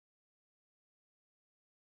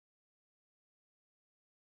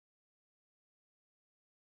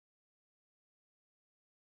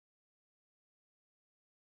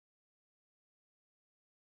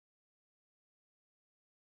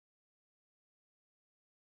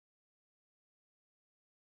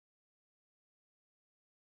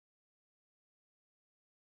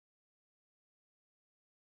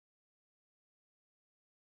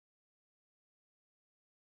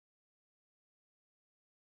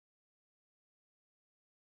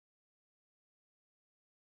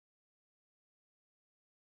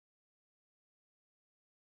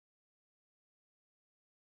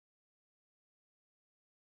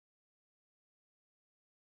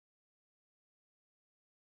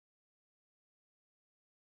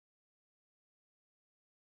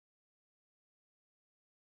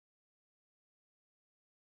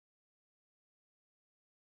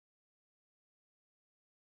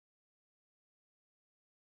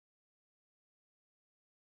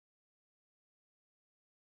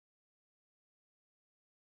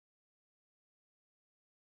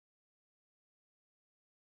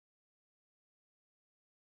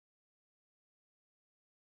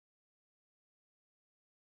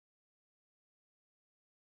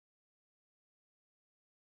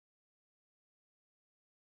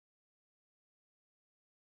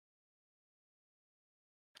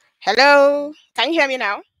Hello, can you hear me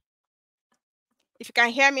now? If you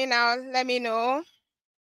can hear me now, let me know.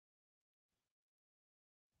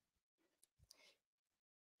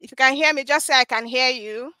 If you can hear me, just say I can hear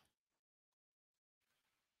you.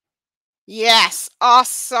 Yes,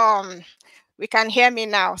 awesome. We can hear me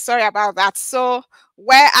now. Sorry about that. So,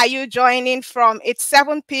 where are you joining from? It's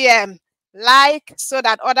 7 p.m. Like so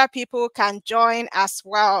that other people can join as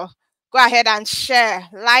well. Go ahead and share.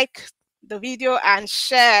 Like the video and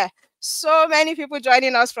share. So many people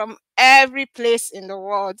joining us from every place in the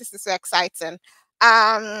world. This is so exciting.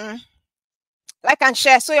 Like and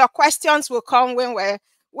share, so your questions will come when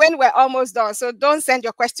we're almost done. So don't send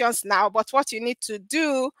your questions now, but what you need to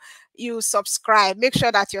do, you subscribe. Make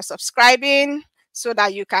sure that you're subscribing so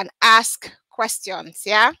that you can ask questions.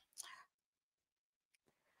 Yeah.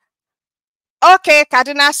 Okay,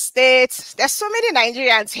 Kaduna State. There's so many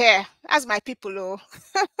Nigerians here. That's my people. Oh.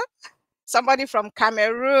 Somebody from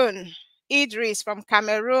Cameroon. Idris from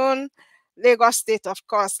Cameroon. Lagos State, of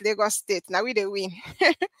course. Lagos State. Now we they win.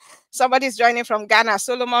 Somebody's joining from Ghana.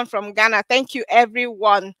 Solomon from Ghana. Thank you,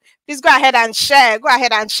 everyone. Please go ahead and share. Go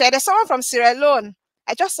ahead and share. There's someone from Sierra Leone.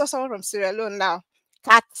 I just saw someone from Sierra Leone now.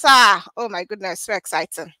 Qatar. Oh my goodness, so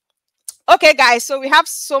exciting. Okay, guys. So we have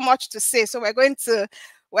so much to say. So we're going to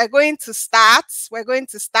start. We're going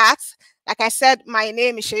to start. Like I said, my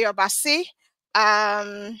name is yoiu Basi.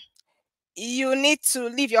 You need to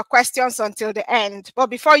leave your questions until the end. But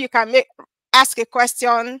before you can ask a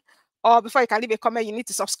question or before you can leave a comment, you need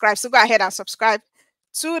to subscribe. So go ahead and subscribe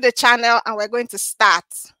to the channel and we're going to start.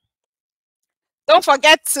 Don't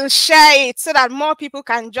forget to share it so that more people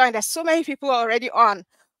can join. There's so many people already on,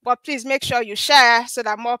 but please make sure you share so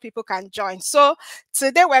that more people can join. So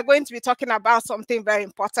today we're going to be talking about something very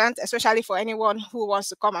important, especially for anyone who wants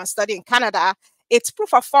to come and study in Canada. It's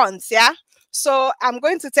proof of funds, yeah? So I'm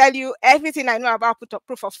going to tell you everything I know about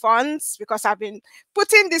proof of funds because I've been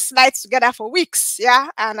putting these slides together for weeks, yeah?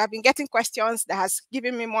 And I've been getting questions that has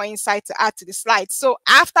given me more insight to add to the slides. So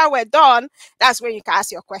after we're done, that's when you can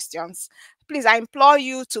ask your questions. Please, I implore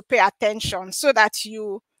you to pay attention so that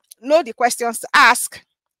you know the questions to ask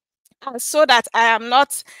and so that I am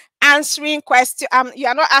not answering questions. You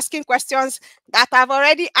are not asking questions that I've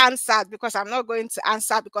already answered because I'm not going to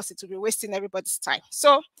answer because it will be wasting everybody's time.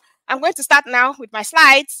 So I'm going to start now with my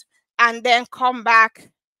slides and then come back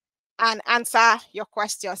and answer your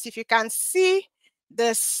questions. If you can see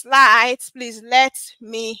the slides, please let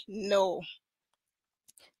me know.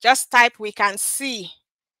 Just type "we can see."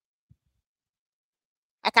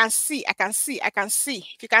 I can see.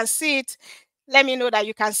 If you can see it, let me know that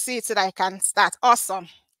you can see it so that I can start. Awesome.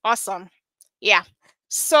 Yeah.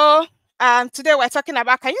 So today we're talking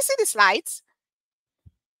about, can you see the slides?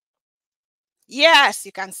 Yes,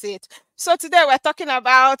 you can see it. So today we're talking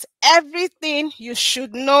about everything you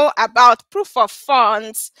should know about proof of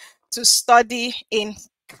funds to study in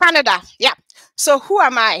Canada. Yeah. So who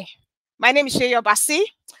am I? My name is yoiu Basi.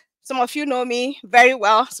 Some of you know me very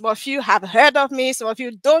well. Some of you have heard of me. Some of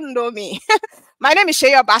you don't know me. My name is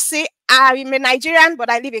yoiu Basi. I'm a Nigerian, but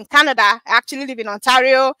I live in Canada. I actually live in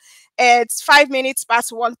Ontario. It's 5 minutes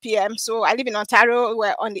past 1 p.m. So I live in Ontario.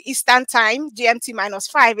 We're on the Eastern time, GMT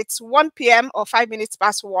 -5. It's 1 p.m. or 5 minutes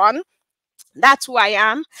past 1. That's who I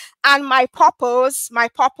am. And my purpose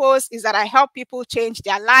is that I help people change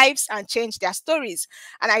their lives and change their stories.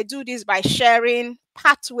 And I do this by sharing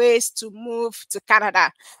pathways to move to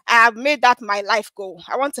Canada. I have made that my life goal.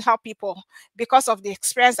 I want to help people because of the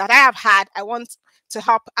experience that I have had. I want to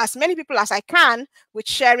help as many people as I can with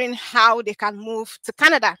sharing how they can move to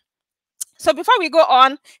Canada. So before we go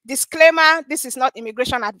on, disclaimer, this is not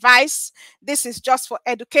immigration advice. This is just for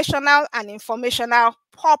educational and informational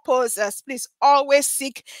purposes. Please always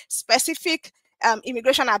seek specific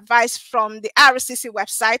immigration advice from the RCC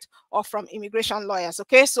website or from immigration lawyers,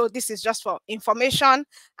 okay? So this is just for information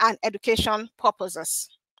and education purposes.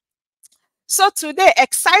 So today,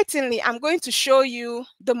 excitingly, I'm going to show you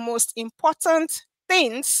the most important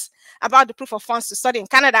things about the proof of funds to study in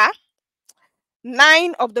Canada.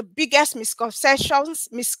 9 of the biggest misconceptions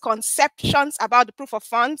about the proof of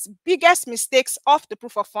funds, biggest mistakes of the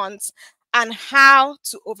proof of funds, and how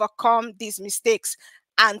to overcome these mistakes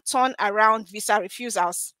and turn around visa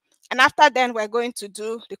refusals. And after then, we're going to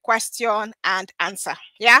do the question and answer.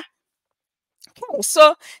 Yeah. Okay,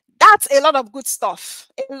 so that's a lot of good stuff.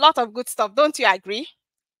 A lot of good stuff. Don't you agree?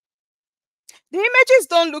 The images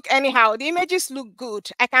don't look anyhow. The images look good.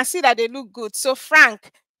 I can see that they look good. So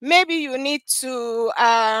Frank, maybe you need to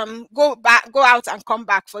go out and come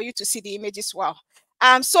back for you to see the images well.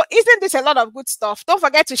 So isn't this a lot of good stuff? Don't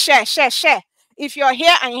forget to share. If you're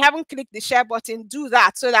here and you haven't clicked the share button, do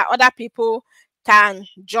that so that other people can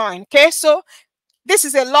join. Okay, so this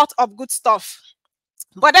is a lot of good stuff.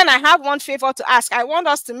 But then I have one favor to ask. I want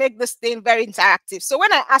us to make this thing very interactive. So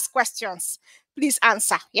when I ask questions, please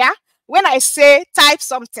answer. Yeah. When I say type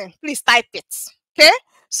something, please type it. Okay.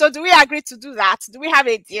 So do we agree to do that? Do we have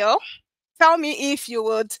a deal? Tell me if you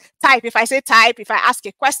would type. If I say type, if I ask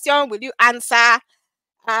a question, will you answer?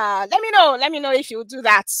 Let me know. Let me know if you do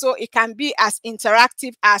that, so it can be as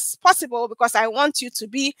interactive as possible, because I want you to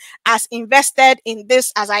be as invested in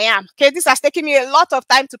this as I am. Okay, this has taken me a lot of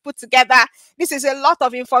time to put together. This is a lot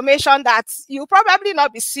of information that you'll probably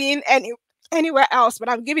not be seeing anywhere else, but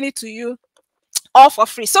I'm giving it to you all for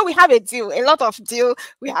free. So we have a deal, a lot of deal.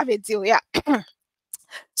 We have a deal, yeah.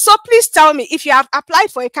 So please tell me if you have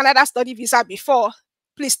applied for a Canada study visa before.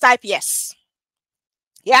 Please type yes.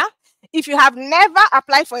 Yeah. If you have never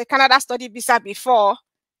applied for a Canada study visa before,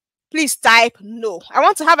 please type no. I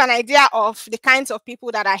want to have an idea of the kinds of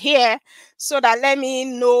people that are here, so that let me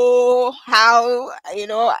know how,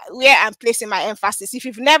 where I'm placing my emphasis. If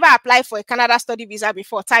you've never applied for a Canada study visa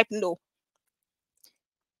before, type no.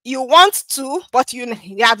 You want to, but you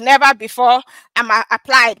have never before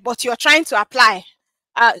applied, but you're trying to apply.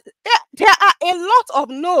 There are a lot of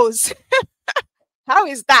no's. How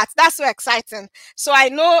is that? That's so exciting. So I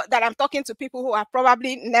know that I'm talking to people who have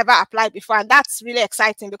probably never applied before, and that's really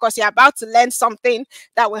exciting, because you're about to learn something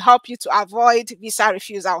that will help you to avoid visa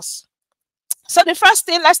refusals. So the first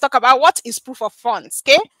thing, let's talk about what is proof of funds.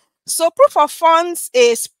 Okay. So proof of funds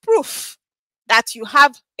is proof that you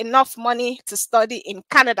have enough money to study in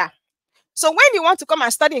Canada. So when you want to come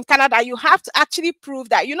and study in Canada, you have to actually prove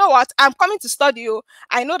that, you know what, I'm coming to study.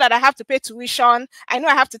 I know that I have to pay tuition. I know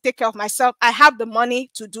I have to take care of myself. I have the money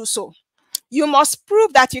to do so. You must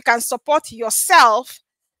prove that you can support yourself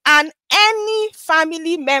and any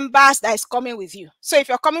family members that is coming with you. So if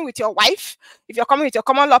you're coming with your wife, if you're coming with your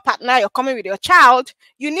common law partner, you're coming with your child,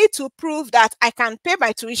 you need to prove that I can pay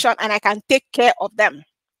my tuition and I can take care of them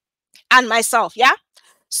and myself. Yeah.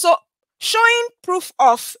 So showing proof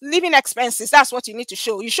of living expenses, that's what you need to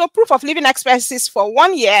show. You show proof of living expenses for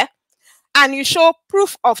 1 year, and you show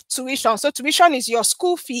proof of tuition. So tuition is your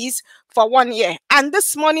school fees for 1 year. And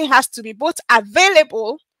this money has to be both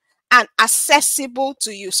available and accessible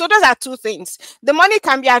to you. So those are two things. The money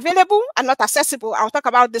can be available and not accessible. I'll talk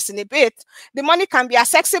about this in a bit. The money can be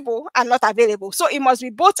accessible and not available. So it must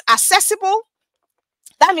be both accessible.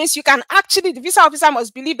 That means you can actually, the visa officer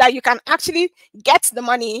must believe that you can actually get the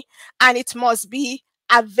money, and it must be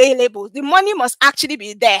available. The money must actually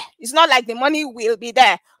be there. It's not like the money will be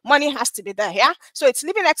there. Money has to be there. Yeah. So it's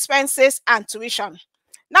living expenses and tuition.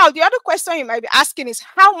 Now, the other question you might be asking is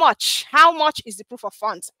how much? How much is the proof of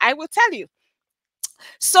funds? I will tell you.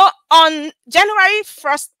 So on January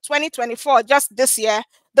 1st, 2024, just this year,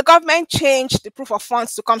 the government changed the proof of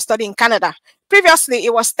funds to come study in Canada. Previously,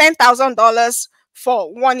 it was $10,000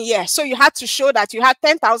 for 1 year. So you had to show that you had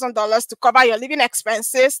 $10,000 to cover your living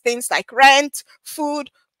expenses, things like rent,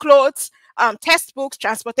 food, clothes, textbooks,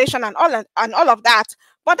 transportation, and all of that.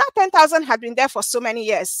 But that 10,000 had been there for so many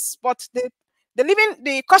years. But the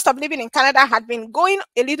cost of living in Canada had been going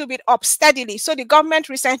a little bit up steadily. So the government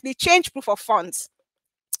recently changed proof of funds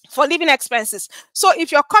for living expenses. So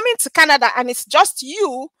if you're coming to Canada and it's just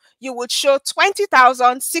you would show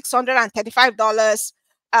 $20,635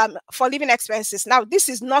 for living expenses. Now, this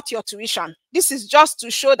is not your tuition. This is just to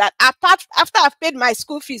show that after I've paid my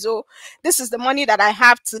school fees, this is the money that I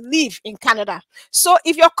have to live in Canada. So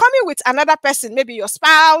if you're coming with another person, maybe your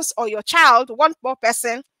spouse or your child, one more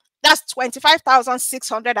person, that's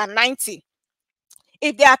 $25,690.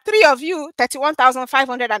 If there are 3 of you,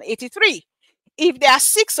 $31,583. If there are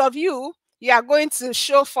 6 of you, you are going to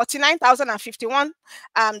show $49,051.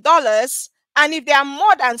 And if there are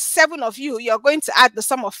more than 7 of you, you're going to add the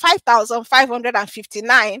sum of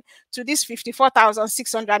 5,559 to this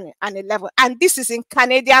 54,611. And this is in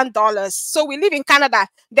Canadian dollars. So we live in Canada.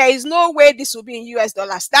 There is no way this will be in US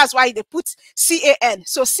dollars. That's why they put CAN.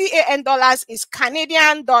 So CAN dollars is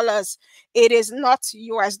Canadian dollars. It is not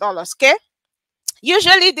US dollars. Okay.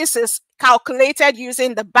 Usually this is calculated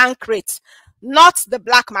using the bank rate, not the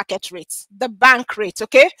black market rate, the bank rate.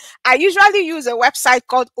 Okay. I usually use a website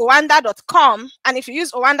called oanda.com. And if you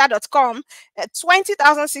use oanda.com,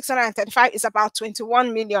 20,635 is about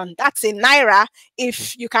 21 million. That's in Naira.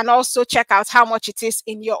 If you can also check out how much it is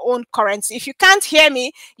in your own currency. If you can't hear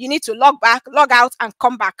me, you need to log out and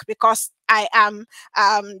come back, because I am,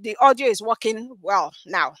 the audio is working well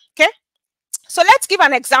now. Okay. So let's give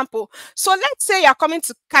an example. So let's say you're coming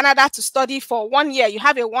to Canada to study for 1 year. You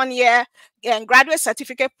have a 1 year graduate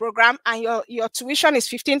certificate program, and your tuition is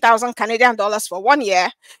 15,000 Canadian dollars for 1 year.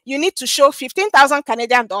 You need to show 15,000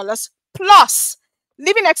 Canadian dollars plus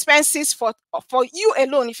living expenses for you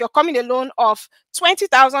alone, if you're coming alone, of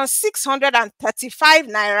 20,635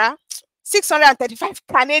 naira, 635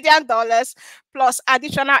 Canadian dollars, plus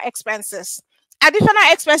additional expenses.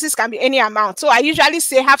 Additional expenses can be any amount. So I usually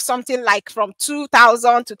say have something like from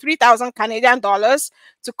 2,000 to 3,000 Canadian dollars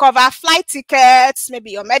to cover flight tickets, maybe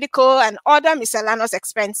your medical and other miscellaneous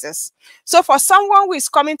expenses. So for someone who is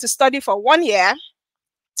coming to study for 1 year,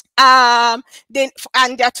 then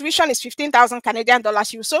and their tuition is 15,000 Canadian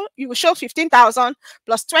dollars, you will show 15,000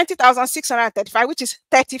 plus 20,635, which is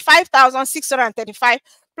 35,635,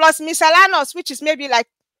 plus miscellaneous, which is maybe like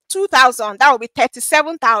 2,000. That will be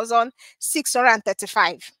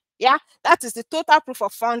 37,635. Yeah, that is the total proof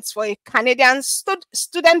of funds for a Canadian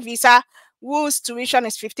student visa whose tuition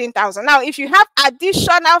is 15,000. Now, if you have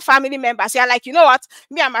additional family members, you're like, you know what,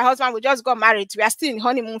 me and my husband, we just got married, we are still in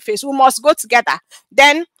honeymoon phase, we must go together,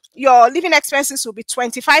 then your living expenses will be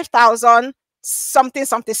 25,000 something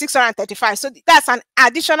 635. So that's an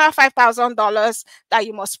additional $5,000 that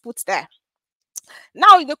you must put there.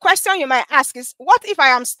 Now, the question you might ask is, what if I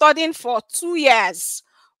am studying for 2 years?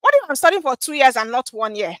 What if I'm studying for 2 years and not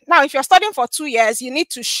 1 year? Now, if you're studying for 2 years, you need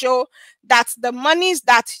to show that the monies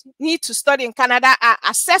that need to study in Canada are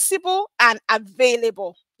accessible and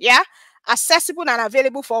available. Yeah, accessible and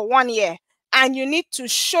available for 1 year. And you need to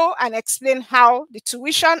show and explain how the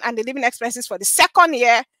tuition and the living expenses for the second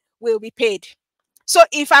year will be paid. So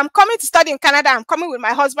if I'm coming to study in Canada, I'm coming with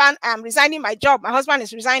my husband, I'm resigning my job, my husband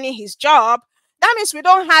is resigning his job, that means we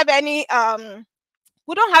don't have any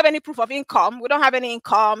proof of income, we don't have any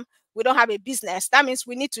income, we don't have a business. That means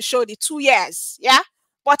we need to show the 2 years. Yeah.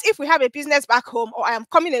 But if we have a business back home, or I am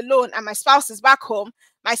coming alone and my spouse is back home,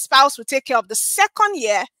 my spouse will take care of the second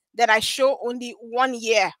year, then I show only 1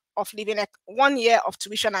 year of 1 year of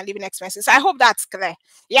tuition and living expenses. I hope that's clear.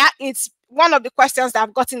 Yeah, it's one of the questions that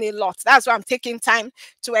I've gotten a lot. That's why I'm taking time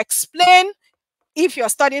to explain if you're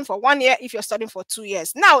studying for 1 year, if you're studying for 2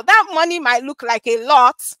 years. Now, that money might look like a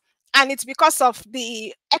lot, and it's because of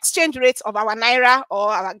the exchange rate of our Naira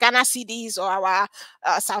or our Ghana cedis or our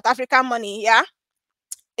South African money. Yeah,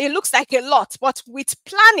 it looks like a lot, but with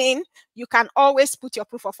planning, you can always put your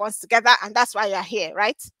proof of funds together, and that's why you're here,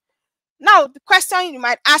 right? Now, the question you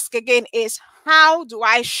might ask again is, how do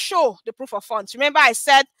I show the proof of funds? Remember, I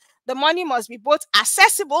said the money must be both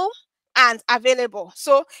accessible and available.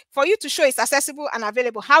 So for you to show it's accessible and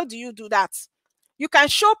available, how do you do that? You can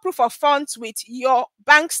show proof of funds with your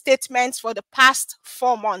bank statements for the past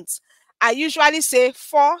 4 months. I usually say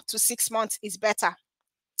 4 to 6 months is better.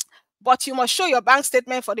 But you must show your bank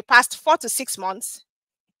statement for the past 4 to 6 months.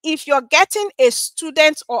 If you're getting a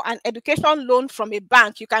student or an education loan from a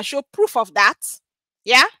bank, you can show proof of that.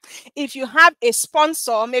 Yeah. If you have a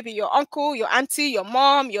sponsor, maybe your uncle, your auntie, your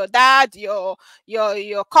mom, your dad, your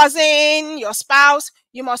cousin, your spouse,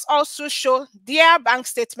 you must also show their bank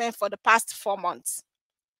statement for the past 4 months.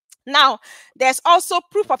 Now, there's also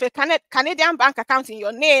proof of a Canadian bank account in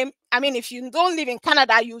your name. I mean, if you don't live in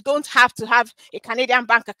Canada, you don't have to have a Canadian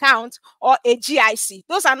bank account or a GIC.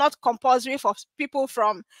 Those are not compulsory for people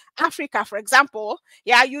from Africa, for example.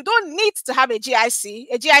 Yeah, you don't need to have a GIC.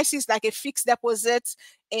 A GIC is like a fixed deposit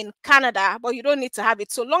in Canada, but you don't need to have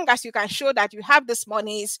it, so long as you can show that you have these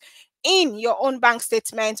monies in your own bank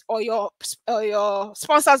statement or your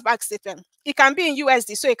sponsor's bank statement. It can be in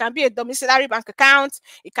USD, so it can be a domiciliary bank account.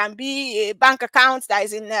 It can be a bank account that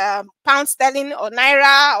is in pound sterling or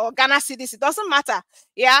Naira or Ghana cedis. It doesn't matter.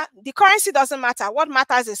 Yeah, the currency doesn't matter. What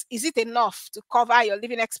matters is it enough to cover your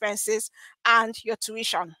living expenses and your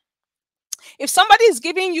tuition? If somebody is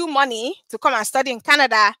giving you money to come and study in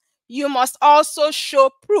Canada, you must also show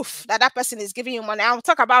proof that that person is giving you money. I'll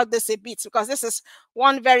talk about this a bit because this is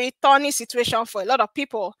one very thorny situation for a lot of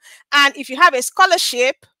people. And if you have a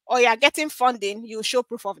scholarship or you're getting funding, you show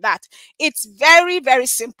proof of that. It's very, very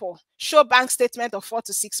simple. Show bank statement of 4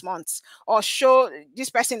 to 6 months, or show this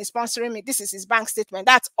person is sponsoring me, this is his bank statement.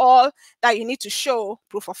 That's all that you need to show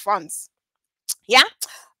proof of funds. Yeah.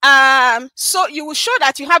 So you will show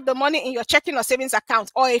that you have the money in your checking or savings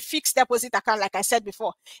account or a fixed deposit account, like I said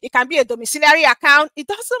before. It can be a domiciliary account. It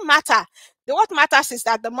doesn't matter. What matters is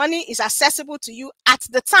that the money is accessible to you at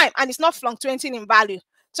the time and it's not fluctuating in value.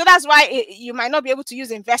 So that's why you might not be able to use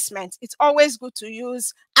investments. It's always good to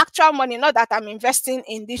use actual money, not that I'm investing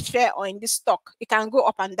in this share or in this stock. It can go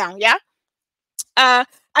up and down, yeah?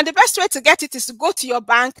 And the best way to get it is to go to your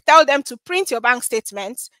bank, tell them to print your bank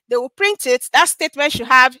statement. They will print it. That statement should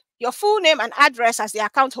have your full name and address as the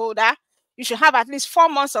account holder. You should have at least 4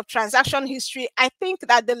 months of transaction history. I think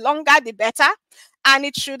that the longer, the better. And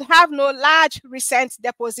it should have no large recent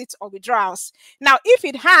deposits or withdrawals. Now, if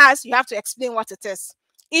it has, you have to explain what it is.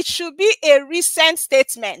 it should be a recent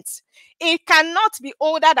statement. It cannot be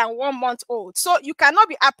older than 1 month old. So you cannot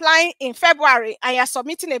be applying in February and you're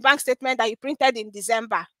submitting a bank statement that you printed in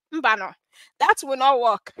December. Mbano. That will not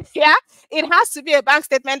work. Yeah, it has to be a bank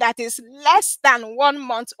statement that is less than 1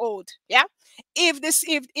 month old. Yeah, if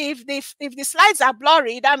the slides are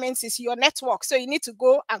blurry, that means it's your network. So you need to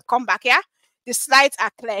go and come back. Yeah, the slides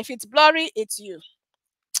are clear. If it's blurry, it's you.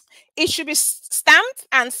 It should be stamped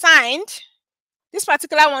and signed. This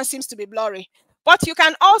particular one seems to be blurry, but you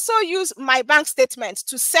can also use my bank statement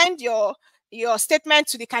to send your statement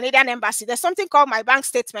to the Canadian embassy. There's something called my bank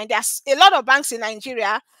statement. There's a lot of banks in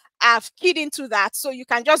Nigeria have keyed into that. So you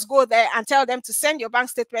can just go there and tell them to send your bank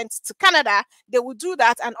statement to Canada. They will do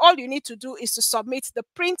that. And all you need to do is to submit the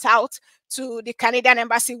printout to the Canadian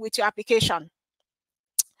embassy with your application.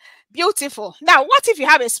 Beautiful. Now, what if you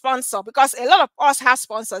have a sponsor? Because a lot of us have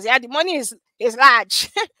sponsors. Yeah, the money is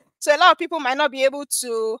large. So a lot of people might not be able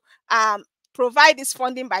to provide this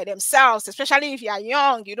funding by themselves, especially if you are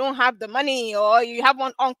young, you don't have the money, or you have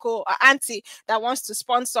one uncle or auntie that wants to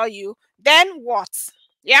sponsor you. Then what?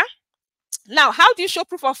 Yeah. Now, how do you show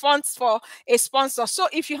proof of funds for a sponsor? So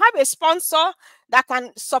if you have a sponsor that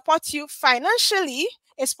can support you financially,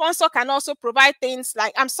 a sponsor can also provide things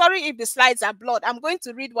like, I'm sorry if the slides are blurred, I'm going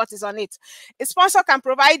to read what is on it. A sponsor can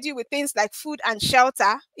provide you with things like food and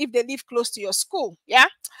shelter if they live close to your school. Yeah.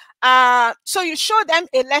 So you show them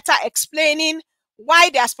a letter explaining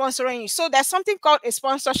why they are sponsoring you. So there's something called a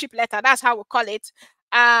sponsorship letter. That's how we call it.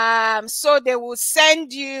 So they will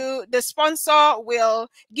send you, the sponsor will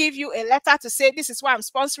give you a letter to say, this is why I'm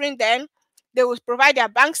sponsoring them. They will provide their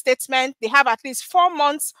bank statement. They have at least 4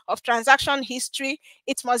 months of transaction history.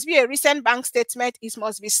 It must be a recent bank statement. It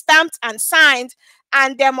must be stamped and signed,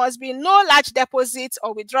 and there must be no large deposits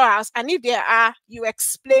or withdrawals. And if there are, you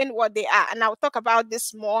explain what they are. And I'll talk about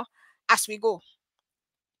this more as we go.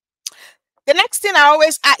 The next thing I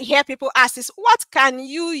always hear people ask is, what can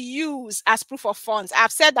you use as proof of funds?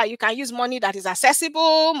 I've said that you can use money that is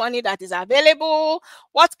accessible, money that is available.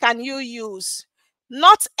 What can you use?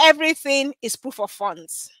 Not everything is proof of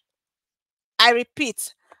funds. I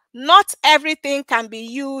repeat, not everything can be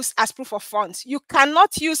used as proof of funds. You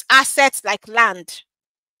cannot use assets like land,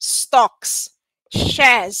 stocks,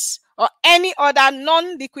 shares, or any other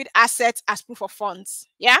non-liquid assets as proof of funds.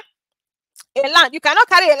 Yeah? A land, you cannot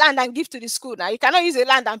carry a land and give to the school now. You cannot use a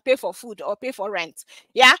land and pay for food or pay for rent.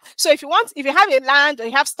 Yeah. So if you have a land, or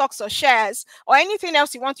you have stocks or shares or anything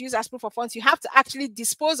else you want to use as proof of funds, you have to actually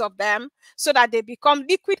dispose of them so that they become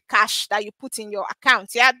liquid cash that you put in your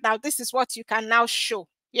account. Yeah. Now this is what you can now show.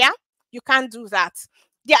 Yeah. You can't do that.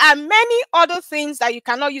 There are many other things that you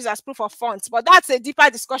cannot use as proof of funds, but that's a deeper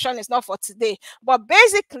discussion. It's not for today. But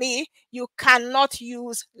basically, you cannot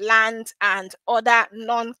use land and other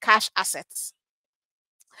non-cash assets.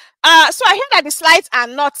 So I hear that the slides are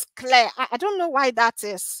not clear. I don't know why that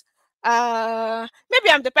is.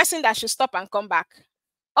 Maybe I'm the person that should stop and come back.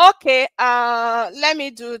 Okay, let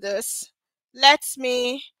me do this. Let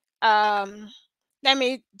me put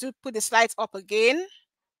the slides up again.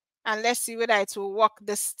 And let's see whether it will work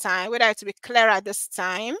this time, whether it will be clearer this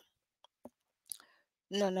time.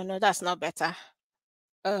 No, that's not better.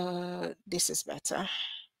 This is better.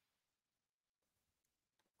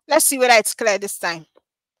 Let's see whether it's clear this time.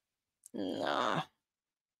 No.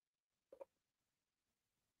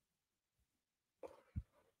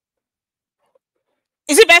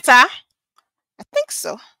 Is it better? I think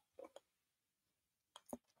so.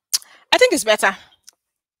 I think it's better.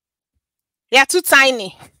 Yeah, too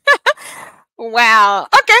tiny. Well,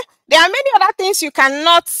 okay. There are many other things you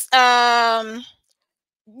cannot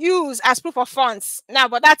use as proof of funds now,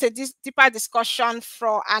 but that's a deeper discussion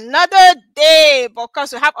for another day,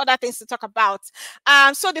 because we have other things to talk about.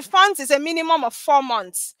 So the funds is a minimum of 4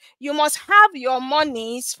 months. You must have your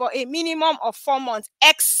monies for a minimum of 4 months,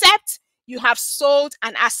 except you have sold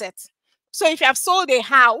an asset. So if you have sold a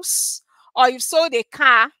house, or you've sold a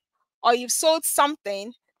car, or you've sold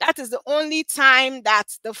something, that is the only time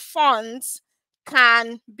that the funds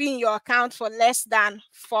can be in your account for less than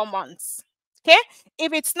 4 months. Okay,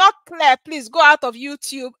 if it's not clear, please go out of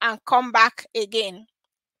YouTube and come back again.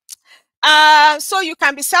 So you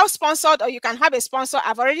can be self-sponsored, or you can have a sponsor.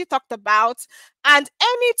 I've already talked about. And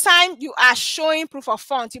anytime you are showing proof of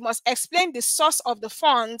funds, you must explain the source of the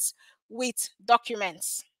funds with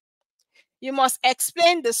documents. You must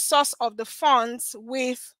explain the source of the funds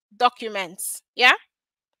with documents. Yeah.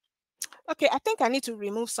 Okay, I think I need to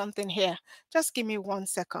remove something here. Just give me 1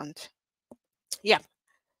 second. Yeah.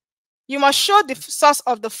 You must show the source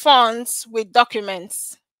of the funds with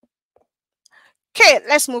documents. Okay,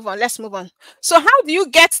 let's move on. Let's move on. So how do you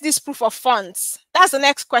get this proof of funds? That's the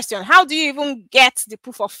next question. How do you even get the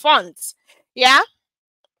proof of funds? Yeah,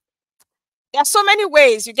 there are so many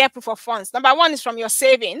ways you get proof of funds. Number one is from your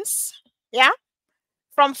savings. Yeah,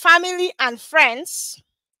 from family and friends,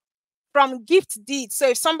 from gift deeds. So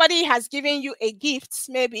if somebody has given you a gift,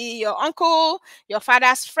 maybe your uncle, your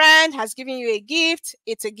father's friend has given you a gift,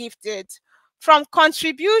 it's a gift deed. From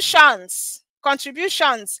contributions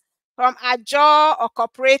from ajo or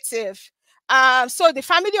cooperative. So the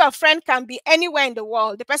family or friend can be anywhere in the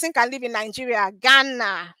world. The person can live in Nigeria,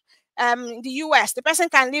 Ghana, the US. The person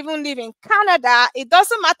can even live in Canada. It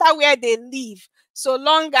doesn't matter where they live, so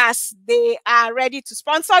long as they are ready to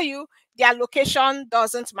sponsor you. Their location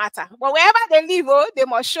doesn't matter. But wherever they live, oh, they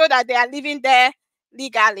must show that they are living there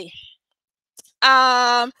legally.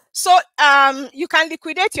 You can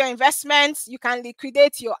liquidate your investments, you can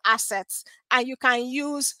liquidate your assets, and you can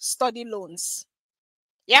use study loans.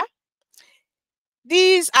 Yeah.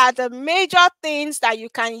 These are the major things that you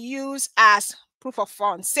can use as proof of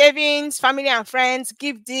funds: savings, family and friends,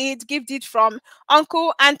 gift deed from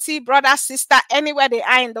uncle, auntie, brother, sister, anywhere they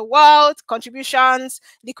are in the world, contributions,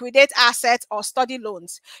 liquidate assets, or study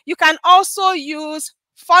loans. You can also use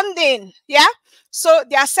funding. Yeah. So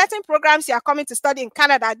there are certain programs you are coming to study in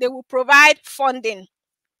Canada, they will provide funding.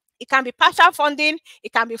 It can be partial funding,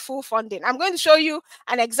 it can be full funding. I'm going to show you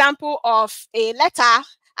an example of a letter.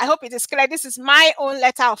 I hope it is clear. This is my own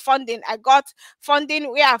letter of funding. I got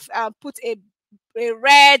funding. We have put a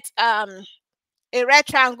red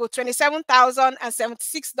triangle,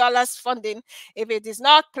 $27,076 funding. If it is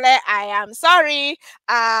not clear, I am sorry.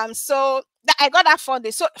 So I got that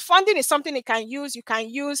funding. So funding is something you can use. You can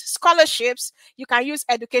use scholarships. You can use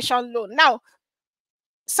education loan. Now,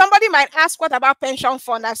 somebody might ask, what about pension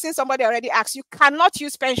fund? I've seen somebody already ask. You cannot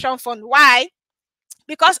use pension fund. Why?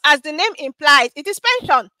 Because as the name implies, it is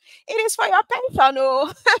pension. It is for your pension.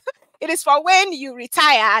 Oh, it is for when you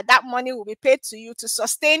retire. That money will be paid to you to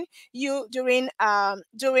sustain you during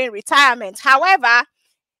retirement. However,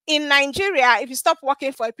 in Nigeria, if you stop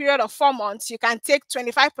working for a period of 4 months, you can take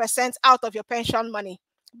 25% out of your pension money.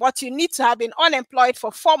 But you need to have been unemployed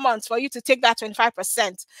for 4 months for you to take that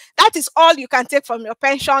 25%. That is all you can take from your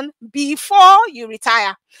pension before you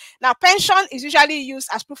retire. Now, pension is usually used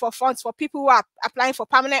as proof of funds for people who are applying for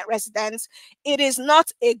permanent residence. It is not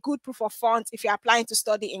a good proof of funds if you're applying to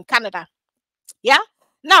study in Canada. Yeah.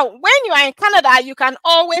 Now, when you are in Canada, you can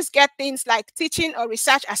always get things like teaching or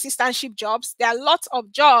research assistantship jobs. There are lots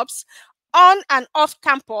of jobs on and off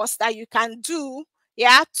campus that you can do,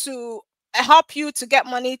 yeah, to help you to get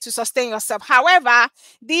money to sustain yourself. However,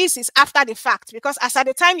 this is after the fact, because as at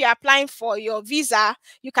the time you're applying for your visa,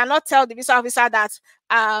 you cannot tell the visa officer that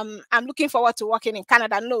I'm looking forward to working in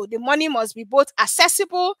Canada. No, the money must be both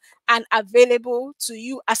accessible and available to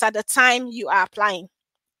you as at the time you are applying.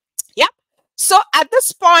 Yeah. So at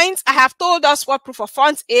this point, I have told us what proof of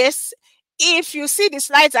funds is. If you see the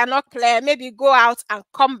slides are not clear, maybe go out and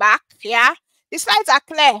come back. Yeah, the slides are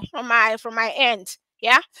clear from my end.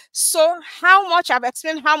 Yeah. So how much I've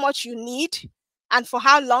explained how much you need and for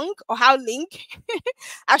how long or how link.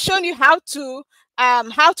 I've shown you how to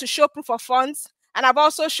show proof of funds, and I've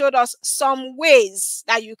also showed us some ways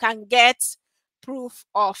that you can get proof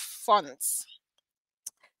of funds.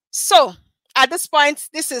 So at this point,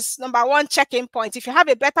 this is number one check-in point. If you have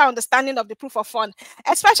a better understanding of the proof of fund,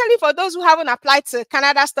 especially for those who haven't applied to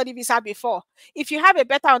Canada study visa before, if you have a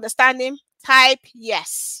better understanding, type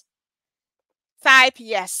yes. Type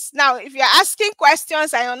yes. Now, if you're asking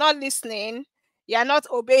questions and you're not listening, you're not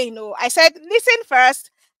obeying. No, I said listen first,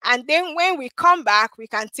 and then when we come back, we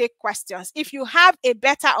can take questions. If you have a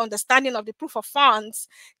better understanding of the proof of funds,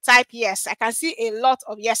 type yes. I can see a lot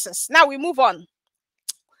of yeses. Now we move on.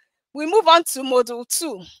 We move on to module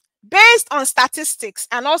 2. Based on statistics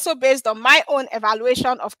and also based on my own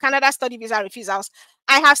evaluation of Canada study visa refusals,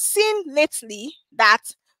 I have seen lately that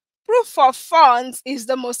proof of funds is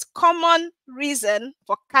the most common reason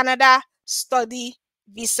for Canada study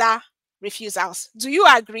visa refusals. Do you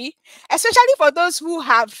agree? Especially for those who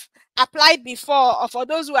have applied before, or for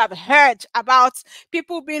those who have heard about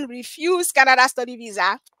people being refused Canada study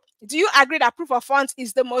visa. Do you agree that proof of funds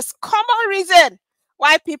is the most common reason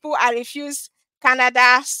why people are refused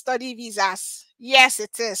Canada study visas? Yes,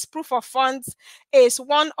 it is. Proof of funds is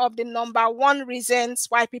one of the number one reasons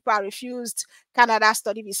why people are refused Canada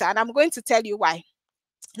study visa. And I'm going to tell you why.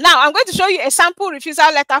 Now, I'm going to show you a sample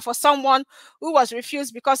refusal letter for someone who was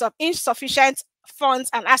refused because of insufficient funds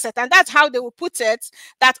and assets. And that's how they will put it,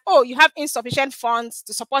 that, oh, you have insufficient funds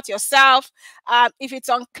to support yourself. If it's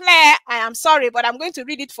unclear, I am sorry, but I'm going to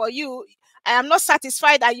read it for you. I am not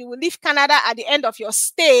satisfied that you will leave Canada at the end of your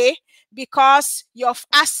stay because your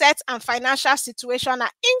assets and financial situation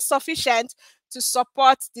are insufficient to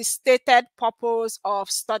support the stated purpose of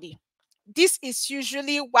study. This is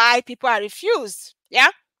usually why people are refused. Yeah.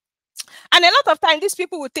 And a lot of time, these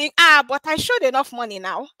people will think, but I showed enough money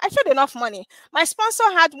now. I showed enough money. My sponsor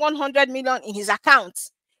had 100 million in his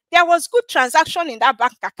account. There was good transaction in that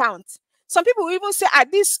bank account. Some people will even say,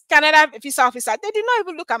 this Canada visa officer, they did not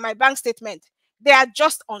even look at my bank statement. They are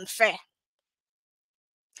just unfair.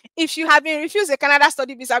 If you have been refused a Canada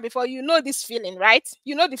study visa before, you know this feeling, right?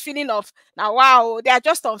 You know the feeling of, now, wow, they are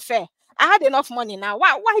just unfair. I had enough money now.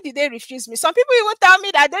 Why did they refuse me? Some people even tell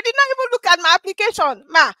me that they did not even look at my application.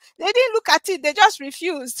 They didn't look at it. They just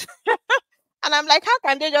refused. And I'm like, how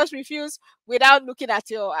can they just refuse without looking at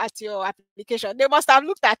your application? They must have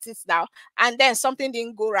looked at it now. And then something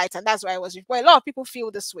didn't go right. And that's why I was refused. Well, a lot of people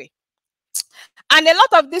feel this way. And a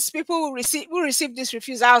lot of these people who receive these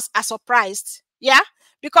refusals are surprised. Yeah.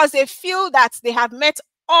 Because they feel that they have met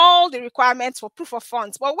all the requirements for proof of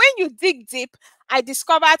funds. But when you dig deep, I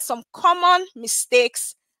discovered some common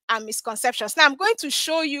mistakes and misconceptions. Now, I'm going to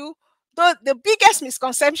show you the biggest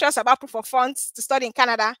misconceptions about proof of funds to study in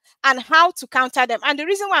Canada and how to counter them. And the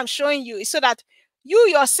reason why I'm showing you is so that you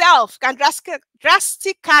yourself can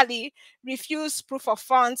drastically refuse proof of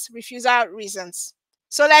funds refusal reasons.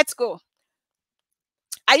 So let's go.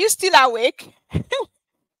 Are you still awake?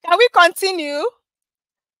 Can we continue?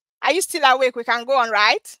 Are you still awake? We can go on,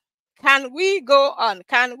 right? Can we go on?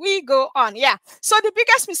 Can we go on? Yeah. So the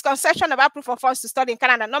biggest misconception about proof of funds to study in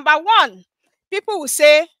Canada, number one, people will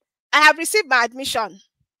say, I have received my admission.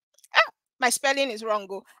 My spelling is wrong.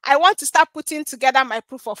 I want to start putting together my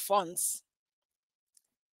proof of funds.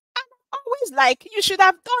 Always like, you should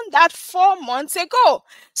have done that 4 months ago.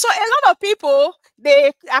 So a lot of people,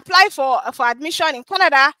 they apply for admission in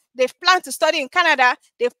Canada. They've planned to study in Canada.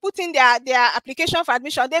 They've put in their application for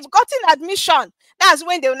admission. They've gotten admission. That's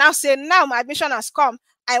when they will now say, now my admission has come.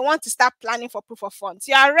 I want to start planning for proof of funds.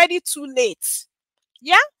 You are already too late.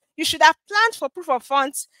 Yeah, you should have planned for proof of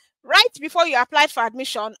funds right before you applied for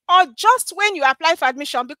admission, or just when you apply for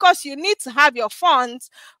admission, because you need to have your funds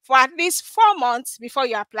for at least 4 months before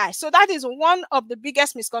you apply. So that is one of the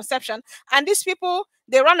biggest misconceptions. And these people,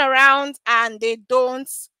 they run around and they don't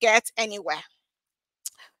get anywhere.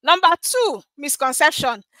 Number two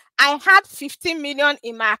misconception, I had 15 million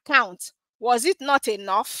in my account. Was it not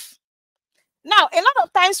enough? Now, a lot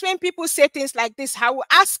of times when people say things like this, I will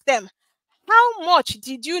ask them, how much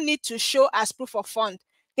did you need to show as proof of fund?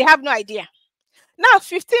 They have no idea. Now,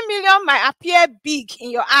 15 million might appear big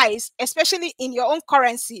in your eyes, especially in your own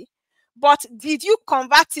currency. But did you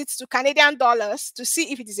convert it to Canadian dollars to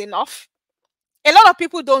see if it is enough? A lot of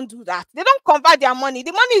people don't do that. They don't convert their money.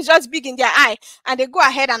 The money is just big in their eye and they go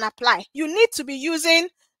ahead and apply. You need to be using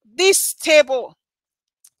this table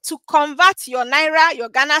to convert your Naira, your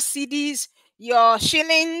Ghana cedis, your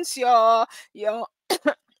shillings, your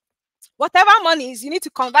whatever money is, you need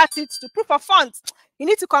to convert it to proof of funds. You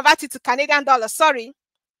need to convert it to Canadian dollars, sorry.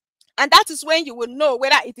 And that is when you will know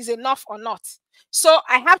whether it is enough or not. So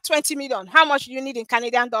I have 20 million. How much do you need in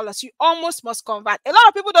Canadian dollars? You almost must convert. A lot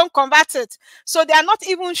of people don't convert it. So they are not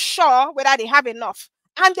even sure whether they have enough.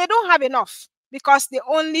 And they don't have enough because they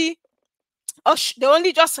only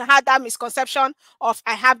just had that misconception of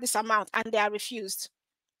I have this amount and they are refused.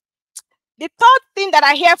 The third thing that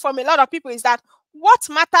I hear from a lot of people is that what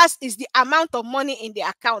matters is the amount of money in the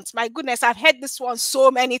account. My goodness, I've heard this one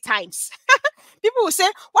so many times. People will say,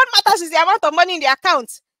 what matters is the amount of money in the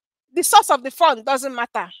account. The source of the fund doesn't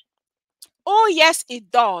matter. Oh, yes,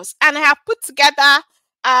 it does. And I have put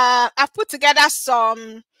together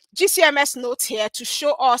some GCMS notes here to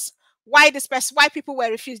show us why people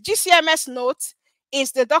were refused. GCMS note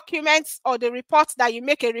is the document or the report that you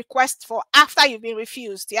make a request for after you've been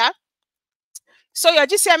refused. Yeah. So your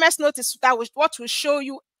GCMS notice what will show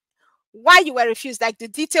you why you were refused, like the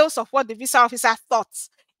details of what the visa officer thought.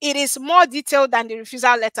 It is more detailed than the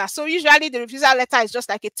refusal letter. So usually the refusal letter is just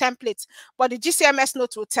like a template, but the GCMS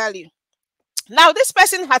note will tell you. Now, this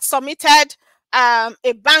person had submitted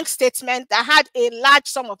a bank statement that had a large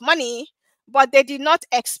sum of money, but they did not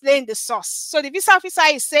explain the source. So the visa officer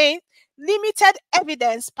is saying limited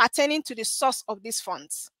evidence pertaining to the source of these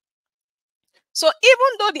funds. So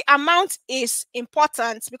even though the amount is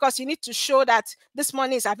important because you need to show that this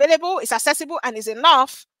money is available, is accessible, and is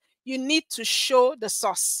enough, you need to show the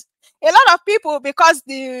source. A lot of people, because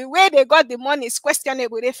the way they got the money is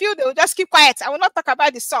questionable, they feel they will just keep quiet. I will not talk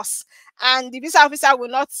about the source. And the visa officer will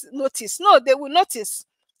not notice. No, they will notice.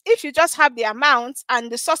 If you just have the amount and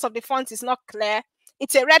the source of the funds is not clear,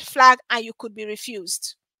 it's a red flag and you could be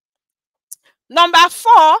refused. Number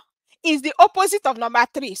 4 is the opposite of number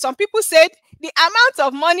 3. Some people said the amount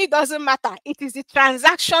of money doesn't matter. It is the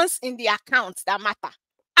transactions in the account that matter.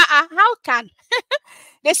 How can?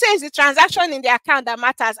 They say it's the transaction in the account that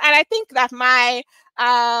matters. And I think that my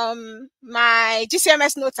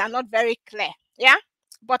GCMS notes are not very clear. Yeah,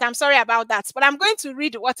 but I'm sorry about that. But I'm going to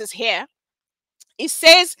read what is here. It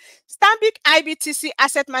says Stanbic IBTC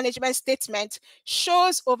asset management statement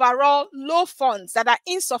shows overall low funds that are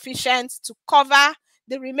insufficient to cover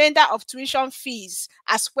the remainder of tuition fees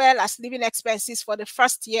as well as living expenses for the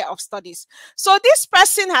first year of studies. So this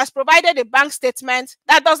person has provided a bank statement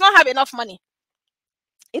that does not have enough money.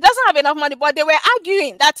 It doesn't have enough money, but they were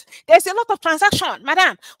arguing that there's a lot of transaction,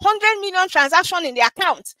 madam, 100 million transaction in the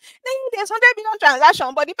account. Then there's 100 million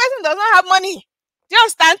transaction, but the person does not have money.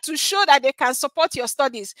 Just stand to show that they can support your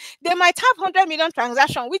studies. They might have 100 million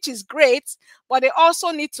transaction, which is great, but they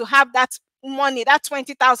also need to have that money, that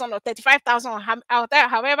 20,000 or 35,000 or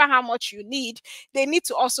however how much you need. They need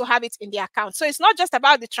to also have it in the account. So it's not just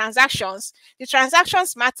about the transactions. The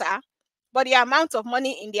transactions matter, but the amount of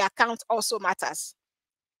money in the account also matters.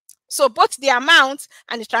 So both the amount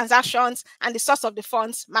and the transactions and the source of the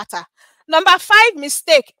funds matter. Number 5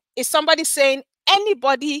 mistake is somebody saying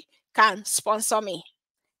anybody can sponsor me.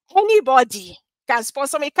 Anybody can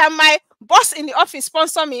sponsor me. Can my boss in the office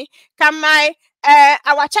sponsor me? Can my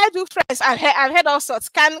our childhood friends, I've heard all sorts.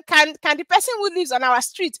 Can the person who lives on our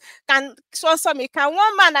street can sponsor me? Can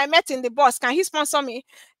one man I met in the bus, can he sponsor me?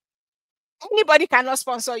 Anybody cannot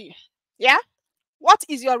sponsor you. Yeah. What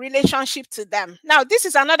is your relationship to them? Now, this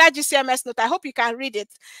is another GCMS note. I hope you can read it.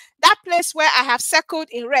 That place where I have circled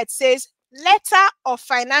in red says, letter of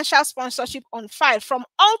financial sponsorship on file from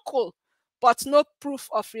uncle, but no proof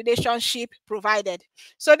of relationship provided.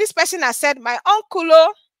 So this person has said, my uncle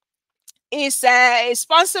is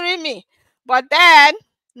sponsoring me, but then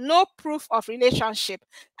no proof of relationship.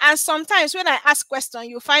 And sometimes when I ask question,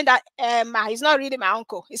 you find that he's not really my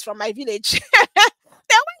uncle. He's from my village.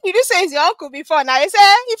 Then when did you say it's your uncle before? Now you say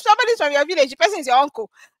if somebody's from your village, the person is your uncle.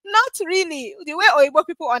 Not really. The way Oyibo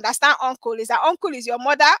people understand uncle is that uncle is your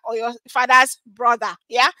mother or your father's brother.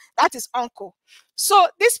 Yeah, that is uncle. So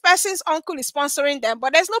this person's uncle is sponsoring them,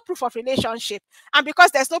 but there's no proof of relationship. And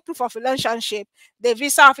because there's no proof of relationship, the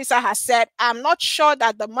visa officer has said, I'm not sure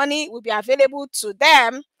that the money will be available to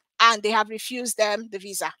them, and they have refused them the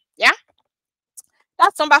visa. Yeah,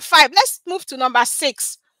 that's number 5. Let's move to number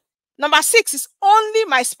 6. Number 6 is only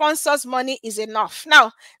my sponsor's money is enough.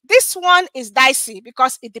 Now, this one is dicey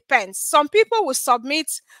because it depends. Some people will submit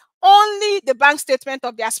only the bank statement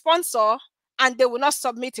of their sponsor and they will not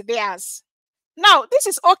submit theirs. Now, this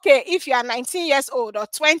is okay if you are 19 years old or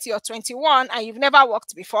 20 or 21 and you've never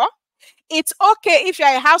worked before. It's okay if you're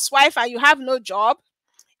a housewife and you have no job.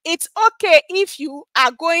 It's okay if you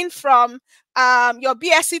are going from your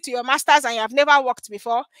BSc to your master's and you have never worked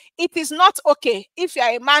before. It is not okay if you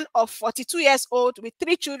are a man of 42 years old with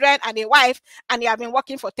 3 children and a wife and you have been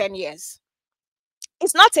working for 10 years.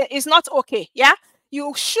 It's not okay. Yeah,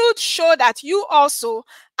 you should show that you also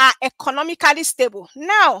are economically stable.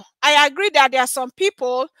 Now, I agree that there are some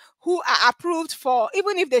people who are approved for,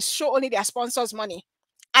 even if they show only their sponsors' money.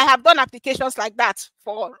 I have done applications like that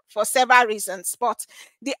for several reasons, but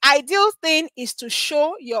the ideal thing is to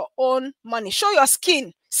show your own money, show your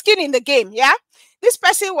skin in the game. Yeah, this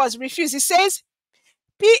person was refused. It says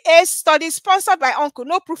PA studies sponsored by uncle,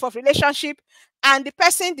 no proof of relationship, and the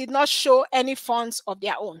person did not show any funds of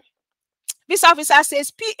their own. This officer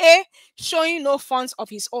says PA showing no funds of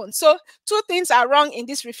his own. So 2 things are wrong in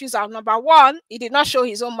this refusal. Number 1, he did not show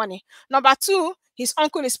his own money. Number 2, his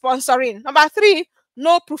uncle is sponsoring. Number 3,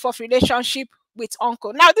 no proof of relationship with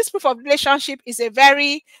uncle. Now, this proof of relationship is a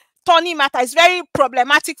very thorny matter. It's very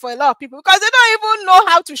problematic for a lot of people because they don't even know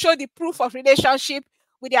how to show the proof of relationship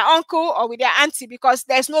with their uncle or with their auntie because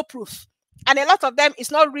there's no proof. And a lot of them, it's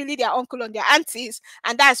not really their uncle and their aunties,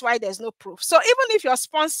 and that's why there's no proof. So even if your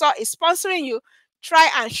sponsor is sponsoring you, try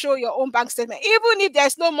and show your own bank statement, even if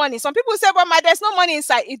there's no money. Some people say, well, there's no money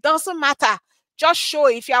inside. It doesn't matter. Just show.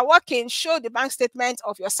 If you are working, show the bank statement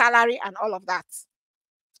of your salary and all of that.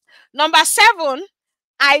 Number 7,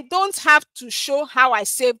 I don't have to show how I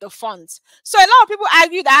save the funds. So a lot of people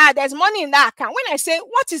argue that there's money in that account. When I say,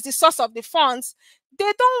 what is the source of the funds?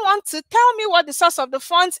 They don't want to tell me what the source of the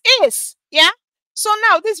funds is. Yeah. So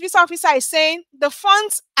now this visa officer is saying the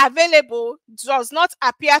funds available does not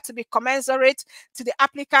appear to be commensurate to the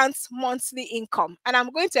applicant's monthly income. And I'm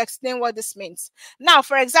going to explain what this means. Now,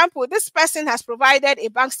 for example, this person has provided a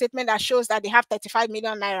bank statement that shows that they have 35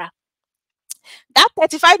 million naira. That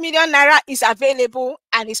 35 million naira is available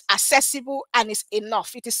and is accessible and is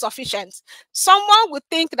enough. It is sufficient. Someone would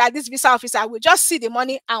think that this visa officer will just see the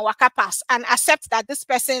money and waka pass and accept that this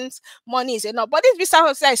person's money is enough. But this visa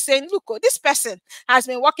officer is saying, look, oh, this person has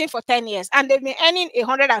been working for 10 years and they've been earning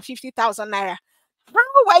 150,000 naira.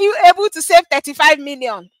 How were you able to save 35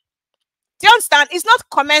 million? Do you understand? It's not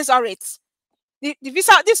commensurate. This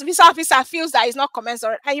visa officer feels that it's not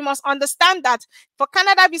commensurate, and you must understand that for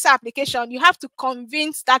Canada visa application, you have to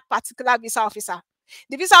convince that particular visa officer.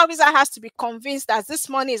 The visa officer has to be convinced that this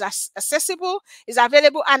money is accessible, is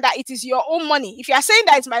available, and that it is your own money. If you are saying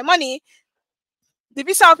that it's my money, the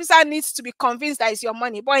visa officer needs to be convinced that it's your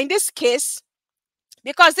money. But in this case,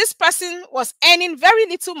 because this person was earning very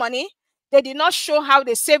little money, they did not show how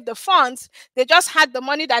they saved the funds. They just had the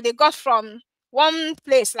money that they got from one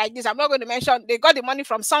place like this. I'm not going to mention. They got the money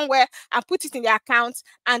from somewhere and put it in their account,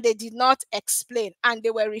 and they did not explain, and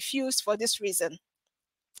they were refused for this reason.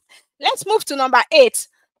 Let's move to number 8.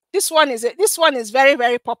 This one is very,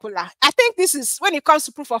 very popular. I think this is, when it comes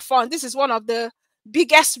to proof of funds, this is one of the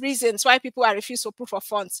biggest reasons why people are refused for proof of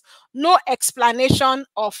funds. No explanation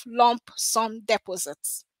of lump sum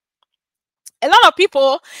deposits. A lot of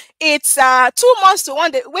people, it's 2 months to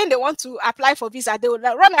when they want to apply for visa, they will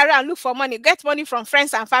run around, look for money, get money from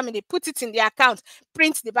friends and family, put it in the account,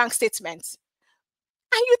 print the bank statement.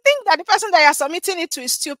 And you think that the person that you're submitting it to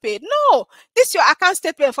is stupid. No, this your account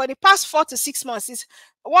statement for the past 4 to 6 months is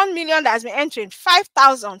 1 million that has been entering,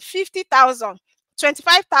 5,000, 50,000,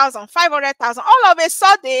 25,000, 500,000. All of a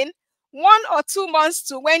sudden, 1 or 2 months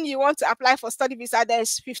to when you want to apply for study visa, there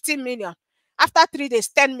is 15 million. After 3 days,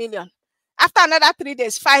 10 million. After another 3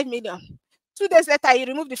 days, 5 million. 2 days later, you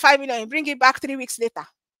remove the 5 million and bring it back 3 weeks later.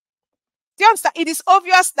 Do you understand? It is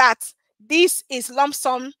obvious that this is lump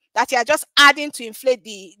sum that you are just adding to inflate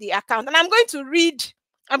the account. And I'm going to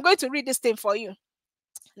read this thing for you.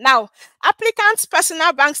 Now, applicant's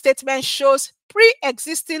personal bank statement shows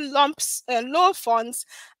pre-existing loan funds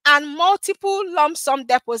and multiple lump sum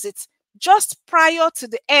deposits just prior to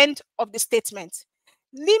the end of the statement.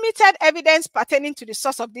 Limited evidence pertaining to the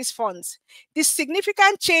source of these funds. The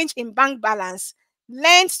significant change in bank balance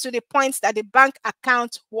lends to the point that the bank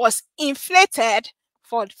account was inflated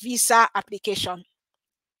for visa application.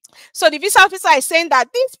 So the visa officer is saying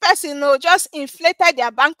that this person just inflated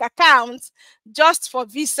their bank account just for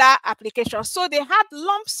visa application. So they had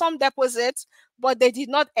lump sum deposits, but they did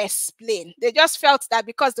not explain. They just felt that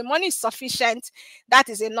because the money is sufficient, that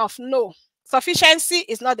is enough. No, sufficiency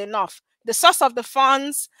is not enough. The source of the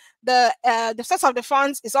funds, the source of the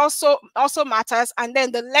funds is also matters, and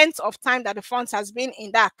then the length of time that the funds has been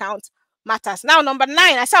in that account matters. Now, number 9,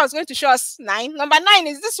 I said I was going to show us 9. Number 9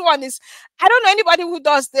 is this one. Is I don't know anybody who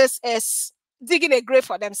does this is digging a grave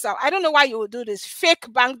for themselves. I don't know why you would do this.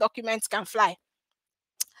 Fake bank documents can fly.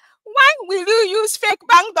 Why will you use fake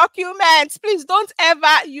bank documents? Please don't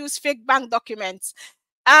ever use fake bank documents.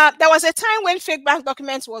 There was a time when fake bank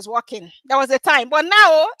documents was working. There was a time, but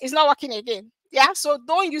now it's not working again. Yeah, so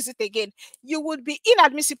don't use it again. You would be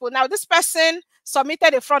inadmissible. Now, this person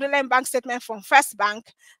submitted a fraudulent bank statement from First Bank,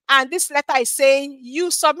 and this letter is saying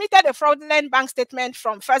you submitted a fraudulent bank statement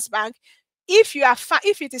from First Bank. If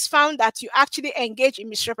it is found that you actually engage in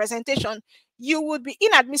misrepresentation, you would be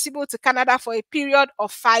inadmissible to Canada for a period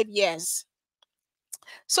of 5 years.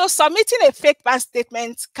 So submitting a fake bank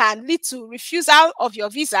statement can lead to refusal of your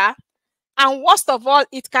visa, and worst of all,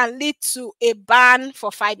 it can lead to a ban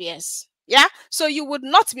for 5 years. Yeah, so you would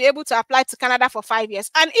not be able to apply to Canada for 5 years,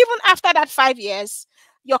 and even after that 5 years,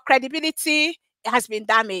 your credibility has been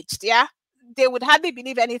damaged. Yeah, they would hardly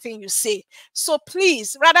believe anything you say. So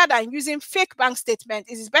please, rather than using fake bank statement,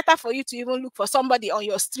 it is better for you to even look for somebody on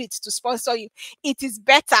your street to sponsor you. It is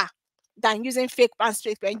better than using fake bank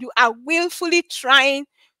statement. You are willfully trying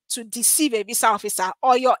to deceive a visa officer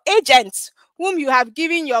or your agent whom you have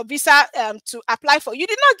given your visa to apply for. You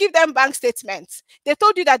did not give them bank statements. They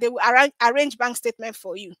told you that they will arrange bank statement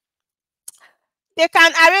for you. They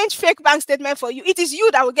can arrange fake bank statement for you. It is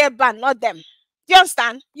you that will get banned, not them. Do you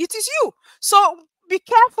understand? It is you. So be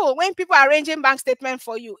careful when people are arranging bank statement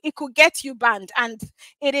for you. It could get you banned, and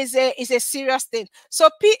it is a serious thing. So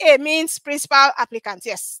PA means principal applicant.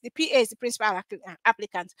 Yes, the PA is the principal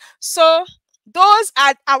applicant. So those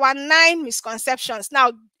are our 9 misconceptions.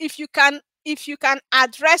 Now, if you can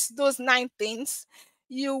address those 9 things,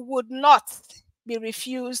 you would not be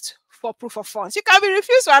refused for proof of funds. You can be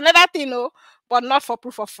refused for another thing, but not for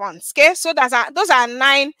proof of funds. Okay, so those are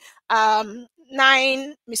 9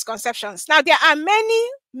 misconceptions. Now, there are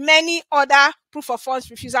many other proof of funds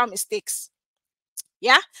refusal mistakes.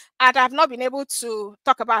 Yeah, and I've not been able to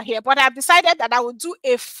talk about here, but I've decided that I will do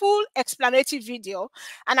a full explanatory video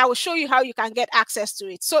and I will show you how you can get access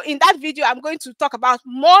to it. So in that video, I'm going to talk about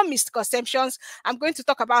more misconceptions. I'm going to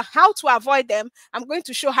talk about how to avoid them. I'm going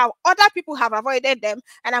to show how other people have avoided them,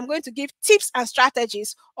 and I'm going to give tips and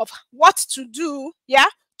strategies of what to do, yeah,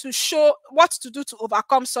 to show what to do to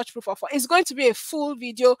overcome such proof of fund. It's going to be a full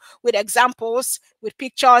video with examples, with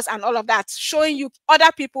pictures and all of that, showing you other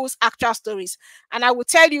people's actual stories. And I will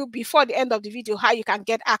tell you before the end of the video how you can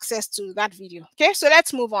get access to that video. Okay, so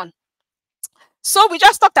let's move on. So we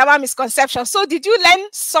just talked about misconceptions. So did you learn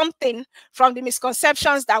something from the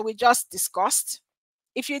misconceptions that we just discussed?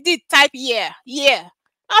 If you did, type yeah, yeah.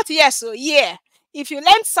 Not yes, so yeah. If you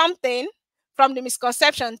learned something from the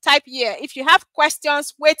misconception, type yeah. If you have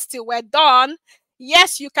questions, wait till we're done.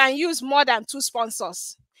 Yes, you can use more than 2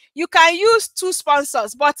 sponsors. You can use 2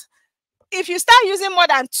 sponsors, but if you start using more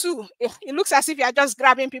than 2, it looks as if you're just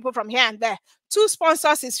grabbing people from here and there. 2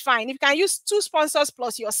 sponsors is fine. If you can use 2 sponsors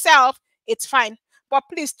plus yourself, it's fine. But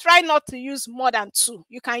please try not to use more than 2.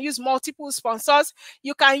 You can use multiple sponsors.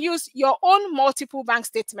 You can use your own multiple bank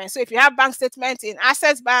statements. So if you have bank statements in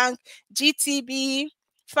Access Bank, GTB,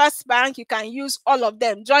 First Bank, you can use all of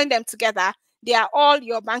them. Join them together. They are all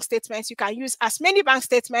your bank statements. You can use as many bank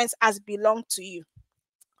statements as belong to you.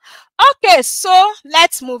 Okay, so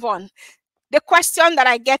let's move on. The question that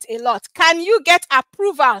I get a lot: can you get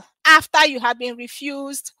approval after you have been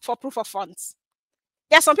refused for proof of funds?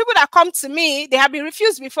 There are some people that come to me, they have been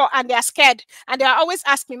refused before and they are scared. And they are always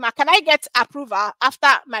asking me, can I get approval after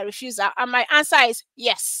my refusal? And my answer is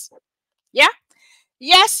yes. Yeah?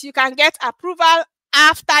 Yes, you can get approval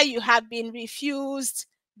after you have been refused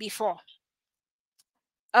before.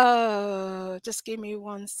 Just give me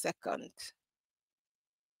 1 second.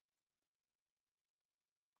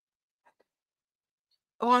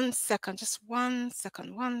 Just 1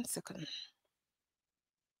 second, 1 second.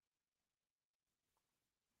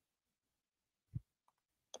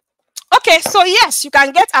 Okay, so yes, you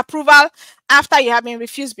can get approval after you have been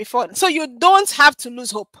refused before. So you don't have to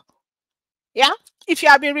lose hope. Yeah? If you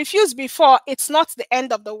have been refused before, it's not the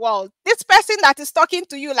end of the world. This person that is talking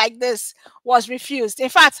to you like this was refused. In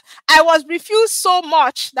fact, I was refused so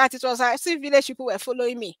much that it was as if village people were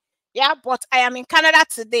following me. Yeah, but I am in Canada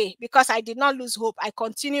today because I did not lose hope. I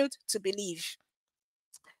continued to believe.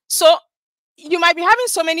 So you might be having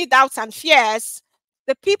so many doubts and fears.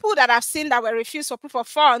 The people that I've seen that were refused for proof of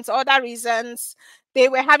funds or other reasons, they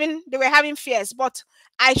were having fears, but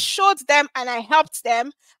I showed them and I helped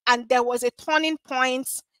them, and there was a turning point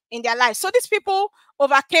in their life. So these people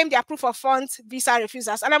overcame their proof of funds visa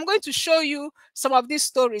refusals, and I'm going to show you some of these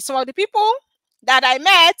stories, some of the people that I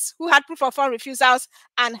met who had proof of fund refusals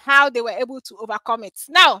and how they were able to overcome it.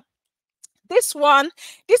 Now, this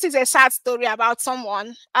is a sad story about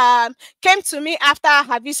someone came to me after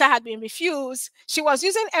her visa had been refused. She was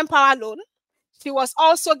using Empower loan. She was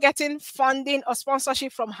also getting funding or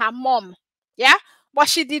sponsorship from her mom. Yeah, but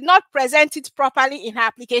she did not present it properly in her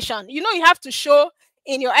application. You know, you have to show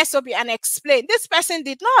in your SOP and explain. This person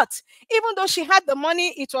did not. Even though she had the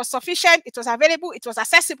money, it was sufficient, it was available, it was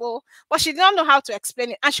accessible, but she did not know how to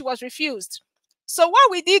explain it, and she was refused. So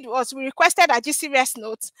what we did was we requested a GCVS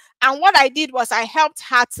note, and what I did was I helped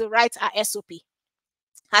her to write her SOP,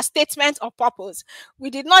 her statement of purpose. We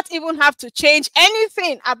did not even have to change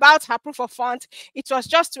anything about her proof of funds. It was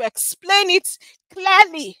just to explain it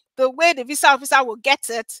clearly the way the visa officer will get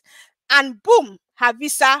it, and boom, her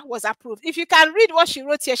visa was approved. If you can read what she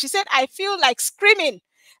wrote here, she said, I feel like screaming.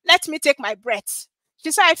 Let me take my breath.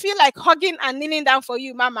 She said, I feel like hugging and kneeling down for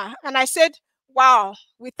you, Mama. And I said, wow,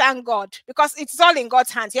 we thank God, because it's all in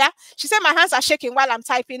God's hands. Yeah. She said, my hands are shaking while I'm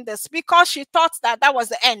typing this, because she thought that that was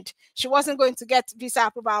the end. She wasn't going to get visa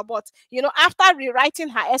approval. But, you know, after rewriting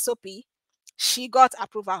her SOP, she got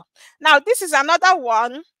approval. Now, this is another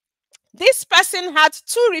one. This person had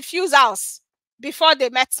 2 refusals before they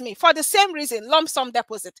met me for the same reason, lump sum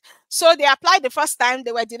deposit. So they applied the first time,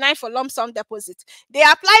 they were denied for lump sum deposit. They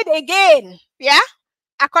applied again. Yeah.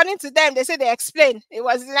 According to them, they said they explained it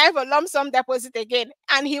was denied for lump sum deposit again,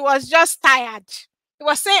 and he was just tired. He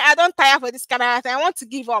was saying, I don't tire for this kind of thing. I want to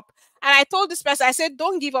give up. And I told this person, I said,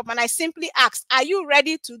 don't give up. And I simply asked, are you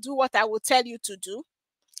ready to do what I will tell you to do?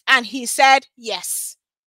 And he said, yes.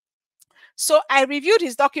 So I reviewed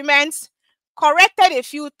his documents, corrected a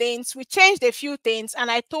few things, we changed a few things,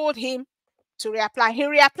 and I told him to reapply. He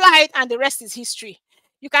reapplied, and the rest is history.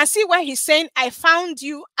 You can see where he's saying, I found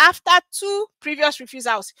you after 2 previous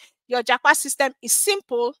refusals. Your JAPA system is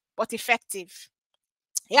simple but effective.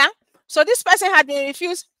 Yeah. So this person had been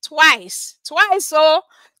refused twice,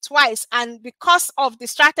 twice. And because of the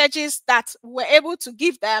strategies that we're able to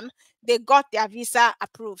give them, they got their visa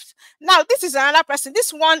approved. Now, this is another person.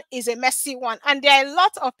 This one is a messy one. And there are a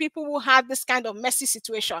lot of people who have this kind of messy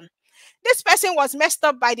situation. This person was messed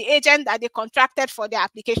up by the agent that they contracted for their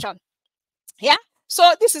application. Yeah.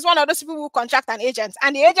 So this is one of those people who contract an agent,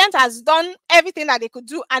 and the agent has done everything that they could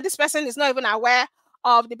do, and this person is not even aware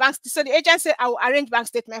of the bank. So the agent said, I will arrange bank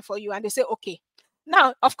statement for you. And they say, okay.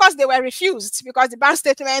 Now, of course, they were refused because the bank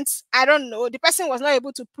statements, I don't know, the person was not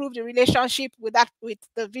able to prove the relationship with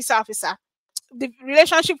the visa officer, the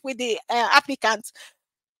relationship with the applicant.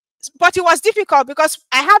 But it was difficult because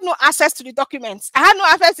I had no access to the documents. I had no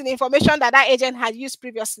access to the information that agent had used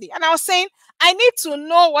previously. And I was saying, I need to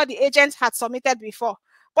know what the agent had submitted before.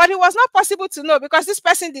 But it was not possible to know because this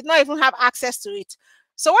person did not even have access to it.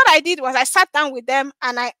 So what I did was I sat down with them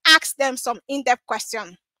and I asked them some in-depth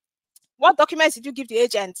questions. What documents did you give the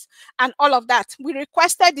agent? And all of that. We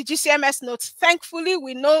requested the GCMS notes. Thankfully,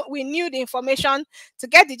 we knew the information to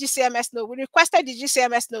get the GCMS note. We requested the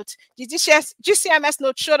GCMS note. The GCMS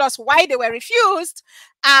note showed us why they were refused,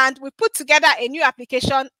 and we put together a new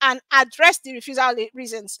application and addressed the refusal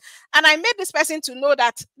reasons. And I made this person to know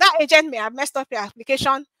that that agent may have messed up your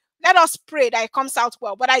application. Let us pray that it comes out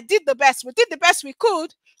well. But I did the best. We did the best we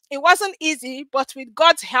could. It wasn't easy, but with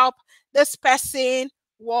God's help, this person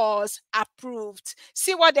was approved.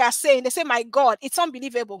 See what they are saying? They say, my God, it's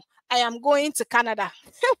unbelievable. I am going to Canada.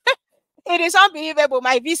 It is unbelievable.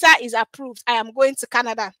 My visa is approved. I am going to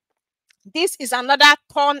Canada. This is another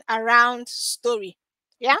turnaround story.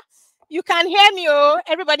 Yeah. You can hear me. Oh,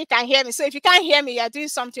 everybody can hear me. So if you can't hear me, you're doing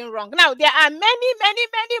something wrong. Now, there are many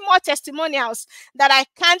more testimonials that I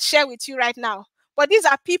can't share with you right now. But these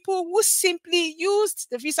are people who simply used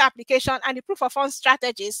the visa application and the proof of funds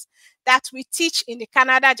strategies that we teach in the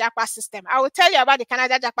Canada JAPA system. I will tell you about the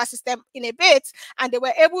Canada JAPA system in a bit, and they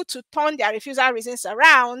were able to turn their refusal reasons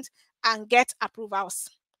around and get approvals.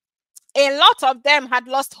 A lot of them had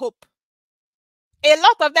lost hope. A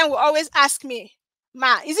lot of them will always ask me,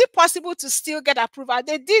 Ma, is it possible to still get approval?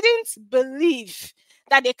 They didn't believe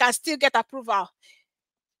that they can still get approval.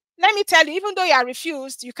 Let me tell you, even though you are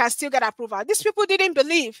refused, you can still get approval. These people didn't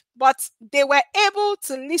believe, but they were able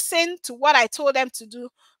to listen to what I told them to do,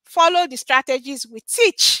 follow the strategies we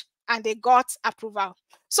teach, and they got approval.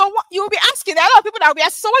 So what you'll be asking, there are a lot of people that will be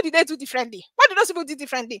asking, so what did they do differently? What did those people do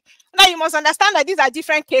differently? Now you must understand that these are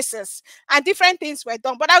different cases and different things were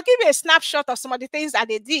done. But I'll give you a snapshot of some of the things that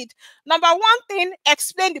they did. Number one thing,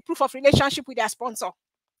 explain the proof of relationship with their sponsor.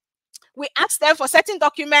 We asked them for certain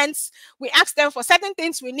documents, we asked them for certain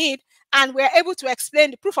things we need, and we're able to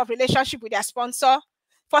explain the proof of relationship with their sponsor.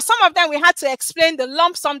 For some of them, we had to explain the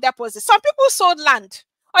lump sum deposit. Some people sold land,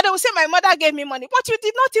 or they will say, my mother gave me money, but you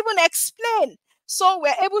did not even explain. So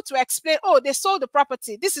we're able to explain, oh, they sold the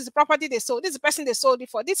property. This is the property they sold. This is the person they sold it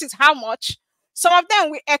for. This is how much. Some of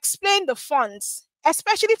them, we explain the funds,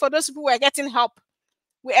 especially for those people who are getting help.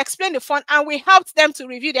 We explain the fund and we helped them to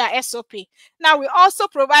review their SOP. Now, we also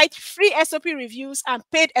provide free SOP reviews and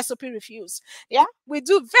paid SOP reviews. Yeah, we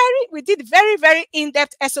did very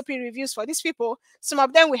in-depth SOP reviews for these people. Some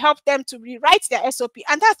of them, we helped them to rewrite their SOP,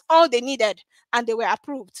 and that's all they needed, and they were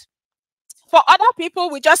approved. For other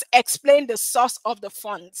people, we just explained the source of the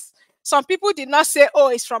funds. Some people did not say, oh,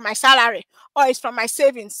 it's from my salary or it's from my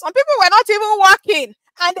savings. Some people were not even working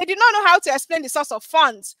and they did not know how to explain the source of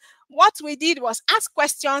funds. What we did was ask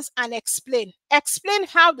questions and explain. Explain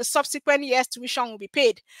how the subsequent year's tuition will be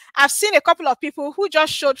paid. I've seen a couple of people who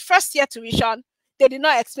just showed first year tuition. They did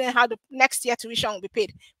not explain how the next year tuition will be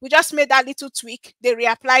paid. We just made that little tweak. They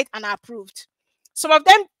reapplied and are approved. Some of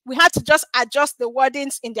them, we had to just adjust the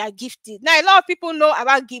wordings in their gift deed. Now, a lot of people know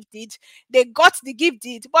about gift deed. They got the gift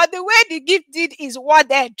deed, but the way the gift deed is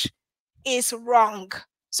worded is wrong.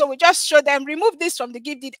 So we just show them, remove this from the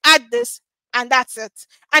gift deed, add this, and that's it.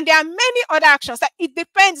 And there are many other actions that it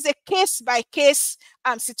depends, a case-by-case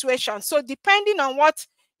situation. So depending on what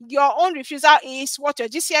your own refusal is, what your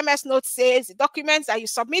GCMS note says, the documents that you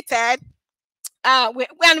submitted,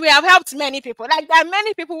 when we have helped many people, like there are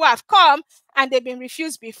many people who have come and they've been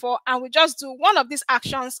refused before, and we just do one of these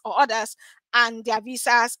actions or others and their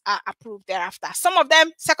visas are approved thereafter. Some of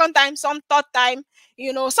them second time, some third time,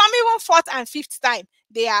 you know, some even fourth and fifth time,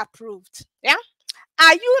 they are approved. Yeah.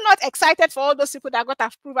 Are you not excited for all those people that got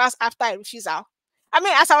approvals after a refusal? I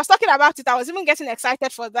mean, as I was talking about it, I was even getting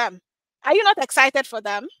excited for them. Are you not excited for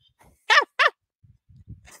them?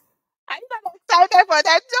 Are you not excited for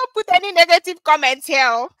them? Don't put any negative comments here.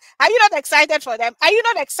 Are you not excited for them? Are you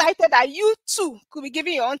not excited that you too could be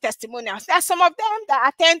giving your own testimonials? There are some of them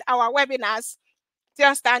that attend our webinars. Do you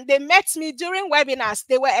understand? They met me during webinars.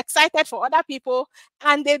 They were excited for other people,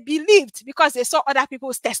 and they believed because they saw other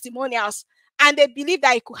people's testimonials, and they believed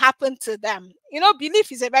that it could happen to them. You know,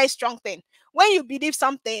 belief is a very strong thing. When you believe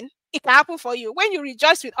something, it can happen for you. When you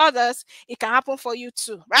rejoice with others, it can happen for you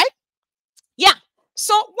too, right? Yeah.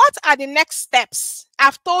 So what are the next steps?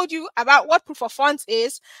 I've told you about what proof of funds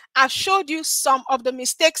is. I've showed you some of the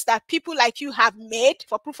mistakes that people like you have made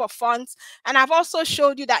for proof of funds. And I've also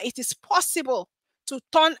showed you that it is possible to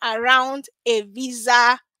turn around a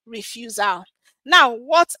visa refusal. Now,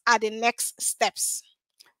 what are the next steps?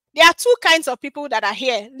 There are two kinds of people that are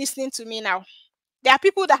here listening to me now. There are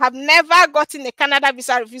people that have never gotten a Canada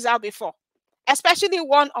visa refusal before, especially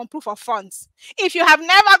one on proof of funds. If you have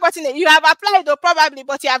never gotten it, you have applied though probably,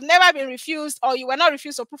 but you have never been refused, or you were not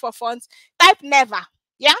refused for proof of funds, type never.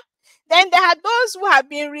 Yeah. Then there are those who have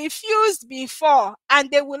been refused before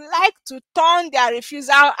and they would like to turn their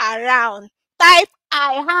refusal around. Type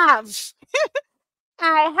I have.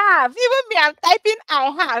 I have. Even me, I'm typing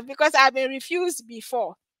I have because I've been refused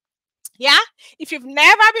before. Yeah. If you've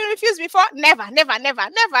never been refused before, never, never, never,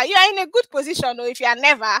 never. You are in a good position. Or if you are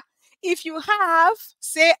never, if you have,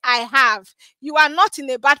 say I have. You are not in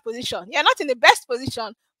a bad position. You are not in the best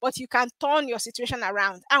position, but you can turn your situation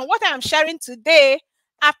around. And what I am sharing today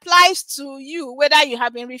applies to you, whether you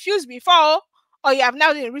have been refused before or you have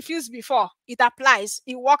now been refused before. It applies.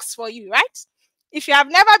 It works for you, right? If you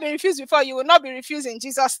have never been refused before, you will not be refused in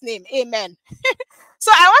Jesus' name. Amen.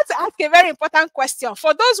 So I want to ask a very important question.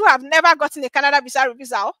 For those who have never gotten a Canada visa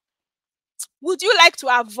refusal, would you like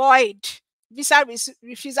to avoid visa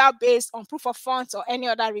refusal based on proof of funds or any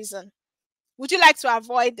other reason? Would you like to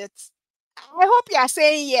avoid it? I hope you are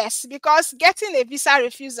saying yes, because getting a visa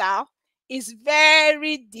refusal is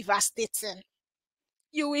very devastating.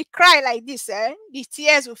 You will cry like this, the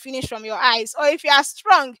tears will finish from your eyes. Or if you are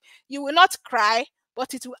strong, you will not cry,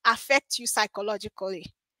 but it will affect you psychologically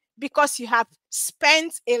because you have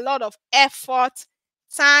spent a lot of effort,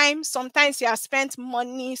 time. Sometimes you have spent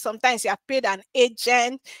money, sometimes you have paid an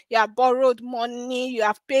agent, you have borrowed money, you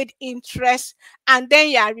have paid interest, and then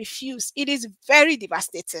you are refused. It is very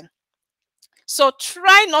devastating. So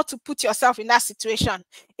try not to put yourself in that situation.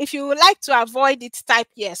 If you would like to avoid it, type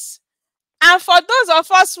yes. And for those of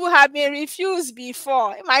us who have been refused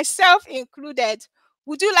before, myself included,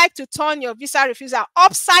 would you like to turn your visa refusal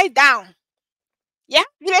upside down? Yeah,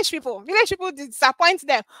 village people disappoint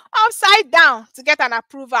them upside down to get an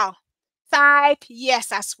approval. Type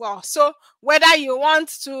yes as well. So whether you want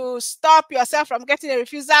to stop yourself from getting a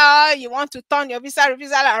refusal, you want to turn your visa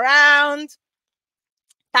refusal around,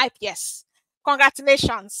 type yes.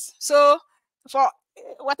 Congratulations. So for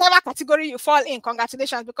whatever category you fall in,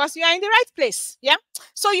 congratulations, because you are in the right place. Yeah.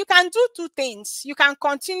 So you can do two things. You can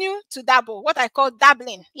continue to dabble, what I call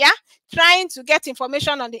dabbling. Yeah. Trying to get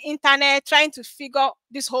information on the internet, trying to figure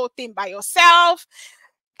this whole thing by yourself.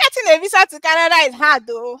 Getting a visa to Canada is hard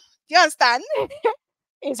though. Do you understand?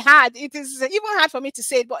 It's hard. It is even hard for me to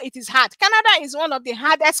say it, but it is hard. Canada is one of the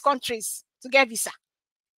hardest countries to get visa.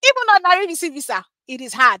 Even ordinary visa, it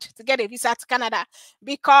is hard to get a visa to Canada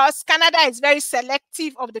because Canada is very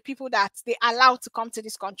selective of the people that they allow to come to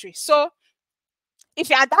this country. So if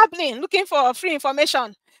you are dabbling, looking for free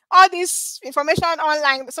information, all this information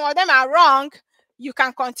online, some of them are wrong, you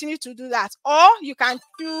can continue to do that. Or you can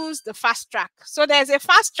choose the fast track. So there's a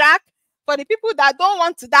fast track for the people that don't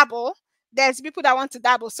want to dabble. There's people that want to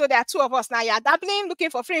dabble. So there are two of us now. You're dabbling, looking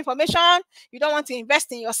for free information. You don't want to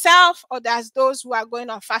invest in yourself. Or there's those who are going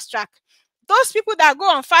on fast track. Those people that go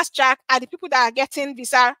on fast track are the people that are getting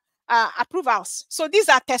visa approvals. So these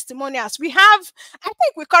are testimonials. We have, I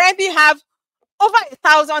think we currently have over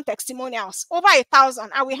 1,000 testimonials, over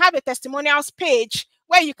 1,000. And we have a testimonials page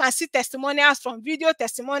where you can see testimonials from video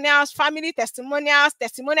testimonials, family testimonials,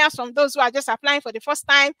 testimonials from those who are just applying for the first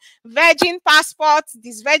time, virgin passports,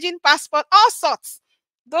 this virgin passport, all sorts.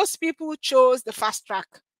 Those people chose the fast track.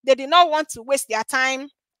 They did not want to waste their time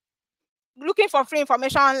looking for free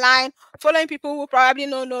information online, following people who probably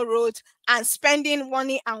know no road, and spending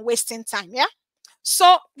money and wasting time. Yeah.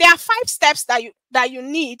 So there are 5 steps that you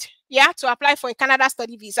need, yeah, to apply for a Canada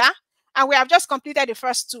study visa. And we have just completed the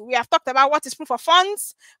first 2. We have talked about what is proof of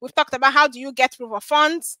funds. We've talked about how do you get proof of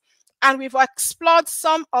funds. And we've explored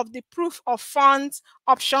some of the proof of funds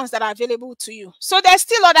options that are available to you. So there's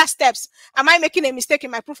still other steps. Am I making a mistake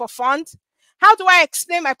in my proof of fund? How do I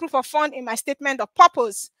explain my proof of fund in my statement of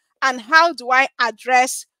purpose? And how do I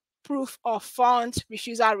address proof of fund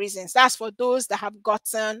refusal reasons? That's for those that have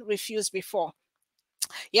gotten refused before.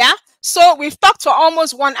 Yeah, so we've talked for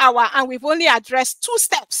almost 1 hour and we've only addressed 2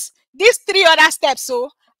 steps. These 3 other steps,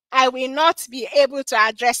 so I will not be able to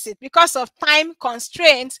address it because of time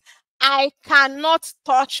constraints. I cannot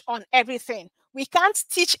touch on everything. We can't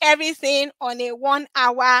teach everything on a 1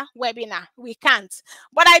 hour webinar. We can't.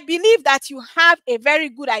 But I believe that you have a very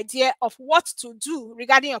good idea of what to do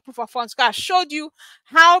regarding your proof of funds. Because I showed you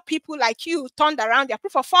how people like you turned around their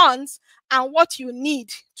proof of funds and what you need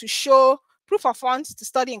to show proof of funds to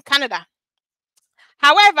study in Canada.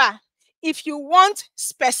 However, if you want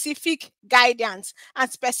specific guidance and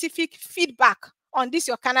specific feedback on this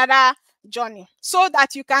your Canada journey so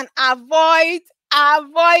that you can avoid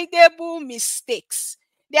avoidable mistakes.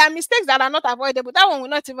 There are mistakes that are not avoidable. That one will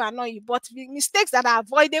not even annoy you, but the mistakes that are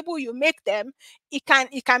avoidable, you make them, it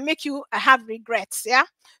can make you have regrets. Yeah.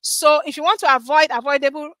 So if you want to avoid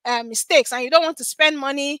avoidable mistakes and you don't want to spend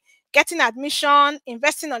money getting admission,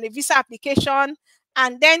 investing on a visa application,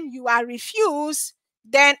 and then you are refused,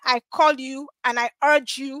 then I call you and I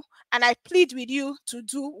urge you and I plead with you to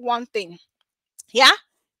do one thing. Yeah.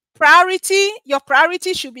 Your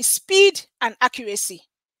priority should be speed and accuracy.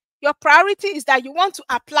 Your priority is that you want to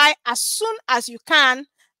apply as soon as you can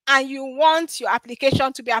and you want your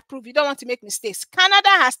application to be approved. You don't want to make mistakes. Canada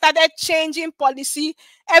has started changing policy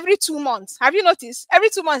every 2 months. Have you noticed? Every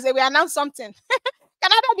 2 months they will announce something.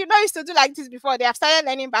 Canada did not used to do like this before. They have started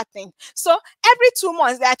learning bad things. So every 2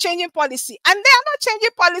 months they are changing policy, and they are not changing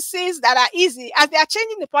policies that are easy. As they are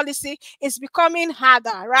changing the policy, it's becoming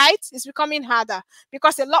harder, right? It's becoming harder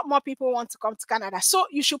because a lot more people want to come to Canada. So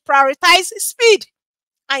you should prioritize speed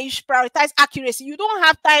and you should prioritize accuracy. You don't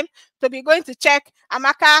have time to be going to check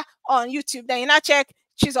Amaka on YouTube, then you now check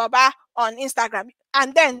Chizoba on Instagram,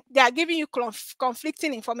 and then they are giving you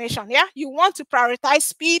conflicting information. Yeah, you want to prioritize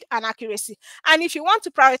speed and accuracy. And if you want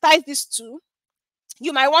to prioritize these two,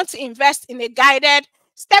 you might want to invest in a guided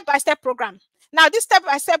step-by-step program. Now, this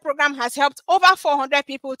step-by-step program has helped over 400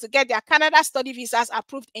 people to get their Canada study visas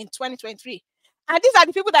approved in 2023. And these are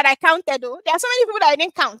the people that I counted, though. There are so many people that I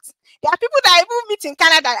didn't count. There are people that I will meet in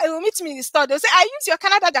Canada. They will meet me in the store. They'll say, I use your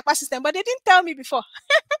Canada Japa system, but they didn't tell me before.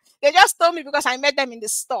 They just told me because I met them in the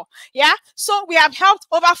store. Yeah. So we have helped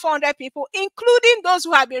over 400 people, including those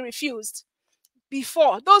who have been refused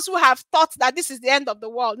before, those who have thought that this is the end of the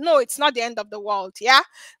world. No, it's not the end of the world. Yeah.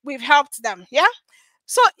 We've helped them. Yeah.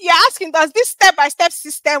 So you're asking, does this step-by-step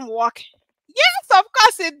system work? Yes, of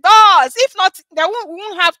course it does. If not, we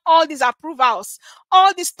won't have all these approvals,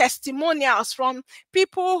 all these testimonials from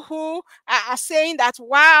people who are saying that,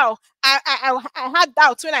 wow, I had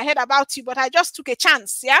doubts when I heard about you, but I just took a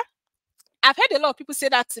chance. Yeah. I've heard a lot of people say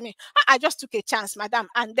that to me. I just took a chance, madam.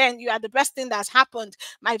 And then you are the best thing that's happened.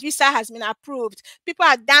 My visa has been approved. People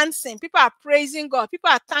are dancing. People are praising God. People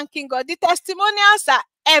are thanking God. The testimonials are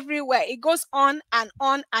everywhere. It goes on and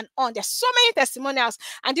on and on. There's so many testimonials.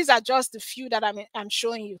 And these are just the few that I'm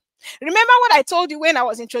showing you. Remember what I told you when I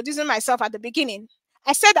was introducing myself at the beginning?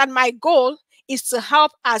 I said that my goal is to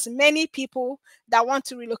help as many people that want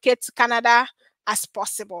to relocate to Canada as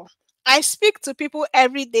possible. I speak to people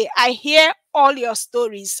every day. I hear all your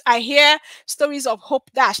stories. I hear stories of hope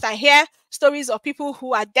dashed. I hear stories of people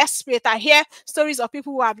who are desperate. I hear stories of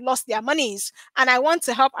people who have lost their monies. And I want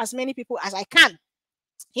to help as many people as I can.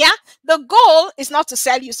 Yeah. The goal is not to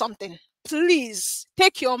sell you something. Please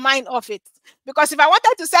take your mind off it. Because if I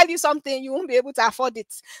wanted to sell you something, you won't be able to afford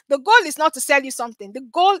it. The goal is not to sell you something. The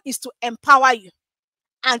goal is to empower you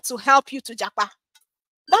and to help you to japa.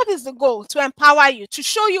 That is the goal, to empower you, to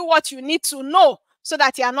show you what you need to know so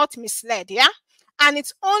that you are not misled. Yeah. And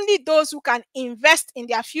it's only those who can invest in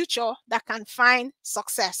their future that can find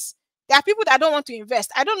success. There are people that don't want to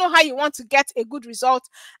invest. I don't know how you want to get a good result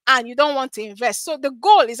and you don't want to invest. So the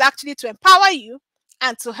goal is actually to empower you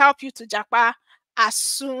and to help you to japa as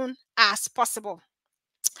soon as possible.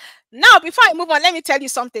 Now, before I move on, let me tell you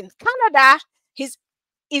something. Canada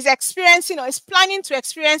is experiencing or is planning to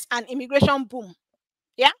experience an immigration boom.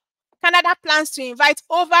 Yeah. Canada plans to invite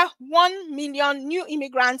over 1 million new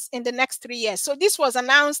immigrants in the next 3 years. So this was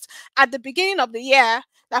announced at the beginning of the year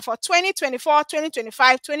that for 2024,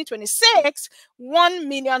 2025, 2026, 1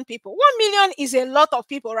 million people. 1 million is a lot of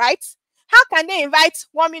people, right? How can they invite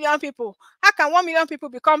 1 million people? How can 1 million people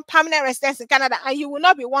become permanent residents in Canada and you will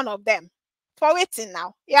not be one of them? For waiting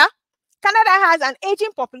now, yeah? Canada has an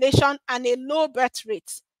aging population and a low birth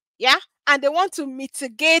rate, yeah? And they want to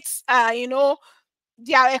mitigate,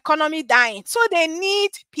 their economy dying. So they need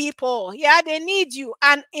people. Yeah, they need you.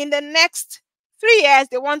 And in the next 3 years,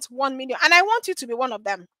 they want 1 million. And I want you to be one of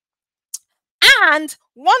them. And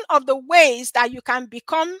one of the ways that you can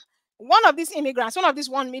become one of these immigrants, one of these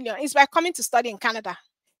 1 million, is by coming to study in Canada.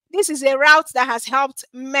 This is a route that has helped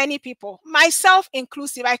many people, myself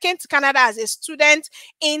inclusive. I came to Canada as a student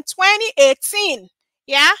in 2018.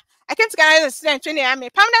 Yeah. I came to Canada as a student training. I'm a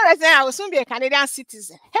permanent resident. I will soon be a Canadian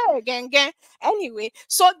citizen. Hey, again, again. Anyway,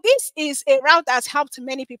 so this is a route that's helped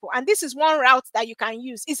many people. And this is one route that you can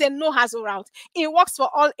use. It's a no-hassle route. It works for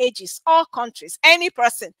all ages, all countries, any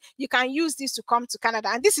person. You can use this to come to Canada.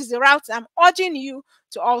 And this is the route I'm urging you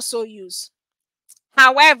to also use.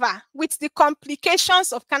 However, with the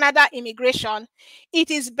complications of Canada immigration,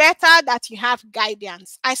 it is better that you have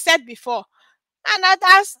guidance. I said before,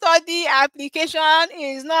 another study application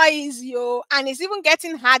is not easy, and it's even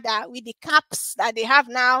getting harder with the caps that they have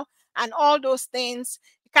now and all those things.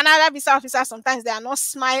 Canada visa officers, sometimes they are not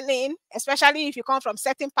smiling, especially if you come from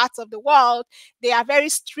certain parts of the world. They are very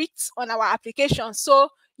strict on our application. So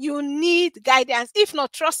you need guidance. If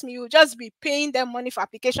not, trust me, you'll just be paying them money for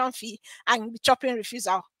application fee and be chopping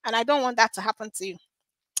refusal. And I don't want that to happen to you.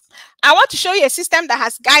 I want to show you a system that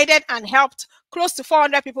has guided and helped close to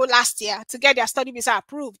 400 people last year to get their study visa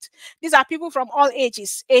approved. These are people from all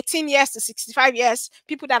ages, 18 years to 65 years,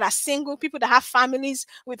 people that are single, people that have families.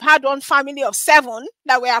 We've had one family of 7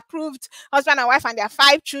 that were approved, husband and wife and their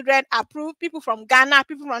 5 children approved, people from Ghana,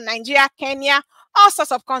 people from Nigeria, Kenya, all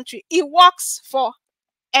sorts of countries. It works for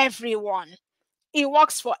everyone. It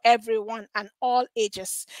works for everyone and all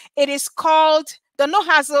ages. It is called the No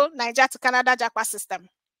Hassle Niger to Canada JAPA system.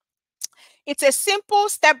 It's a simple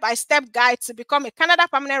step-by-step guide to become a Canada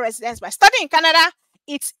permanent resident by studying in Canada.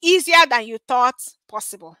 It's easier than you thought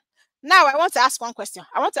possible. Now, I want to ask one question.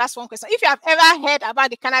 If you have ever heard about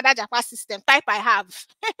the Canada JAPA system, type I have.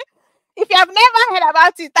 If you have never heard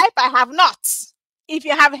about it, type I have not. If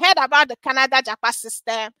you have heard about the Canada JAPA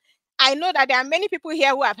system, I know that there are many people here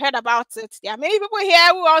who have heard about it. There are many people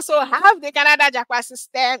here who also have the Canada JAPA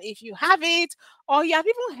system. If you have it, or you have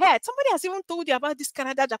even heard, somebody has even told you about this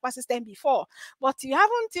Canada JAPA system before, but you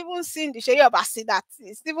haven't even seen the Shey Obasi that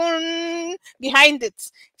is even behind it.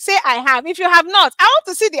 Say I have. If you have not, I want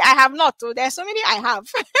to see the I have not. So there's so many I have.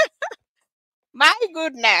 My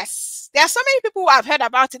goodness. There are so many people who have heard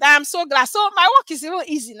about it. I am so glad. So my work is even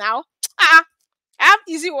easy now. I have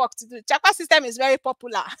easy work to do. JAPA system is very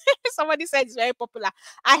popular. Somebody said it's very popular.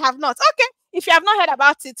 I have not. Okay. If you have not heard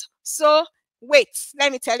about it, so wait,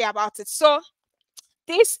 let me tell you about it. So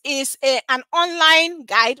this is an online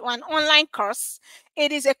guide or an online course.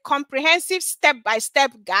 It is a comprehensive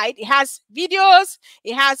step-by-step guide. It has videos,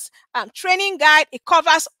 it has training guide. It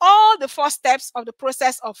covers all the 4 steps of the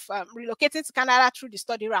process of relocating to Canada through the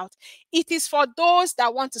study route. It is for those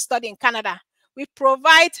that want to study in Canada. We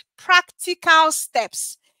provide practical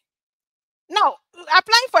steps. Now,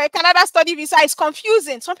 applying for a Canada study visa is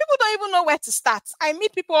confusing. Some people don't even know where to start. I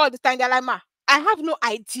meet people all the time. They're like, "Ma, I have no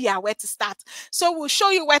idea where to start." So we'll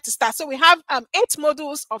show you where to start. So we have 8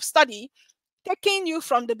 modules of study taking you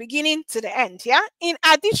from the beginning to the end. Yeah. In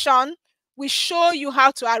addition, we show you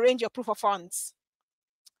how to arrange your proof of funds.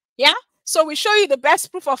 Yeah. So we show you the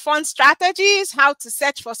best proof of funds strategies, how to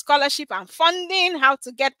search for scholarship and funding, how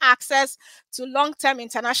to get access to long-term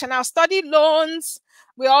international study loans.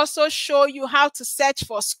 We also show you how to search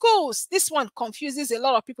for schools. This one confuses a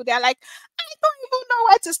lot of people. They're like, I don't even know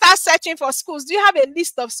where to start searching for schools. Do you have a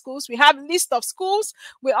list of schools? We have a list of schools.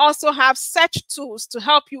 We also have search tools to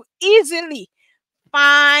help you easily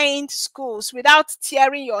find schools without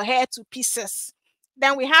tearing your hair to pieces.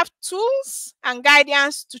 Then we have tools and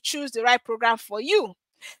guidance to choose the right program for you.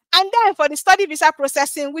 And then for the study visa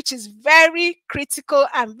processing, which is very critical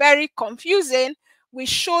and very confusing, we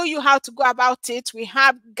show you how to go about it. We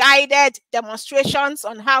have guided demonstrations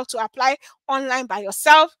on how to apply online by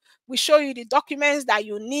yourself. We show you the documents that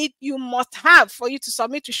you need, you must have for you to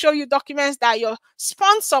submit. We show you documents that your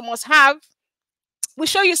sponsor must have. We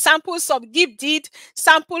show you samples of gift deed,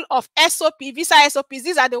 sample of SOP, visa SOPs.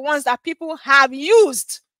 These are the ones that people have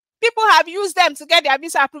used. People have used them to get their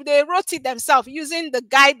visa approved. They wrote it themselves using the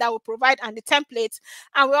guide that we provide and the templates.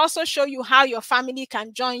 And we also show you how your family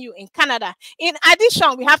can join you in Canada. In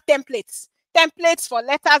addition, we have templates. Templates for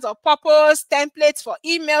letters of purpose, templates for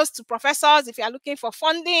emails to professors if you are looking for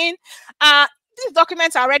funding. These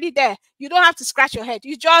documents are already there. You don't have to scratch your head.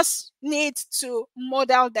 You just need to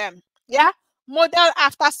model them. Yeah? Model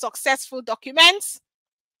after successful documents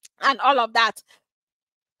and all of that.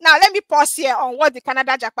 Now, let me pause here on what the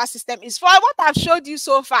Canada JAPA system is. For what I've showed you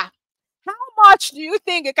so far, how much do you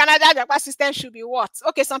think a Canada JAPA system should be worth?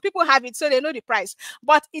 Okay, some people have it, so they know the price.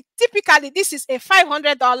 But typically, this is a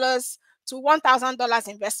 $500 to $1,000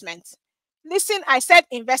 investment. Listen, I said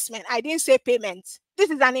investment. I didn't say payment. This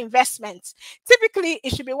is an investment. Typically,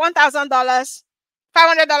 it should be $1,000,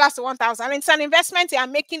 $500 to $1,000. It's an investment you are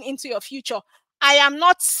making into your future. I am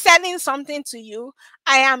not selling something to you.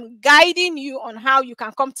 I am guiding you on how you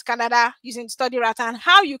can come to Canada using the study route and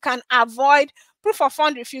how you can avoid proof of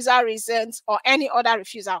fund refusal reasons, or any other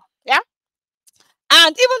refusal. Yeah.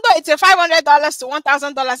 And even though it's a $500 to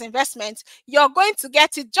 $1,000 investment, you're going to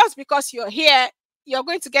get it just because you're here. You're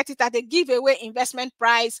going to get it at a giveaway investment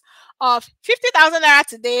price of 50,000 naira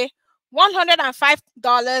today,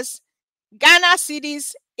 $105 Ghana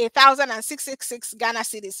cedis, 1,666 Ghana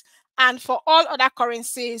cedis. And for all other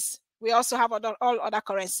currencies, we also have all other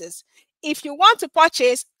currencies. If you want to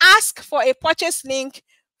purchase, ask for a purchase link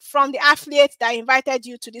from the affiliate that invited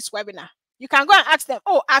you to this webinar. You can go and ask them,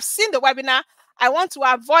 oh, I've seen the webinar. I want to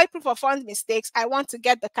avoid proof of funds mistakes. I want to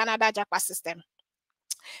get the Canada Jackpot system.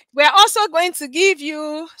 We're also going to give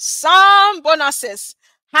you some bonuses.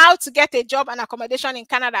 How to get a job and accommodation in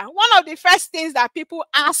Canada. One of the first things that people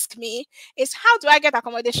ask me is, how do I get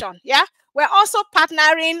accommodation? Yeah. We're also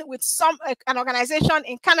partnering with an organization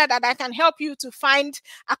in Canada that can help you to find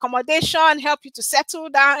accommodation, help you to settle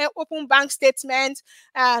down, open bank statements,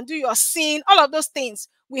 do your SIN, all of those things.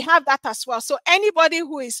 We have that as well. So anybody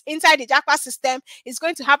who is inside the Jackpot system is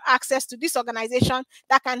going to have access to this organization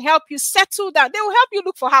that can help you settle down. They will help you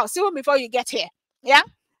look for a house even before you get here. Yeah.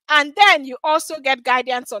 And then you also get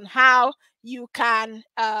guidance on how you can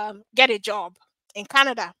get a job in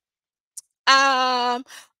Canada.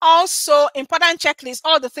 Also, important checklist,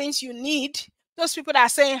 all the things you need. Those people that are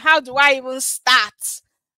saying, how do I even start?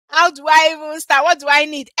 How do I even start? What do I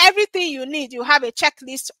need? Everything you need, you have a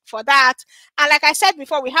checklist for that. And like I said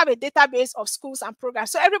before, we have a database of schools and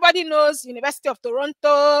programs. So everybody knows University of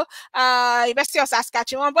Toronto, University of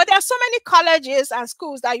Saskatchewan, but there are so many colleges and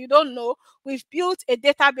schools that you don't know. We've built a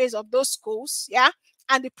database of those schools, yeah,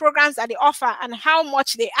 and the programs that they offer and how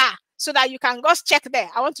much they are, so that you can just check there.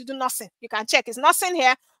 I want to do nursing. You can check. Is nursing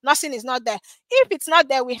here? Nursing is not there. If it's not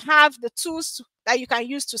there, we have the tools that you can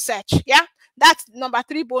use to search. Yeah, that's number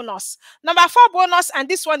 3 bonus. Number 4 bonus, and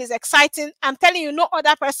this one is exciting. I'm telling you, no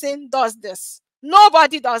other person does this.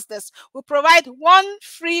 Nobody does this. We provide 1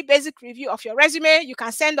 free basic review of your resume. You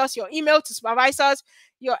can send us your email to supervisors,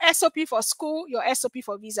 your SOP for school, your SOP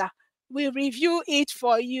for visa. We review it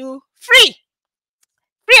for you free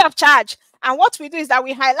of charge. And what we do is that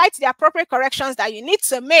we highlight the appropriate corrections that you need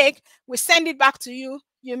to make. We send it back to you.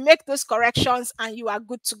 You make those corrections and you are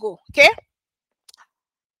good to go. Okay.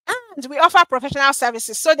 And we offer professional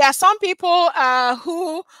services. So there are some people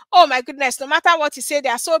who, oh my goodness, no matter what you say, they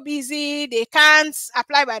are so busy, they can't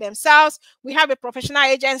apply by themselves. We have a professional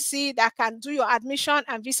agency that can do your admission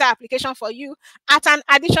and visa application for you at an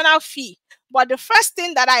additional fee. But the first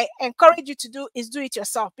thing that I encourage you to do is do it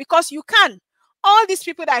yourself, because you can. All these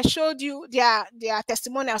people that I showed you, their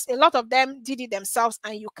testimonials, a lot of them did it themselves,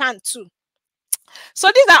 and you can too. So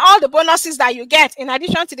these are all the bonuses that you get. In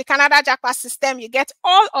addition to the Canada Jackpot system, you get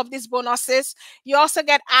all of these bonuses. You also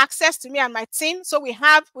get access to me and my team. So we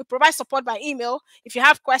provide support by email. If you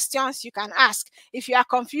have questions, you can ask. If you are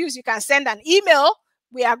confused, you can send an email.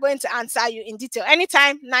 We are going to answer you in detail,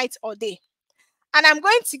 anytime, night or day. And I'm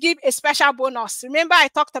going to give a special bonus. Remember, I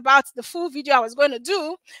talked about the full video I was going to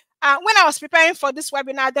do. When I was preparing for this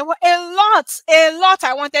webinar, there were a lot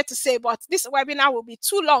I wanted to say, but this webinar will be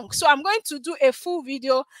too long. So I'm going to do a full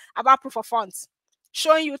video about proof of funds,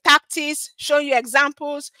 showing you tactics, showing you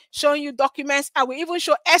examples, showing you documents. I will even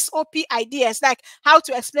show SOP ideas, like how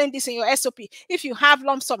to explain this in your SOP. If you have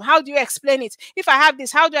lump sum, how do you explain it? If I have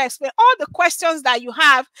this, how do I explain? All the questions that you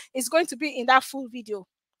have is going to be in that full video.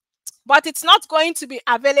 But it's not going to be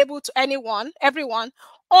available to everyone,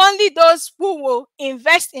 only those who will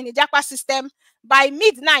invest in the Jackpot system by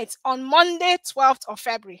midnight on Monday, 12th of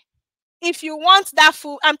February. If you want that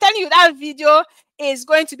full, I'm telling you, that video is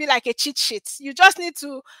going to be like a cheat sheet. You just need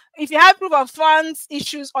to, if you have proof of funds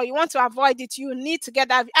issues or you want to avoid it, you need to get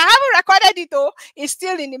that. I haven't recorded it though. It's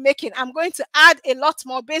still in the making. I'm going to add a lot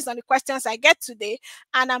more based on the questions I get today,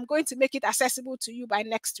 and I'm going to make it accessible to you by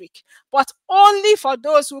next week. But only for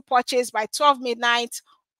those who purchase by 12 midnight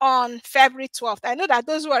on February 12th. I know that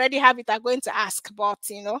those who already have it are going to ask, but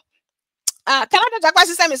you know, Canada Jackpot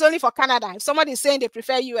system is only for Canada. If somebody is saying they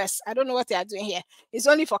prefer US, I don't know what they are doing here. It's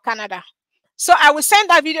only for Canada. So I will send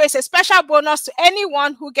that video. It's a special bonus to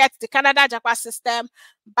anyone who gets the Canada Jackpot system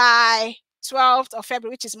by 12th of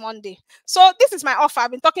February, which is Monday. So this is my offer.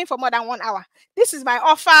 I've been talking for more than 1 hour. This is my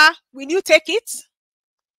offer. Will you take it?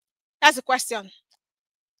 That's the question.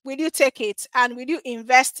 Will you take it? And will you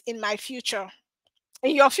invest in my future?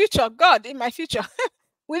 In your future, God, in my future.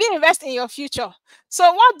 Will you invest in your future?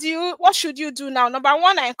 So what should you do now? Number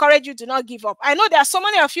 1, I encourage you to not give up. I know there are so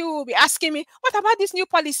many of you who will be asking me, what about this new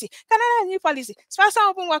policy? Canada new policy, sponsor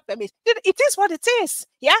open work permit. It is what it is.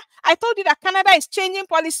 Yeah, I told you that Canada is changing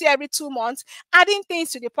policy every 2 months, adding things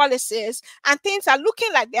to the policies, and things are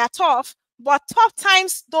looking like they are tough, But tough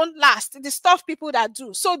times don't last. It is tough people that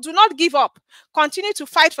do. So do not give up. Continue to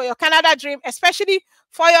fight for your Canada dream, especially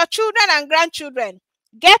for your children and grandchildren.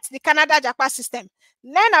 Get the Canada Japa system.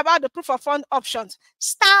 Learn about the proof of fund options.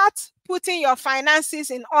 Start putting your finances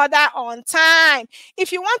in order on time.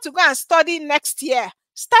 If you want to go and study next year,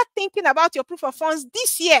 start thinking about your proof of funds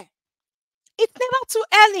this year. It's never too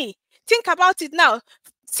early. Think about it now.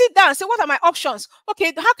 Sit down and say, what are my options?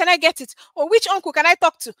 Okay, how can I get it? Or which uncle can I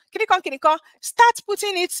talk to? Kirikon. Start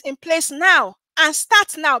putting it in place now. And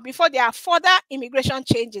start now before there are further immigration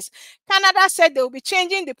changes. Canada said they will be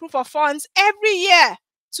changing the proof of funds every year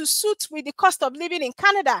to suit with the cost of living in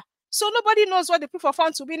Canada. So nobody knows what the proof of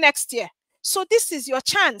funds will be next year. So this is your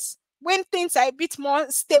chance. When things are a bit more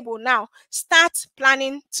stable now, start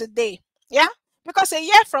planning today. Yeah? Because a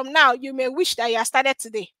year from now, you may wish that you had started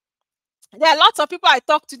today. There are lots of people I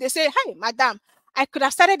talk to, they say, hey, madam, I could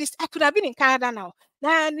have started this. I could have been in Canada now. Now,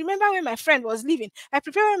 I remember when my friend was leaving. I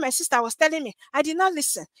prepared when my sister was telling me. I did not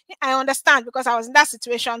listen. I understand because I was in that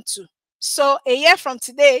situation too. So a year from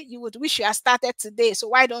today, you would wish you had started today. So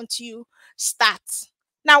why don't you start?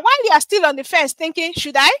 Now, while you are still on the fence thinking,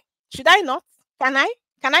 should I? Should I not? Can I?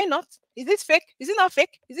 Can I not? Is it fake? Is it not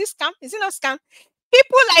fake? Is it scam? Is it not scam?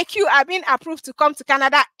 People like you are being approved to come to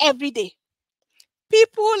Canada every day.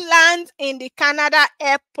 People land in the Canada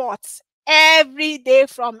airports every day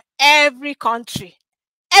from every country.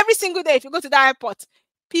 Every single day, if you go to that airport,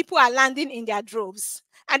 people are landing in their droves.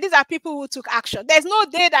 And these are people who took action. There's no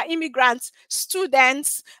day that immigrants,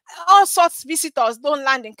 students, all sorts of visitors don't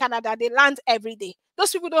land in Canada. They land every day.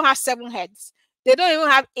 Those people don't have 7 heads. They don't even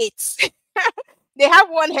have 8. They have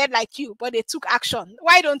 1 head like you, but they took action.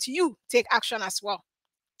 Why don't you take action as well?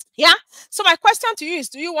 Yeah. So my question to you is,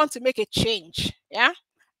 do you want to make a change? Yeah.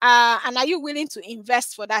 And are you willing to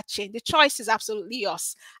invest for that change? The choice is absolutely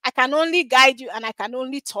yours. I can only guide you and I can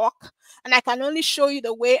only talk and I can only show you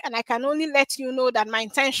the way and I can only let you know that my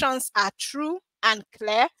intentions are true and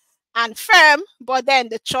clear and firm, but then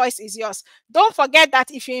the choice is yours. Don't forget that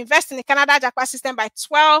if you invest in the Canada Jackpot system by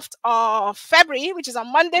 12th of February, which is on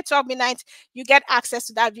Monday, 12 midnight, you get access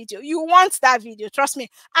to that video. You want that video, trust me.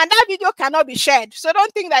 And that video cannot be shared. So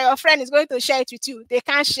don't think that your friend is going to share it with you. They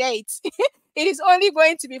can't share it. It is only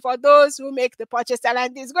going to be for those who make the purchase,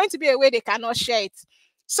 and there's going to be a way they cannot share it.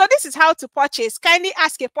 So this is how to purchase. Kindly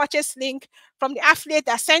ask a purchase link from the affiliate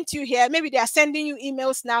that sent you here. Maybe they are sending you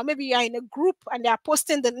emails now. Maybe you are in a group and they are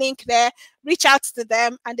posting the link there. Reach out to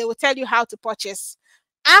them and they will tell you how to purchase.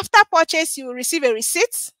 After purchase, you will receive a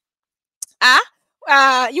receipt.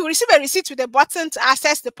 You will receive a receipt with a button to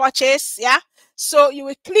access the purchase. Yeah. So you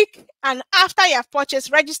will click, and after you have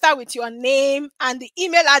purchased, register with your name and the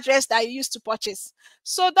email address that you used to purchase.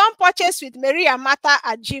 So don't purchase with Mary and Martha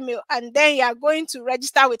at Gmail, and then you are going to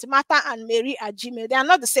register with Martha and Mary at Gmail. They are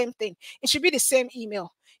not the same thing. It should be the same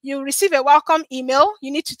email. You receive a welcome email. You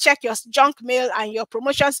need to check your junk mail and your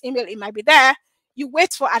promotions email. It might be there. You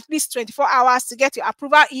wait for at least 24 hours to get your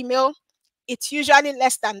approval email. It's usually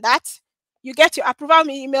less than that. You get your approval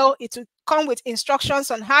email. It will come with instructions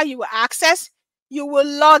on how you will access. You will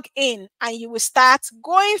log in and you will start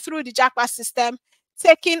going through the Jackpot system,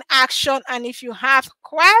 taking action. And if you have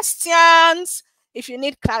questions, if you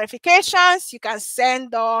need clarifications, you can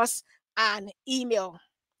send us an email.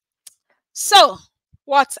 So,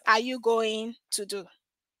 what are you going to do?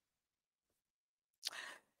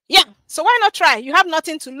 Yeah, so why not try? You have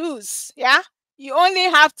nothing to lose. Yeah, you only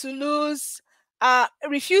have to lose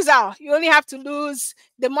refusal. You only have to lose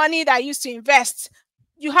the money that you used to invest.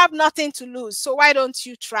 You have nothing to lose. So why don't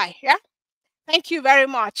you try? Yeah. Thank you very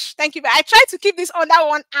much. Thank you. I tried to keep this under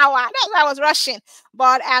 1 hour. That's why I was rushing,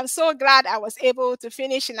 but I'm so glad I was able to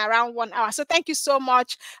finish in around 1 hour. So thank you so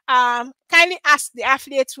much. Kindly ask the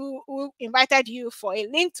affiliate who invited you for a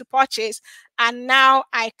link to purchase. And now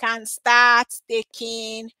I can start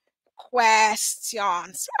taking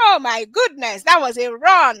questions. Oh my goodness, that was a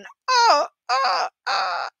run.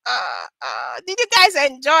 Did you guys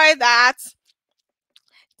enjoy that?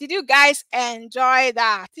 Did you guys enjoy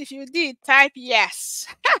that? If you did, type yes.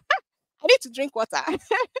 I need to drink water.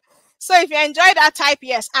 So if you enjoyed that, type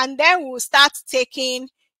yes. And then we'll start taking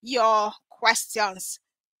your questions.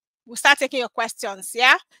 We'll start taking your questions,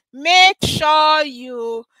 yeah? Make sure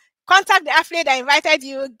you contact the affiliate that invited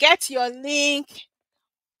you. Get your link.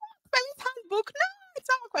 Permit handbook. No, it's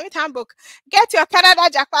not a permit handbook. Get your Canada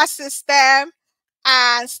Jackpot system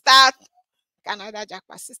and start Canada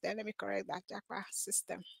Jackpot system. Let me correct that Jackpot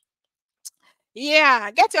system.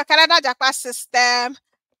 Yeah, get your Canada Jackpot system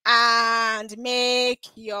and make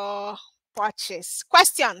your purchase.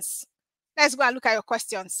 Questions. Let's go and look at your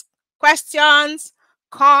questions. Questions,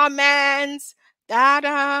 comments,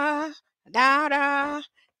 data, Da-da.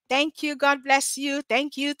 Thank you. God bless you.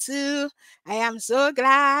 Thank you too. I am so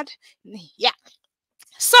glad. Yeah.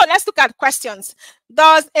 So let's look at questions.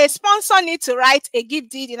 Does a sponsor need to write a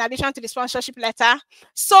gift deed in addition to the sponsorship letter?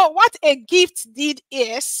 So what a gift deed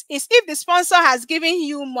is if the sponsor has given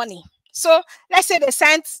you money. So let's say they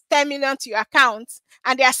sent 10 million to your account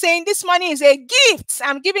and they are saying this money is a gift.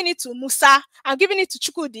 I'm giving it to Musa. I'm giving it to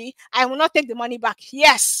Chukudi. I will not take the money back.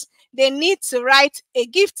 Yes, they need to write a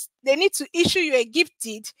gift. They need to issue you a gift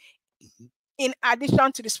deed in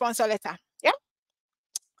addition to the sponsor letter. Yeah.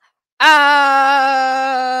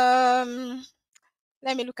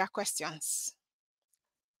 Let me look at questions.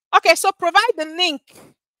 Okay, so provide the link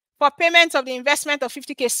for payment of the investment of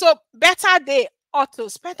 50K. So Better Day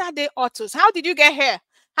Autos. How did you get here?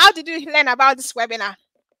 How did you learn about this webinar?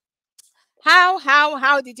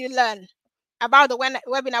 How did you learn about the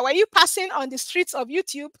webinar? Were you passing on the streets of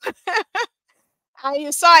YouTube and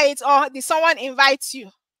you saw it, or did someone invite you?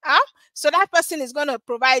 So that person is going to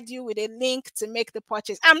provide you with a link to make the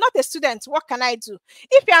purchase. I'm not a student. What can I do?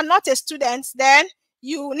 If you are not a student, then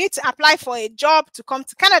you need to apply for a job to come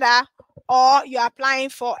to Canada, or you're applying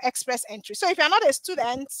for express entry. So if you're not a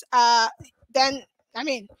student, then, I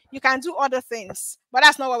mean, you can do other things, but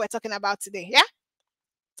that's not what we're talking about today. Yeah.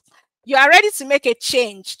 You are ready to make a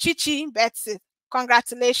change. Chichi, Betsy,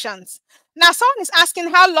 congratulations. Now, someone is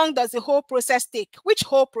asking, how long does the whole process take? Which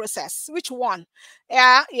whole process? Which one?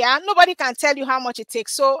 Yeah. Nobody can tell you how much it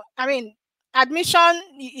takes. So, I mean, admission,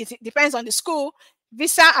 it depends on the school.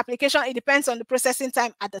 Visa application, it depends on the processing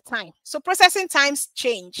time at the time. So processing times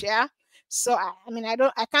change. Yeah. So, I mean,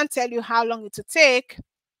 I can't tell you how long it will take.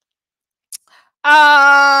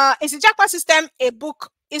 Is the jackpot system a book?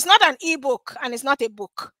 It's not an ebook and it's not a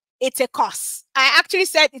book. It's a course. I actually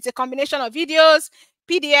said it's a combination of videos,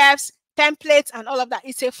 PDFs, templates, and all of that.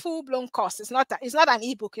 It's a full-blown course. It's not an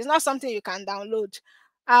ebook. It's not something you can download.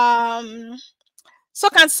 So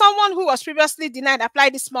can someone who was previously denied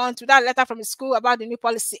apply this month without a letter from the school about the new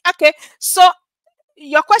policy? Okay, so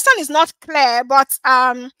your question is not clear, but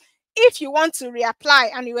if you want to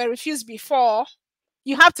reapply and you were refused before,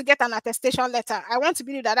 you have to get an attestation letter. I want to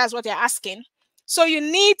believe that that's what you're asking. So you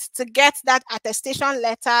need to get that attestation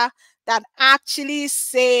letter that actually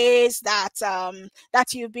says that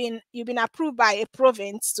that you've been approved by a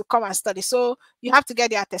province to come and study. So you have to get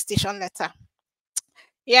the attestation letter.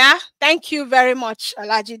 Yeah, thank you very much,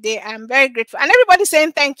 Olajide. I'm very grateful. And everybody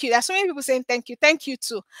saying thank you. There's so many people saying thank you. Thank you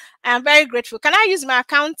too. I'm very grateful. Can I use my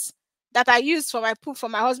account that I used for my pool for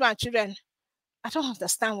my husband and children? I don't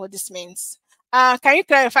understand what this means. Can you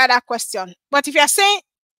clarify that question? But if you're saying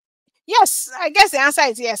yes, I guess the answer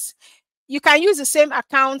is yes. You can use the same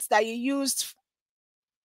account that you used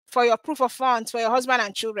for your proof of funds for your husband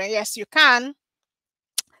and children. Yes, you can.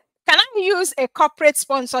 Can I use a corporate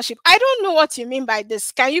sponsorship? I don't know what you mean by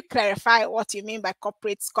this. Can you clarify what you mean by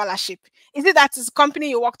corporate scholarship? Is it that it's a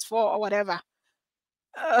company you worked for or whatever?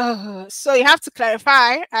 So you have to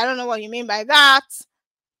clarify. I don't know what you mean by that.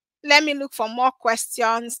 Let me look for more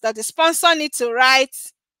questions. Does the sponsor need to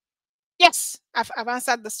write? Yes, I've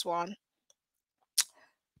answered this one.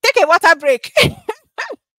 Take a water break.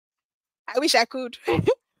 I wish I could.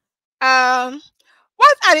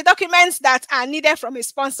 What are the documents that are needed from a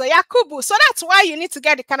sponsor? Yakubu. So that's why you need to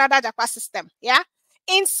get the Canada Jackpot system. Yeah.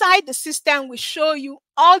 Inside the system, we show you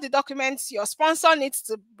all the documents your sponsor needs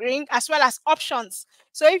to bring, as well as options.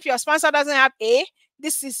 So if your sponsor doesn't have A,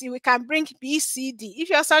 we can bring B, C, D. If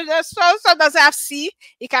your sponsor doesn't have C,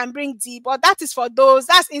 you can bring D. But that is for those,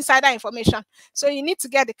 that's insider information. So you need to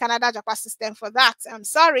get the Canada Jackpot system for that. I'm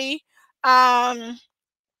sorry.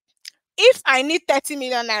 If I need 30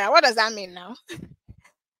 million naira, what does that mean now?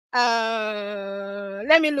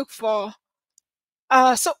 Let me look for.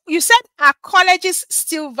 So you said, are colleges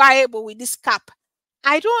still viable with this cap?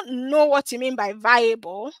 I don't know what you mean by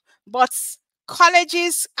viable, but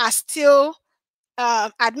colleges are still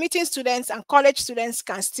admitting students, and college students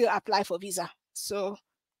can still apply for visa. So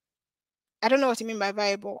I don't know what you mean by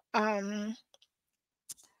viable.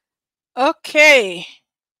 Okay.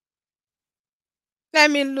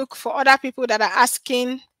 Let me look for other people that are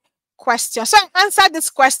asking questions. So I answered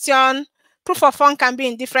this question. Proof of fund can be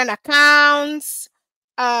in different accounts.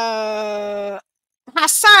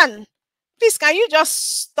 Hassan, please, can you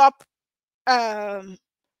just stop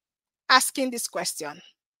asking this question?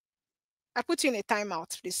 I put you in a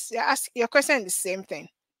timeout, please. Your question is the same thing.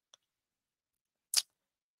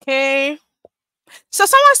 Okay. So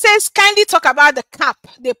someone says, kindly talk about the cap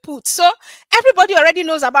they put. So everybody already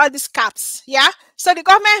knows about these caps. Yeah. So the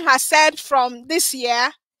government has said from this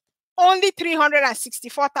year, only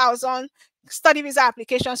 364,000 study visa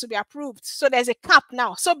applications to be approved. So there's a cap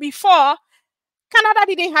now. So before, Canada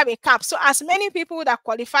didn't have a cap. So as many people that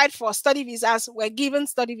qualified for study visas were given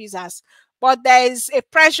study visas. But there is a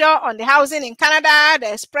pressure on the housing in Canada.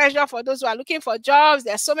 There's pressure for those who are looking for jobs.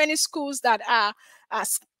 There's so many schools that are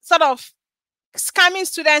sort of scamming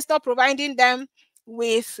students, not providing them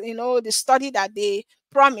with, the study that they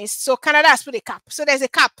promised. So Canada has put a cap. So there's a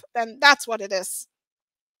cap, and that's what it is.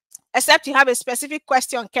 Except you have a specific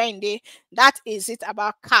question, Kende. That is it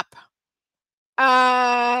about cap.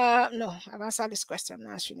 No, I've answered this question.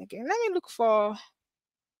 I'm answering again. Let me look for.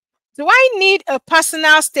 Do I need a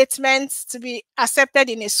personal statement to be accepted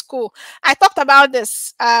in a school? I talked about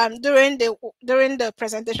this during the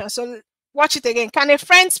presentation. So watch it again. Can a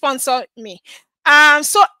friend sponsor me?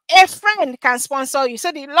 So a friend can sponsor you.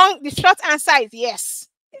 So the short answer is yes.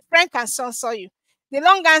 A friend can sponsor you. The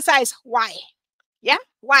long answer is why. Yeah,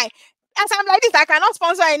 why? As I'm like this, I cannot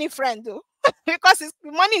sponsor any friend though. Because the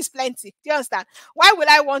money is plenty. Do you understand? Why would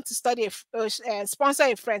I want to sponsor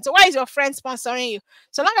a friend? So why is your friend sponsoring you?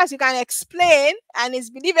 So long as you can explain and it's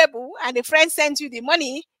believable and the friend sends you the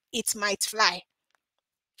money, it might fly.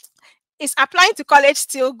 Is applying to college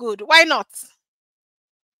still good? Why not?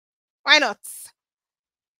 Why not?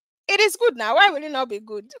 It is good now. Why will it not be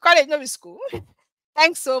good? College, not be school.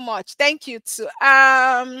 Thanks so much. Thank you too.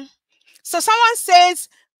 So someone says,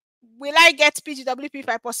 will I get PGWP if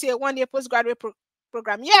I pursue a one-year postgraduate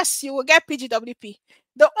program? Yes, you will get PGWP.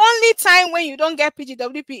 The only time when you don't get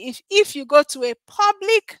PGWP is if you go to a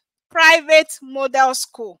public-private model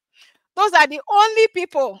school. Those are the only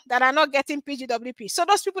people that are not getting PGWP. So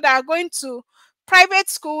those people that are going to private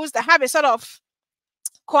schools that have a sort of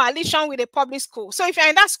coalition with a public school. So if you're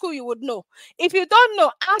in that school, you would know. If you don't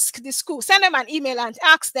know, ask the school, send them an email and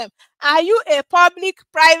ask them, are you a public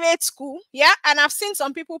private school? Yeah. And I've seen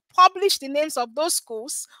some people publish the names of those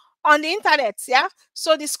schools on the internet. Yeah.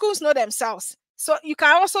 So the schools know themselves. So you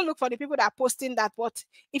can also look for the people that are posting that. But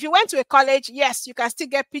if you went to a college, yes, you can still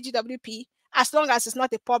get PGWP as long as it's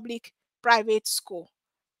not a public private school.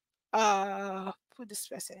 Put this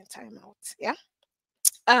person in timeout. Yeah.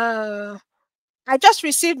 I just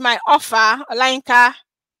received my offer, Olayinka,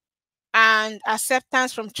 and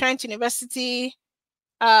acceptance from Trent University.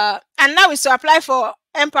 And now is to apply for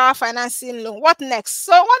Empower financing loan. What next?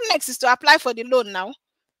 So what next is to apply for the loan now.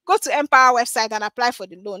 Go to Empower website and apply for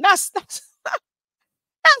the loan. That's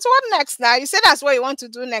what next now. You say that's what you want to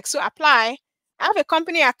do next. So apply. I have a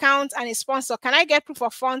company account and a sponsor. Can I get proof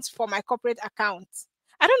of funds for my corporate account?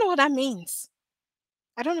 I don't know what that means.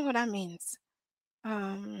 I don't know what that means.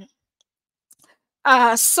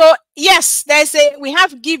 So yes, we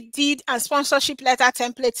have give deed and sponsorship letter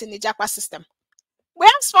templates in the JAPA system. We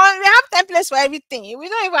have templates for everything. We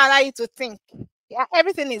don't even allow you to think. Yeah,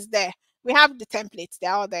 everything is there. We have the templates.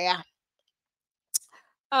 They're all there.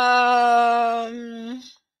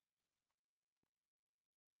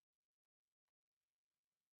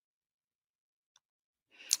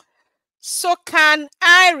 So can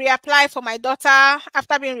I reapply for my daughter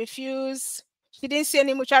after being refused? She didn't see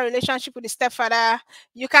any mutual relationship with the stepfather.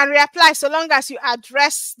 You can reapply so long as you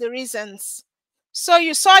address the reasons. So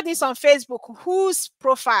you saw this on Facebook. Whose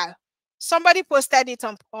profile? Somebody posted it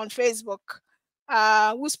on Facebook.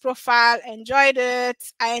 Whose profile? Enjoyed it.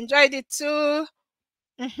 I enjoyed it too.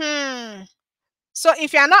 So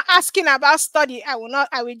if you're not asking about study, I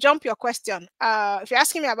will jump your question. If you're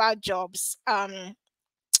asking me about jobs,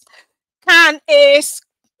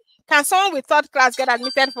 can someone with third class get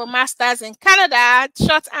admitted for masters in Canada?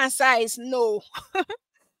 Short answer is no.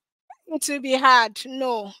 It will be hard.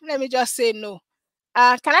 No. Let me just say no.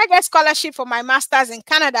 Can I get scholarship for my masters in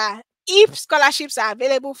Canada? If scholarships are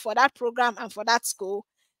available for that program and for that school,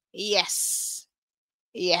 yes.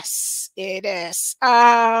 Yes, it is.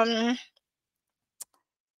 How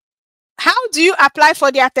do you apply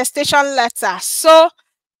for the attestation letter? So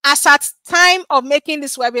as at time of making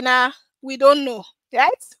this webinar, we don't know,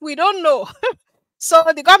 right? We don't know. So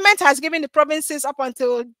the government has given the provinces up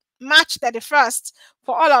until March 31st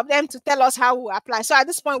for all of them to tell us how we apply. So at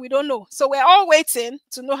this point, we don't know. So we're all waiting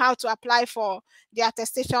to know how to apply for the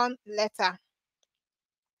attestation letter.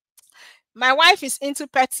 My wife is into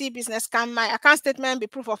petty business. Can my account statement be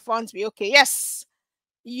proof of funds be okay? Yes,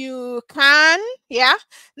 you can. Yeah.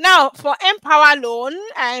 Now for Empower loan,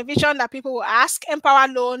 I envision that people will ask Empower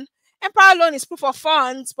loan is proof of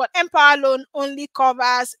funds, but Empower loan only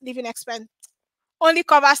covers living expense, only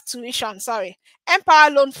covers tuition. Sorry.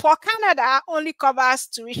 Empower loan for Canada only covers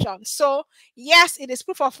tuition. So yes, it is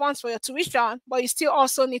proof of funds for your tuition, but you still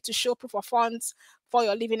also need to show proof of funds for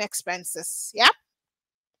your living expenses. Yeah.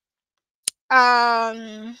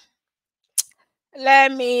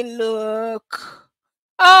 Let me look.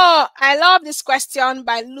 Oh, I love this question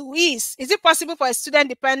by Louise. Is it possible for a student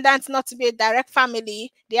dependent not to be a direct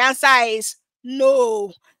family? The answer is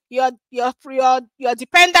no. Your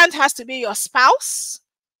dependent has to be your spouse,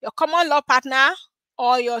 your common law partner,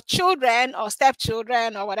 or your children or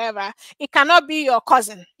stepchildren or whatever. It cannot be your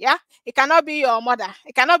cousin. Yeah. It cannot be your mother.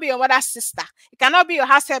 It cannot be your mother's sister. It cannot be your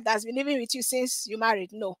house help that's been living with you since you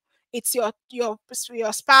married. No. It's your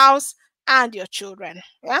spouse and your children.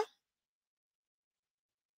 Yeah.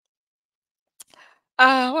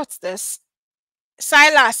 What's this?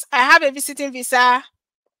 Silas, I have a visiting visa.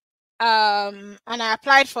 And I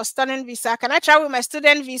applied for student visa. Can I travel with my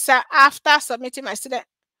student visa after submitting my student?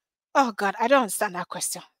 Oh God, I don't understand that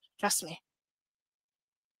question. Trust me.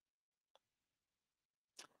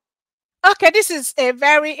 Okay, this is a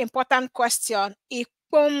very important question.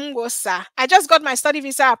 Ikwongosa. I just got my study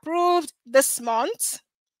visa approved this month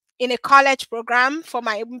in a college program for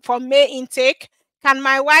May intake. Can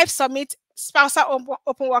my wife submit spousal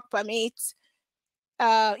open work permit?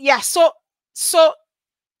 Yeah. So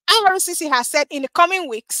RCC has said in the coming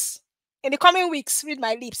weeks, read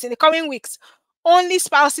my lips, in the coming weeks, only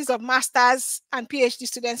spouses of masters and PhD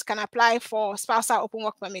students can apply for spousal open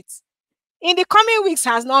work permits. In the coming weeks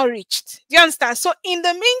has not reached. Do you understand? So in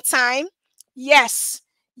the meantime, yes,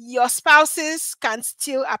 your spouses can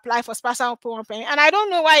still apply for spousal open work permit. And I don't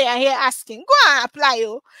know why you're here asking. Go and apply,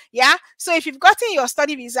 oh. Yeah. So if you've gotten your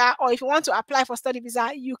study visa or if you want to apply for study visa,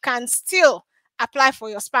 you can still apply for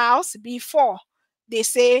your spouse before they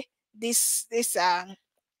say this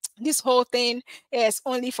whole thing is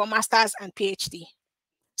only for masters and PhD.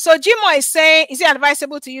 So Jimo is saying, is it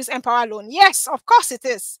advisable to use Empower loan? Yes, of course it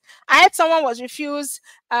is. I heard someone was refused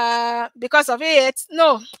because of it.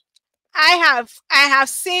 No, I have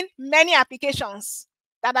seen many applications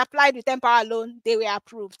that applied with Empower loan. They were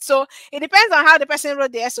approved. So it depends on how the person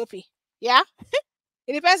wrote the SOP. Yeah,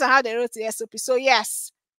 it depends on how they wrote the SOP. So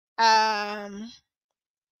yes,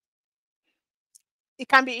 it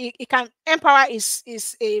can be. It can Empower is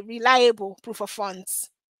a reliable proof of funds.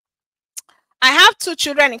 I have 2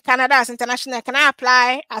 children in Canada as international. Can I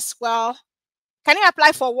apply as well? Can you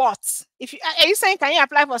apply for what? If you are you saying can you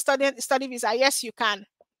apply for study visa? Yes, you can.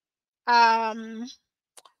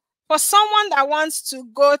 For someone that wants to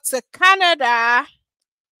go to Canada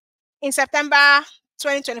in September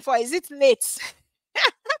 2024, is it late?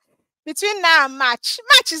 Between now and March.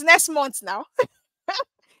 March is next month now.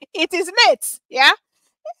 It is late. Yeah.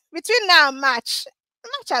 Between now and March.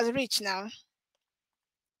 March has reached now.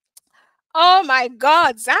 Oh my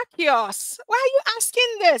God, Zacchaeus, why are you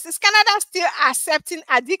asking this? Is Canada still accepting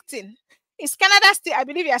addicting? Is Canada still, I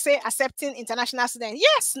believe you are saying accepting international students?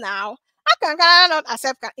 Yes, now. How can Canada not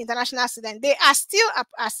accept international students? They are still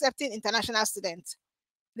accepting international students.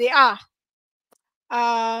 They are.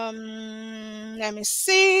 Let me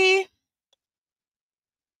see.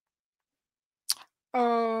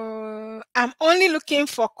 I'm only looking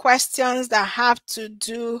for questions that have to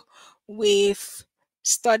do with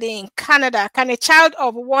studying in Canada. Can a child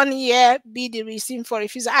of 1 year be the reason for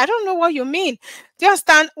refusal? I don't know what you mean. Do you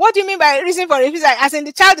understand? What do you mean by reason for refusal? As in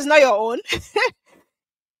the child is not your own.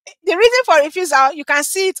 The reason for refusal, you can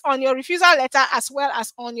see it on your refusal letter as well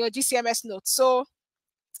as on your GCMS note. So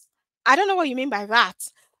I don't know what you mean by that.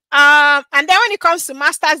 And then when it comes to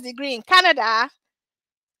master's degree in Canada,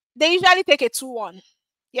 they usually take a 2-1.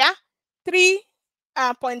 Yeah,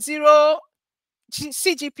 3.0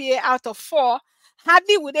 CGPA out of 4.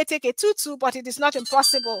 Hardly would they take a 2-2, but it is not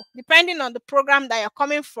impossible. Depending on the program that you're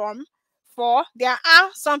coming from, there are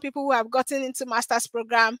some people who have gotten into master's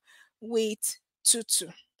program with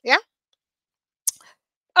 2-2. Yeah.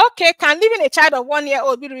 Okay, can leaving a child of 1 year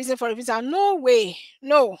old be the reason for refusal? No way.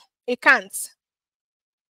 No, it can't.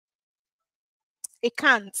 It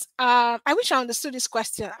can't. I wish I understood this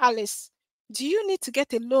question, Alice. Do you need to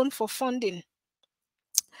get a loan for funding?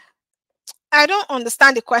 I don't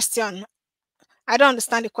understand the question. I don't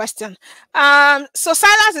understand the question. So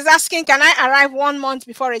Silas is asking, can I arrive 1 month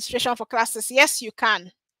before registration for classes? Yes, you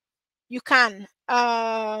can. You can.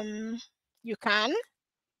 You can.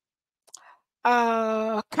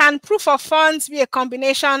 Can proof of funds be a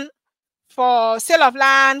combination for sale of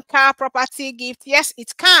land, car, property, gift? Yes,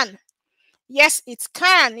 it can. Yes, it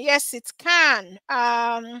can. Yes, it can.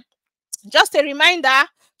 Just a reminder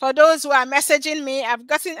for those who are messaging me, I'm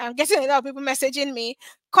getting a lot of people messaging me.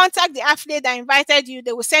 Contact the affiliate that invited you.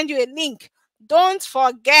 They will send you a link. Don't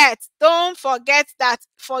forget that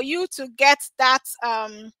for you to get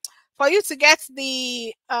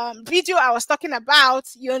the video I was talking about,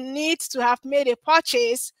 you need to have made a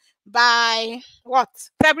purchase by what?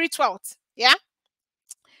 February 12th. Yeah.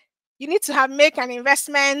 you need to have make an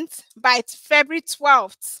investment by February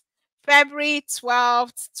 12th. February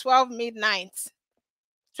 12th, 12 midnight.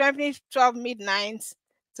 12 midnight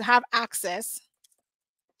to have access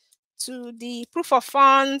to the proof of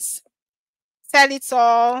funds, tell it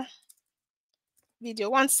all video.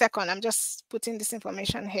 1 second, I'm just putting this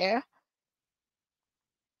information here.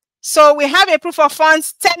 So we have a proof of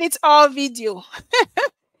funds, tell it all video.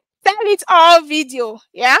 Tell it all video.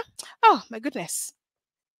 Yeah. Oh my goodness.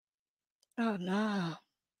 Oh no.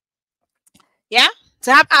 Yeah.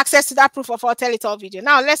 To have access to that proof of all tell it all video.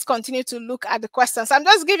 Now let's continue to look at the questions. I'm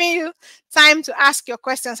just giving you time to ask your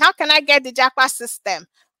questions. How can I get the JAPA system?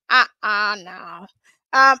 Now.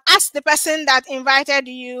 Ask the person that invited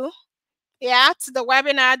you, yeah, to the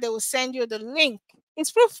webinar. They will send you the link.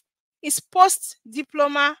 It's proof. It's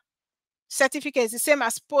post-diploma certificate. It's the same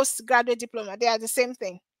as postgraduate diploma. They are the same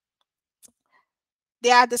thing. They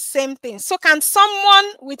are the same thing. So can someone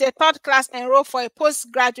with a third class enroll for a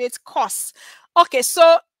postgraduate course? Okay,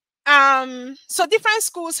 so different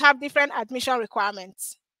schools have different admission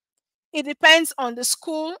requirements. It depends on the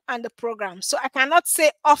school and the program. So I cannot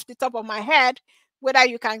say off the top of my head whether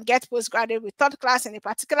you can get postgraduate with third class in a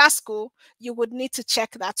particular school. You would need to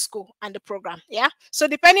check that school and the program. Yeah. So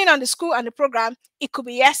depending on the school and the program, it could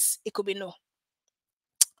be yes, it could be no.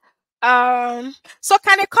 So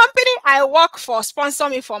can a company I work for sponsor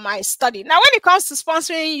me for my study? Now, when it comes to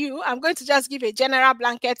sponsoring you, I'm going to just give a general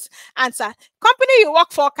blanket answer. Company you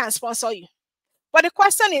work for can sponsor you. But the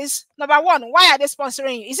question is, number one, why are they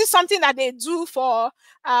sponsoring you? Is it something that they do for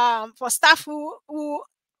staff who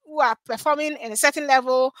are performing in a certain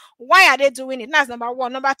level? Why are they doing it? That's number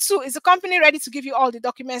one. Number two, is the company ready to give you all the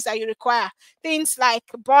documents that you require? Things like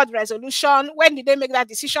board resolution. When did they make that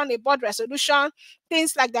decision? A board resolution.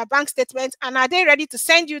 Things like their bank statement. And are they ready to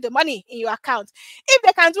send you the money in your account? If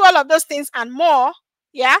they can do all of those things and more,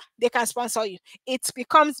 yeah, they can sponsor you. It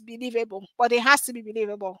becomes believable, but it has to be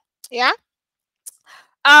believable. Yeah.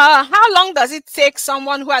 How long does it take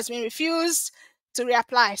someone who has been refused to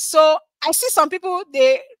reapply? So I see some people,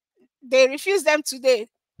 they refuse them today.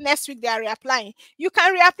 Next week, they are reapplying. You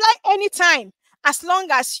can reapply anytime as long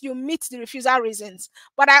as you meet the refusal reasons.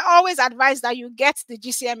 But I always advise that you get the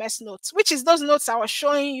GCMS notes, which is those notes I was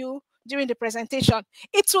showing you during the presentation.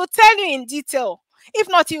 It will tell you in detail. If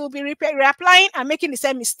not, you will be reapplying and making the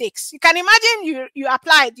same mistakes. You can imagine you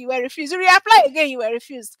applied, you were refused. You reapply again, you were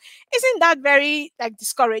refused. Isn't that very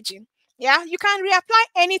discouraging? Yeah, you can reapply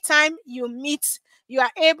anytime you meet. You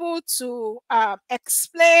are able to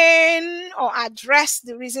explain or address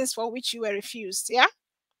the reasons for which you were refused. Yeah.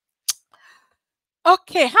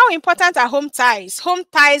 Okay, how important are home ties? Home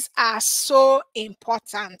ties are so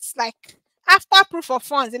important. Like after proof of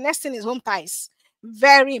funds, the next thing is home ties.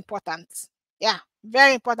 Very important. Yeah,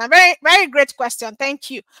 very important. Very, very great question.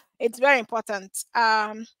 Thank you. It's very important.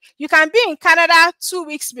 You can be in Canada 2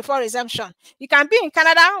 weeks before resumption. You can be in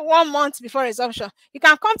Canada 1 month before resumption. You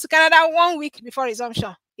can come to Canada 1 week before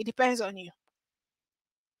resumption. It depends on you.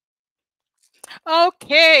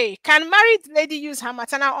 Okay, can married lady use her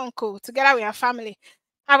maternal uncle together with her family?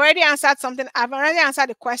 I've already answered something. I've already answered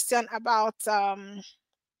the question about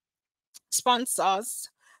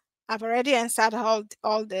sponsors. I've already answered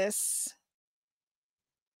all this.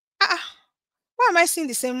 Why am I seeing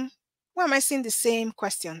the same? Why am I seeing the same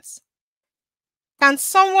questions? Can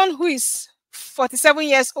someone who is 47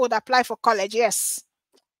 years old apply for college? Yes.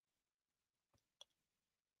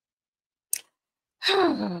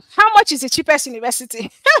 How much is the cheapest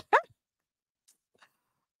university?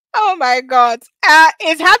 Oh my God.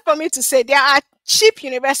 It's hard for me to say. There are cheap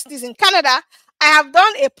universities in Canada. I have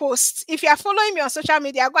done a post. If you are following me on social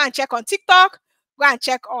media, go and check on TikTok, go and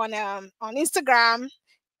check on Instagram.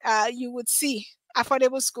 You would see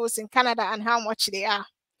affordable schools in Canada and how much they are.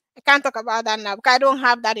 I can't talk about that now because I don't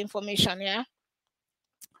have that information. Yeah.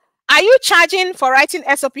 Are you charging for writing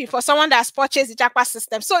SOP for someone that's purchased the JAPA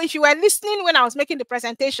system? So if you were listening when I was making the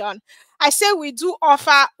presentation, I say we do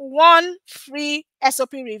offer 1 free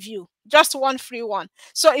SOP review, just 1 free one.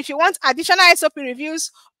 So if you want additional SOP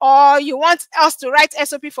reviews or you want us to write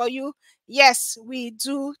SOP for you, yes, we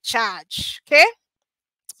do charge. Okay.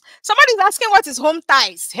 Somebody's asking what is home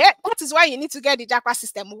ties. Hey, that is why you need to get the JAPA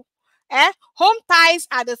system. Home ties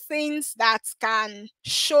are the things that can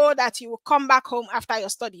show that you will come back home after your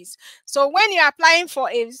studies. So when you're applying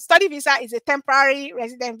for a study visa, is a temporary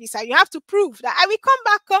resident visa, you have to prove that I will come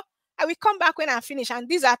back. I will come back when I'm finished. And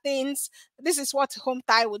these are things. This is what home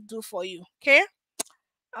tie would do for you. Okay.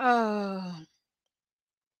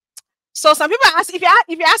 So some people ask, if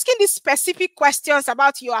you're asking these specific questions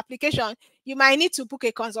about your application, you might need to book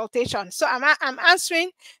a consultation. So I'm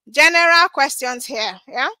answering general questions here.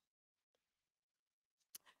 Yeah.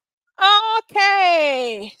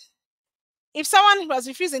 Okay. If someone was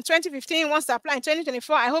refused in 2015 wants to apply in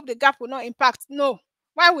 2024, I hope the gap will not impact. No.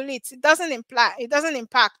 Why will it? It doesn't imply. It doesn't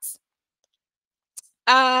impact.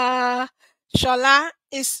 Shola,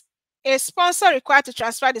 is a sponsor required to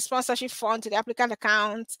transfer the sponsorship fund to the applicant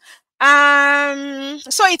account?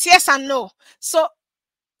 So it's yes and no. So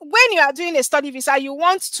when you are doing a study visa, you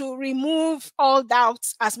want to remove all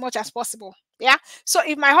doubts as much as possible. Yeah. So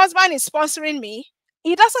if my husband is sponsoring me,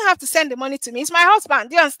 he doesn't have to send the money to me. It's my husband.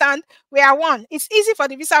 Do you understand? We are one. It's easy for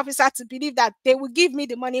the visa officer to believe that they will give me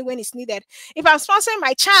the money when it's needed. If I'm sponsoring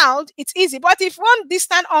my child, it's easy. But if one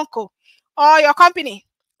distant uncle or your company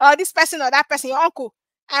or this person or that person, your uncle,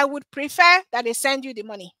 I would prefer that they send you the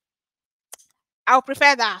money. I'll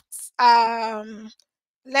prefer that.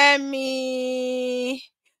 Let me.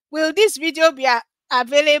 Will this video be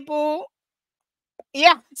available?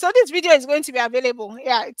 Yeah, so this video is going to be available.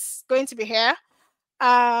 Yeah, it's going to be here.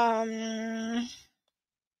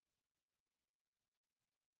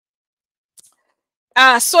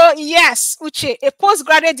 So yes, Uche, a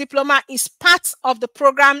postgraduate diploma is part of the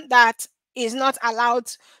program that is not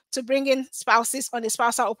allowed to bring in spouses on the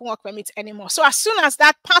spousal open work permit anymore. So as soon as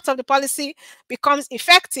that part of the policy becomes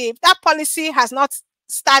effective, that policy has not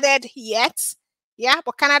started yet. Yeah,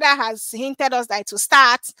 but Canada has hinted us that it will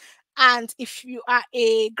start. And if you are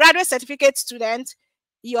a graduate certificate student,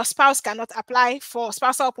 your spouse cannot apply for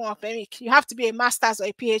spousal open work permit. You have to be a master's or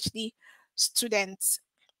a PhD student.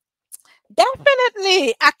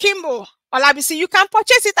 Definitely, Akimbo Olabisi, you can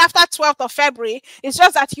purchase it after 12th of February. It's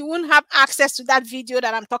just that you won't have access to that video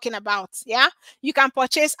that I'm talking about. Yeah, you can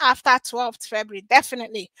purchase after 12th February,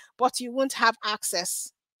 definitely, but you won't have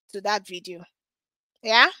access to that video.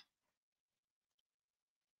 Yeah.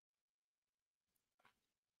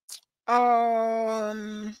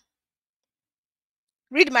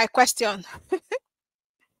 Read my question.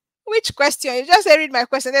 Which question? You just say read my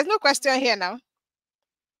question. There's no question here now.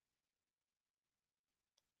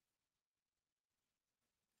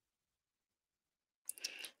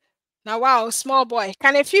 Now, wow, small boy.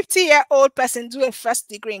 Can a 50-year-old person do a first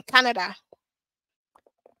degree in Canada?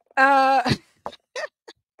 A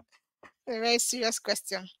very serious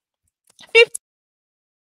question. 50.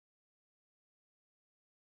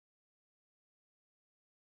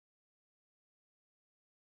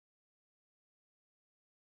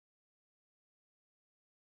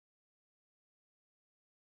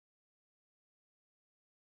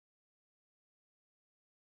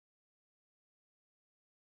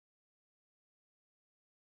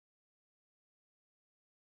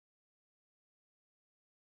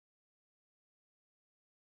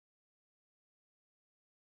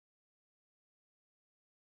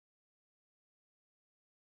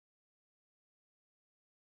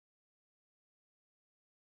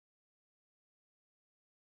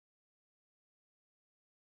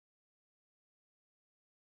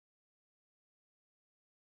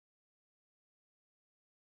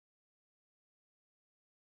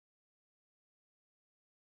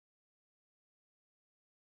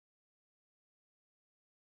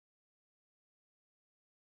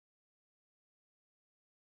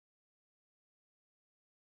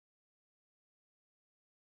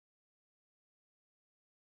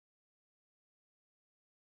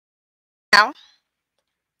 Now,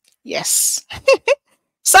 yes.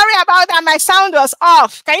 Sorry about that. My sound was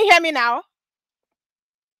off. Can you hear me now?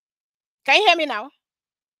 Can you hear me now?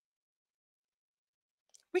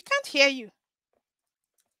 We can't hear you.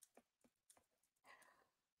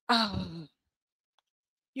 Oh,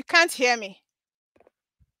 you can't hear me.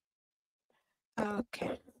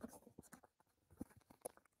 Okay.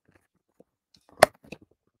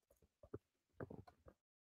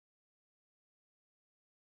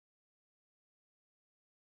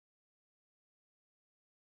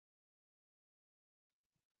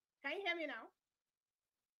 Can you hear me now?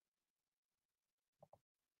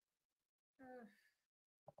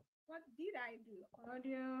 What did I do?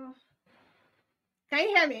 Audio. Can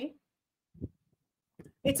you hear me?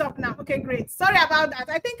 It's up now. Okay, great. Sorry about that.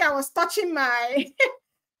 I think I was touching my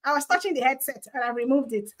I was touching the headset and I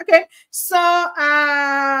removed it. Okay. So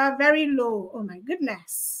very low. Oh my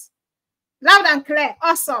goodness. Loud and clear.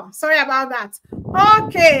 Awesome. Sorry about that.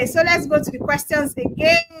 Okay, so let's go to the questions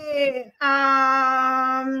again.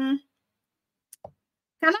 Can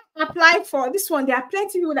I apply for this one? There are plenty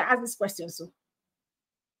of people that ask this question. So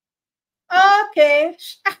okay,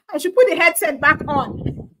 I should put the headset back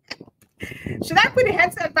on. Should I put the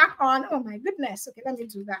headset back on? Oh my goodness. Okay, let me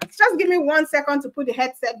do that. Just give me 1 second to put the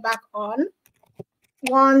headset back on.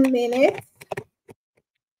 1 minute.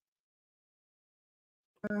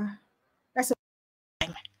 That's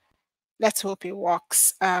Let's hope it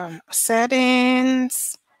works.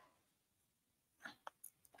 Settings,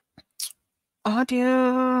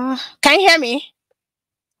 audio. Can you hear me?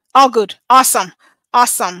 All good. Awesome.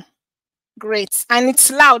 Awesome. Great. And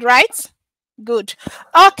it's loud, right? Good.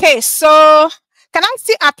 Okay, so can I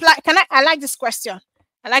still apply? I like this question.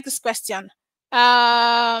 I like this question.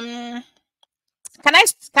 Can I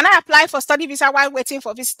apply for study visa while waiting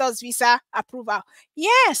for visitors visa approval?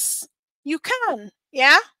 Yes, you can.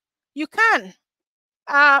 Yeah, you can.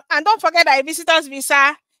 And don't forget that a visitor's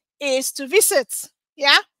visa is to visit.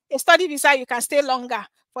 Yeah, a study visa you can stay longer.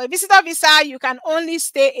 For a visitor visa, you can only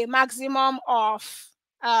stay a maximum of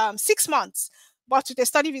 6 months. But with a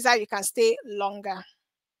study visa, you can stay longer.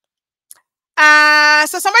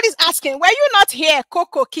 So somebody's asking, were you not here,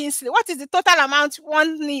 Coco Kingsley? What is the total amount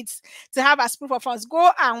one needs to have as proof of funds?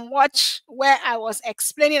 Go and watch where I was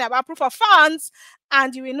explaining about proof of funds,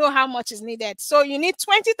 and you will know how much is needed. So you need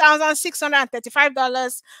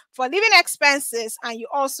 $20,635 for living expenses, and you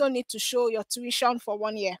also need to show your tuition for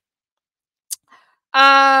 1 year.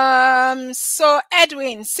 So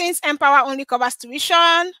Edwin, since Empower only covers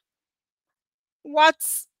tuition, what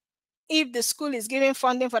if the school is giving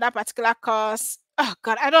funding for that particular course? Oh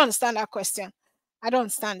God, I don't understand that question. I don't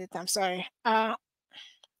understand it. I'm sorry.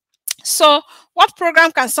 So what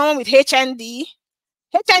program can someone with HND?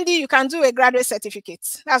 HND, you can do a graduate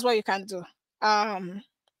certificate. That's what you can do.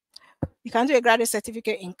 You can do a graduate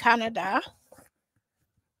certificate in Canada.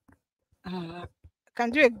 You can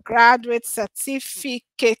do a graduate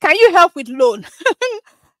certificate. Can you help with loan?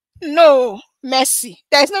 No, mercy.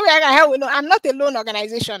 There's no way I can help with loan. I'm not a loan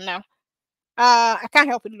organization now. I can't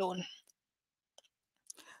help with loan.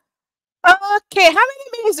 Okay, how many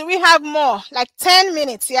minutes do we have more? Like 10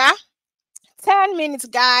 minutes, yeah? 10 minutes,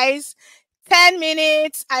 guys. 10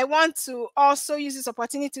 minutes. I want to also use this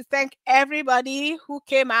opportunity to thank everybody who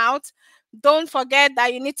came out. Don't forget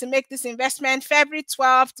that you need to make this investment February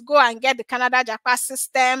 12th. Go and get the Canada JAPA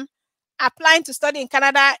system. Applying to study in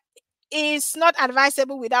Canada is not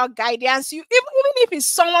advisable without guidance. Even if it's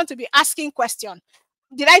someone to be asking questions.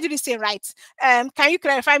 Did I do this thing right? Can you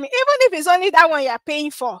clarify me? Even if it's only that one you're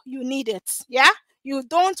paying for, you need it. Yeah? You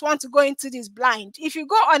don't want to go into this blind. If you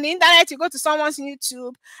go on the internet, you go to someone's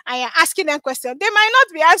YouTube and you're asking them questions, they might not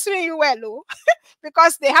be answering you well, oh,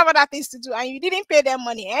 because they have other things to do and you didn't pay them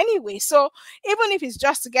money anyway. So even if it's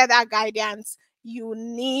just to get that guidance, you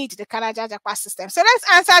need the Canada JAPA system. So let's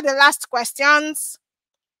answer the last questions.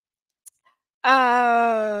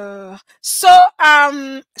 Someone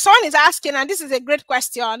is asking, and this is a great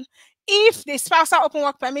question, if the spousal open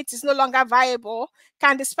work permit is no longer viable,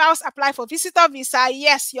 can the spouse apply for visitor visa?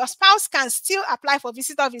 Yes, your spouse can still apply for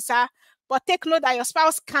visitor visa, but take note that your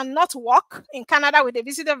spouse cannot work in Canada with a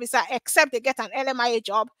visitor visa except they get an LMIA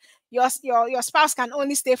job. Your spouse can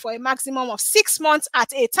only stay for a maximum of 6 months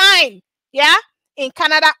at a time, yeah, in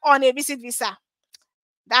Canada on a visit visa.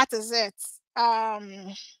 That is it.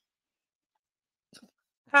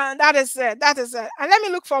 That is it. That is it. And let me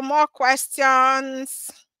look for more questions.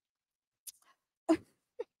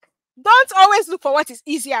 Don't always look for what is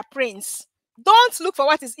easier, Prince. Don't look for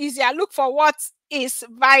what is easier. Look for what is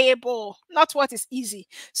viable, not what is easy.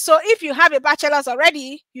 So if you have a bachelor's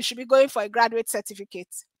already, you should be going for a graduate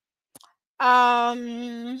certificate.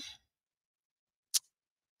 Okay.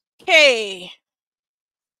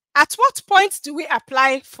 At what point do we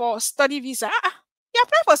apply for study visa? You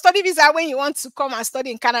apply for study visa when you want to come and study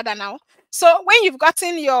in Canada now. So when you've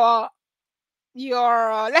gotten your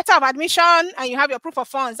letter of admission and you have your proof of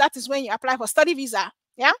funds, that is when you apply for study visa.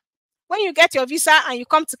 Yeah. When you get your visa and you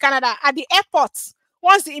come to Canada at the airport,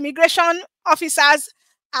 once the immigration officers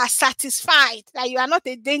are satisfied that you are not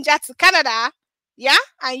a danger to Canada, yeah,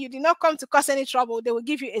 and you did not come to cause any trouble, they will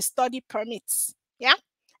give you a study permit. Yeah.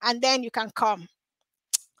 And then you can come.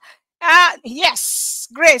 Yes,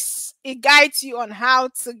 Grace, it guides you on how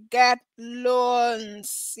to get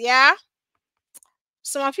loans. Yeah.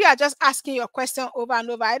 Some of you are just asking your question over and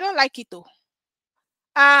over. I don't like it though.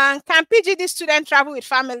 Can PGD student travel with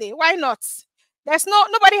family? Why not?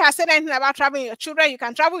 Nobody has said anything about traveling with your children. You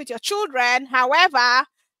can travel with your children. However,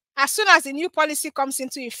 as soon as the new policy comes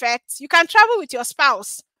into effect, you can travel with your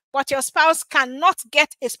spouse, but your spouse cannot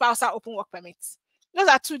get a spousal open work permit. Those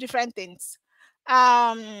are two different things.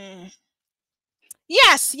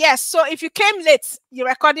 Yes. So if you came late, the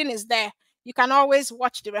recording is there. You can always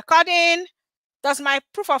watch the recording. Does my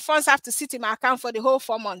proof of funds have to sit in my account for the whole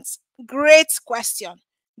 4 months? Great question.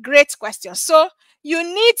 Great question. So you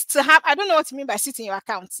need to have, I don't know what you mean by sit in your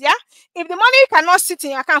account. Yeah. If the money cannot sit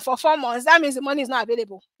in your account for 4 months, that means the money is not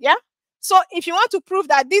available. Yeah. So if you want to prove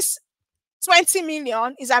that this 20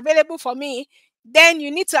 million is available for me, then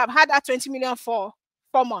you need to have had that 20 million for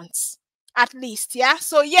 4 months at least. Yeah.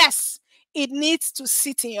 So yes, it needs to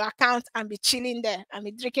sit in your account and be chilling there and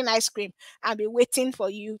be drinking ice cream and be waiting for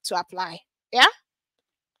you to apply. Yeah.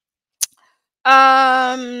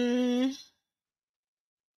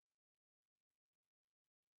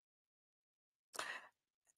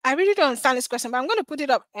 I really don't understand this question, but I'm going to put it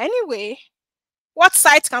up anyway. What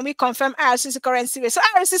site can we confirm IRCC currency rate? So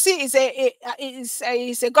IRCC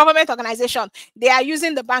is a government organization. They are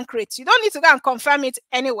using the bank rate. You don't need to go and confirm it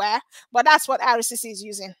anywhere, but that's what IRCC is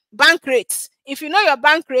using. Bank rates. If you know your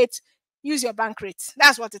bank rate, use your bank rate.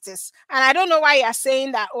 That's what it is. And I don't know why you are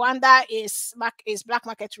saying that Rwanda is black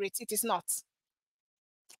market rate. It is not.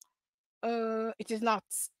 It is not.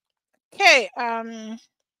 Okay.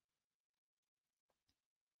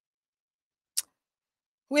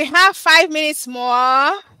 We have 5 minutes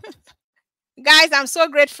more. Guys, I'm so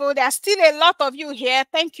grateful. There are still a lot of you here.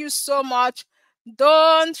 Thank you so much.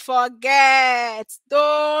 Don't forget,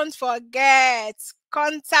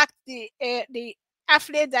 contact the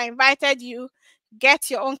affiliate that invited you. Get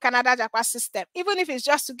your own Canada Japa system, even if it's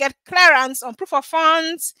just to get clearance on proof of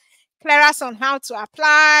funds, clearance on how to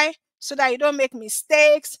apply, so that you don't make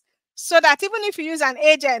mistakes, so that even if you use an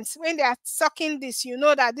agent, when they are sucking this, you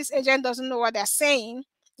know that this agent doesn't know what they're saying.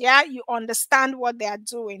 Yeah, you understand what they are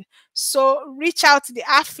doing. So reach out to the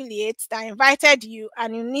affiliate that invited you,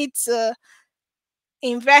 and you need to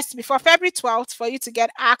invest before February 12th for you to get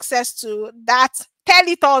access to that Tell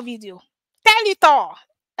It All video. Tell It All,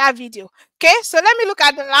 that video. Okay, so let me look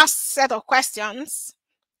at the last set of questions,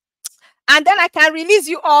 and then I can release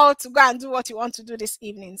you all to go and do what you want to do this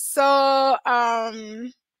evening. So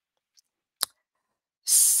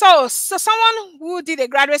someone who did a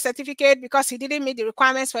graduate certificate because he didn't meet the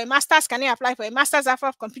requirements for a master's, can he apply for a master's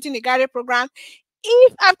after completing the graduate program?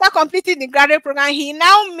 If after completing the graduate program, he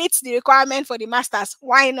now meets the requirement for the master's,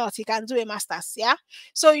 why not? He can do a master's. Yeah.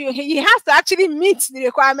 So he has to actually meet the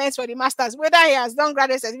requirements for the master's, whether he has done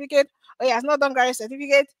graduate certificate or he has not done graduate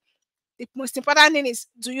certificate. The most important thing is,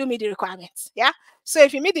 do you meet the requirements? Yeah. So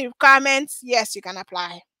if you meet the requirements, yes, you can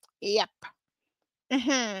apply. Yep.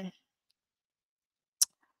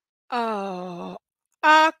 Oh,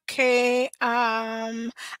 okay.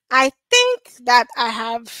 I think that I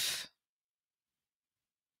have.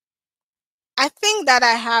 I think that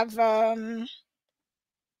I have.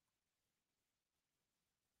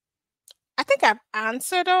 I think I've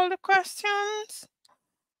answered all the questions.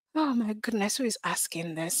 Oh my goodness, who is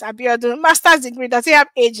asking this? Abiodun, master's degree, does it have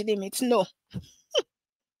age limit? No, it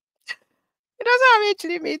doesn't have age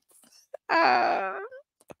limit.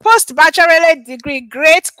 Postbachelorate degree,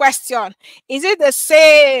 great question. Is it the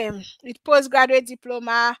same with postgraduate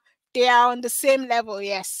diploma? They are on the same level.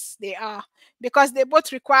 Yes, they are, because they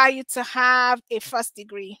both require you to have a first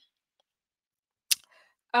degree.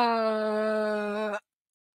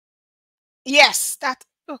 Yes, that,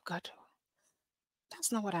 oh God,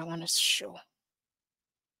 that's not what I want to show.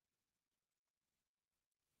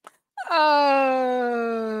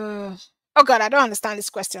 Oh God, I don't understand this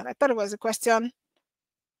question. I thought it was a question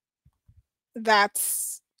that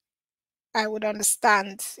I would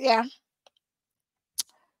understand. Yeah.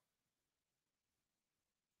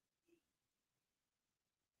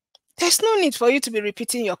 There's no need for you to be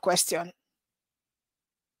repeating your question.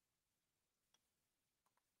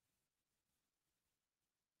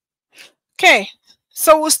 Okay,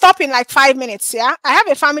 so we'll stop in like 5 minutes. Yeah, I have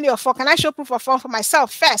a family of 4. Can I show proof of fund for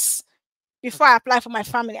myself first before I apply for my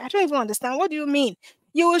family? I don't even understand. What do you mean?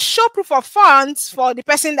 You will show proof of funds for the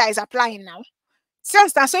person that is applying now. See,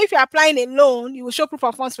 understand? So if you're applying a loan, you will show proof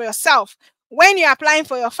of funds for yourself. When you're applying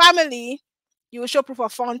for your family, you will show proof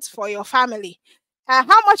of funds for your family. How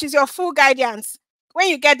much is your full guidance? When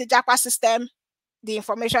you get the JAPA system, the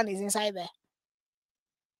information is inside there.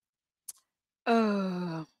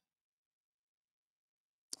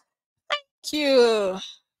 Thank you.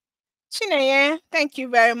 Chineye, thank you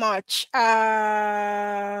very much.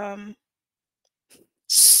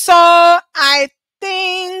 So I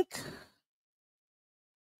think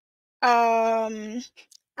I'm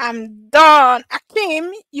done.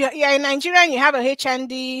 Akim, you're in Nigeria and you have a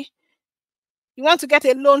HND. You want to get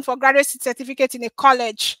a loan for graduate certificate in a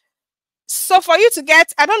college. So for you to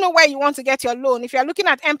get, I don't know where you want to get your loan. If you're looking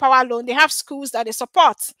at Empower Loan, they have schools that they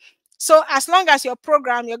support. So as long as your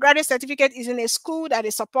program, your graduate certificate is in a school that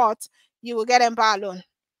they support, you will get Empower Loan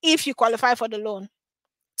if you qualify for the loan.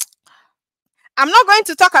 I'm not going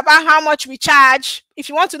to talk about how much we charge. If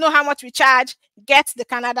you want to know how much we charge, get the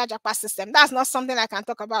Canada JAPA system. That's not something I can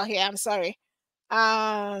talk about here. I'm sorry.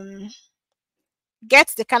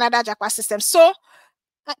 Get the Canada JAPA system. So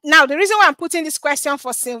Now, the reason why I'm putting this question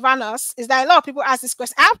for Sylvanus is that a lot of people ask this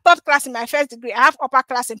question. I have third class in my first degree. I have upper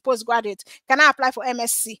class in postgraduate. Can I apply for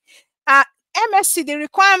MSc? MSc, the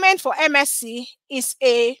requirement for MSc is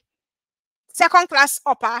a second class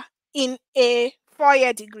upper in a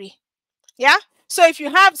 4-year degree. Yeah. So if you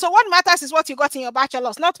have, so what matters is what you got in your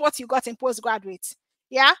bachelor's, not what you got in postgraduate.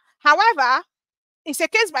 Yeah. However, it's a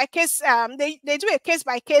case by case. They do a case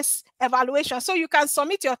by case evaluation. So you can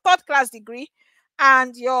submit your third class degree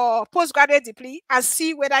and your postgraduate degree and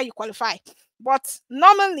see whether you qualify. But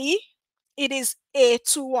normally it is a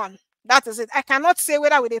 2-1. That is it. I cannot say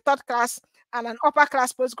whether with a third class and an upper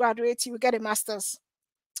class postgraduate you will get a master's.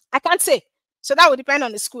 I can't say. So that will depend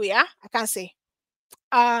on the school. Yeah, I can't say.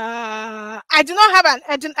 I do not have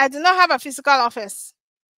I do not have a physical office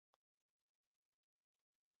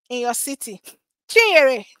in your city.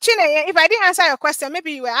 Chinere, if I didn't answer your question,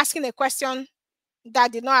 maybe you were asking a question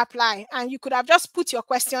that did not apply and you could have just put your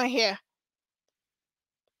question here.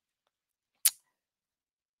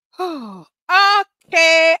 Oh,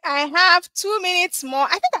 okay. I have 2 minutes more.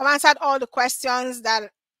 I think I've answered all the questions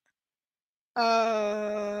that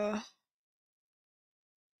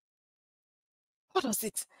what was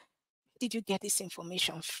it? Did you get this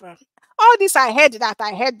information from? All this I heard that.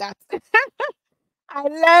 I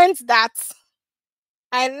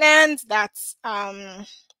learned that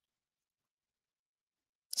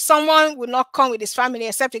someone would not come with his family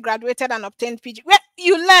except he graduated and obtained PG. Where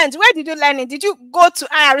you learned? Where did you learn it? Did you go to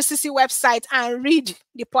IRCC website and read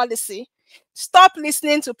the policy? Stop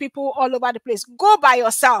listening to people all over the place. Go by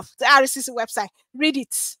yourself to IRCC website. Read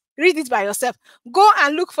it. Read it by yourself. Go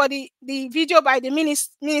and look for the video by the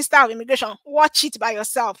Minister of Immigration. Watch it by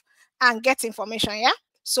yourself and get information. Yeah.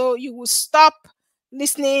 So you will stop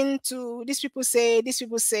listening to these people say.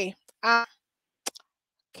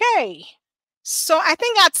 Okay. So I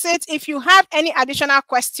think that's it. If you have any additional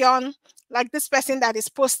question, like this person that is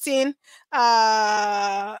posting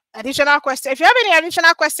additional question, if you have any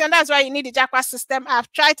additional question, that's why you need the JAPA system.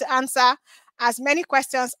 I've tried to answer as many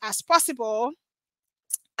questions as possible.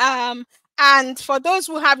 And for those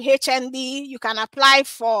who have HND, you can apply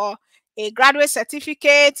for a graduate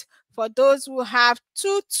certificate. For those who have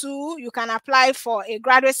 2-2, you can apply for a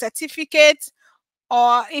graduate certificate.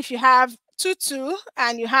 Or if you have 2-2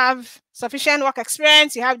 and you have sufficient work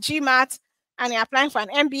experience, you have GMAT, and you're applying for an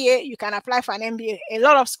MBA, you can apply for an MBA. A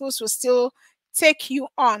lot of schools will still take you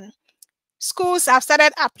on. Schools have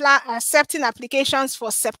started accepting applications for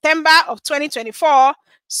September of 2024.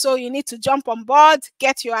 So you need to jump on board,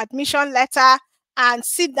 get your admission letter, and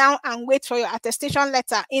sit down and wait for your attestation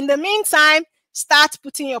letter. In the meantime, start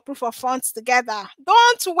putting your proof of funds together.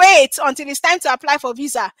 Don't wait until it's time to apply for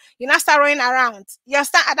visa. You now start running around.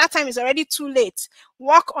 At that time, it's already too late.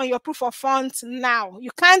 Work on your proof of funds now.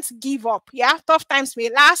 You can't give up. Yeah, tough times may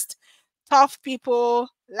last. Tough people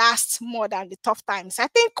last more than the tough times. I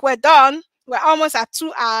think we're done. We're almost at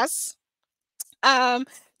 2 hours.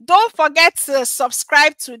 Don't forget to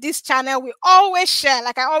subscribe to this channel. We always share,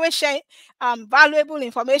 like I always share valuable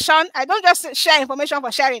information. I don't just share information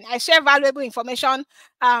for sharing. I share valuable information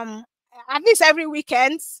at least every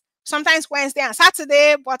weekend, sometimes Wednesday and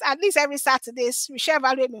Saturday, but at least every Saturdays we share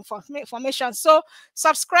valuable information. So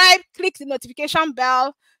subscribe, click the notification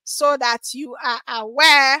bell so that you are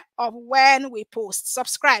aware of when we post.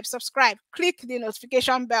 Subscribe, click the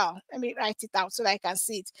notification bell. Let me write it out so that I can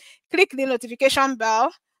see it. Click the notification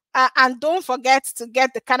bell. And don't forget to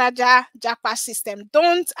get the Canada JAPA system.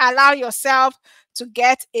 Don't allow yourself to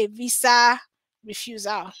get a visa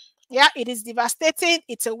refusal. Yeah, it is devastating.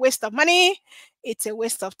 It's a waste of money. It's a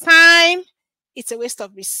waste of time. It's a waste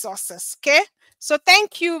of resources. Okay. So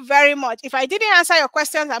thank you very much. If I didn't answer your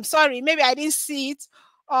questions, I'm sorry. Maybe I didn't see it,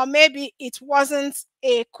 or maybe it wasn't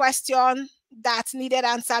a question that needed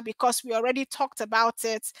answer because we already talked about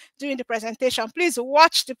it during the presentation. Please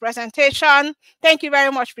watch the presentation. Thank you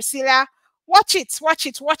very much, Priscilla. Watch it.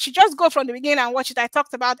 Just go from the beginning and watch it. I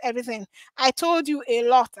talked about everything. I told you a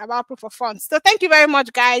lot about proof of funds. So thank you very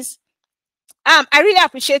much, guys. I really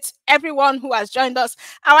appreciate everyone who has joined us.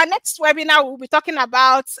 Our next webinar, we'll be talking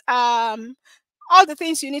about all the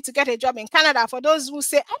things you need to get a job in Canada. For those who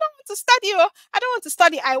say, I don't want to study, I don't want to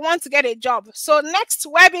study, I want to get a job. So next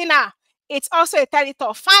webinar, it's also a title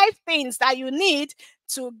of 5 things that you need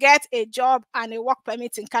to get a job and a work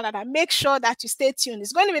permit in Canada. Make sure that you stay tuned.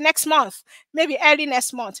 It's going to be next month, maybe early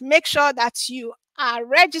next month. Make sure that you are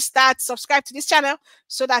registered, subscribe to this channel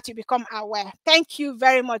so that you become aware. Thank you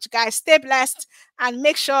very much, guys. Stay blessed and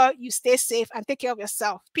make sure you stay safe and take care of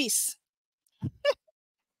yourself. Peace.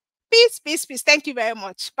 Peace. Thank you very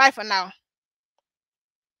much. Bye for now.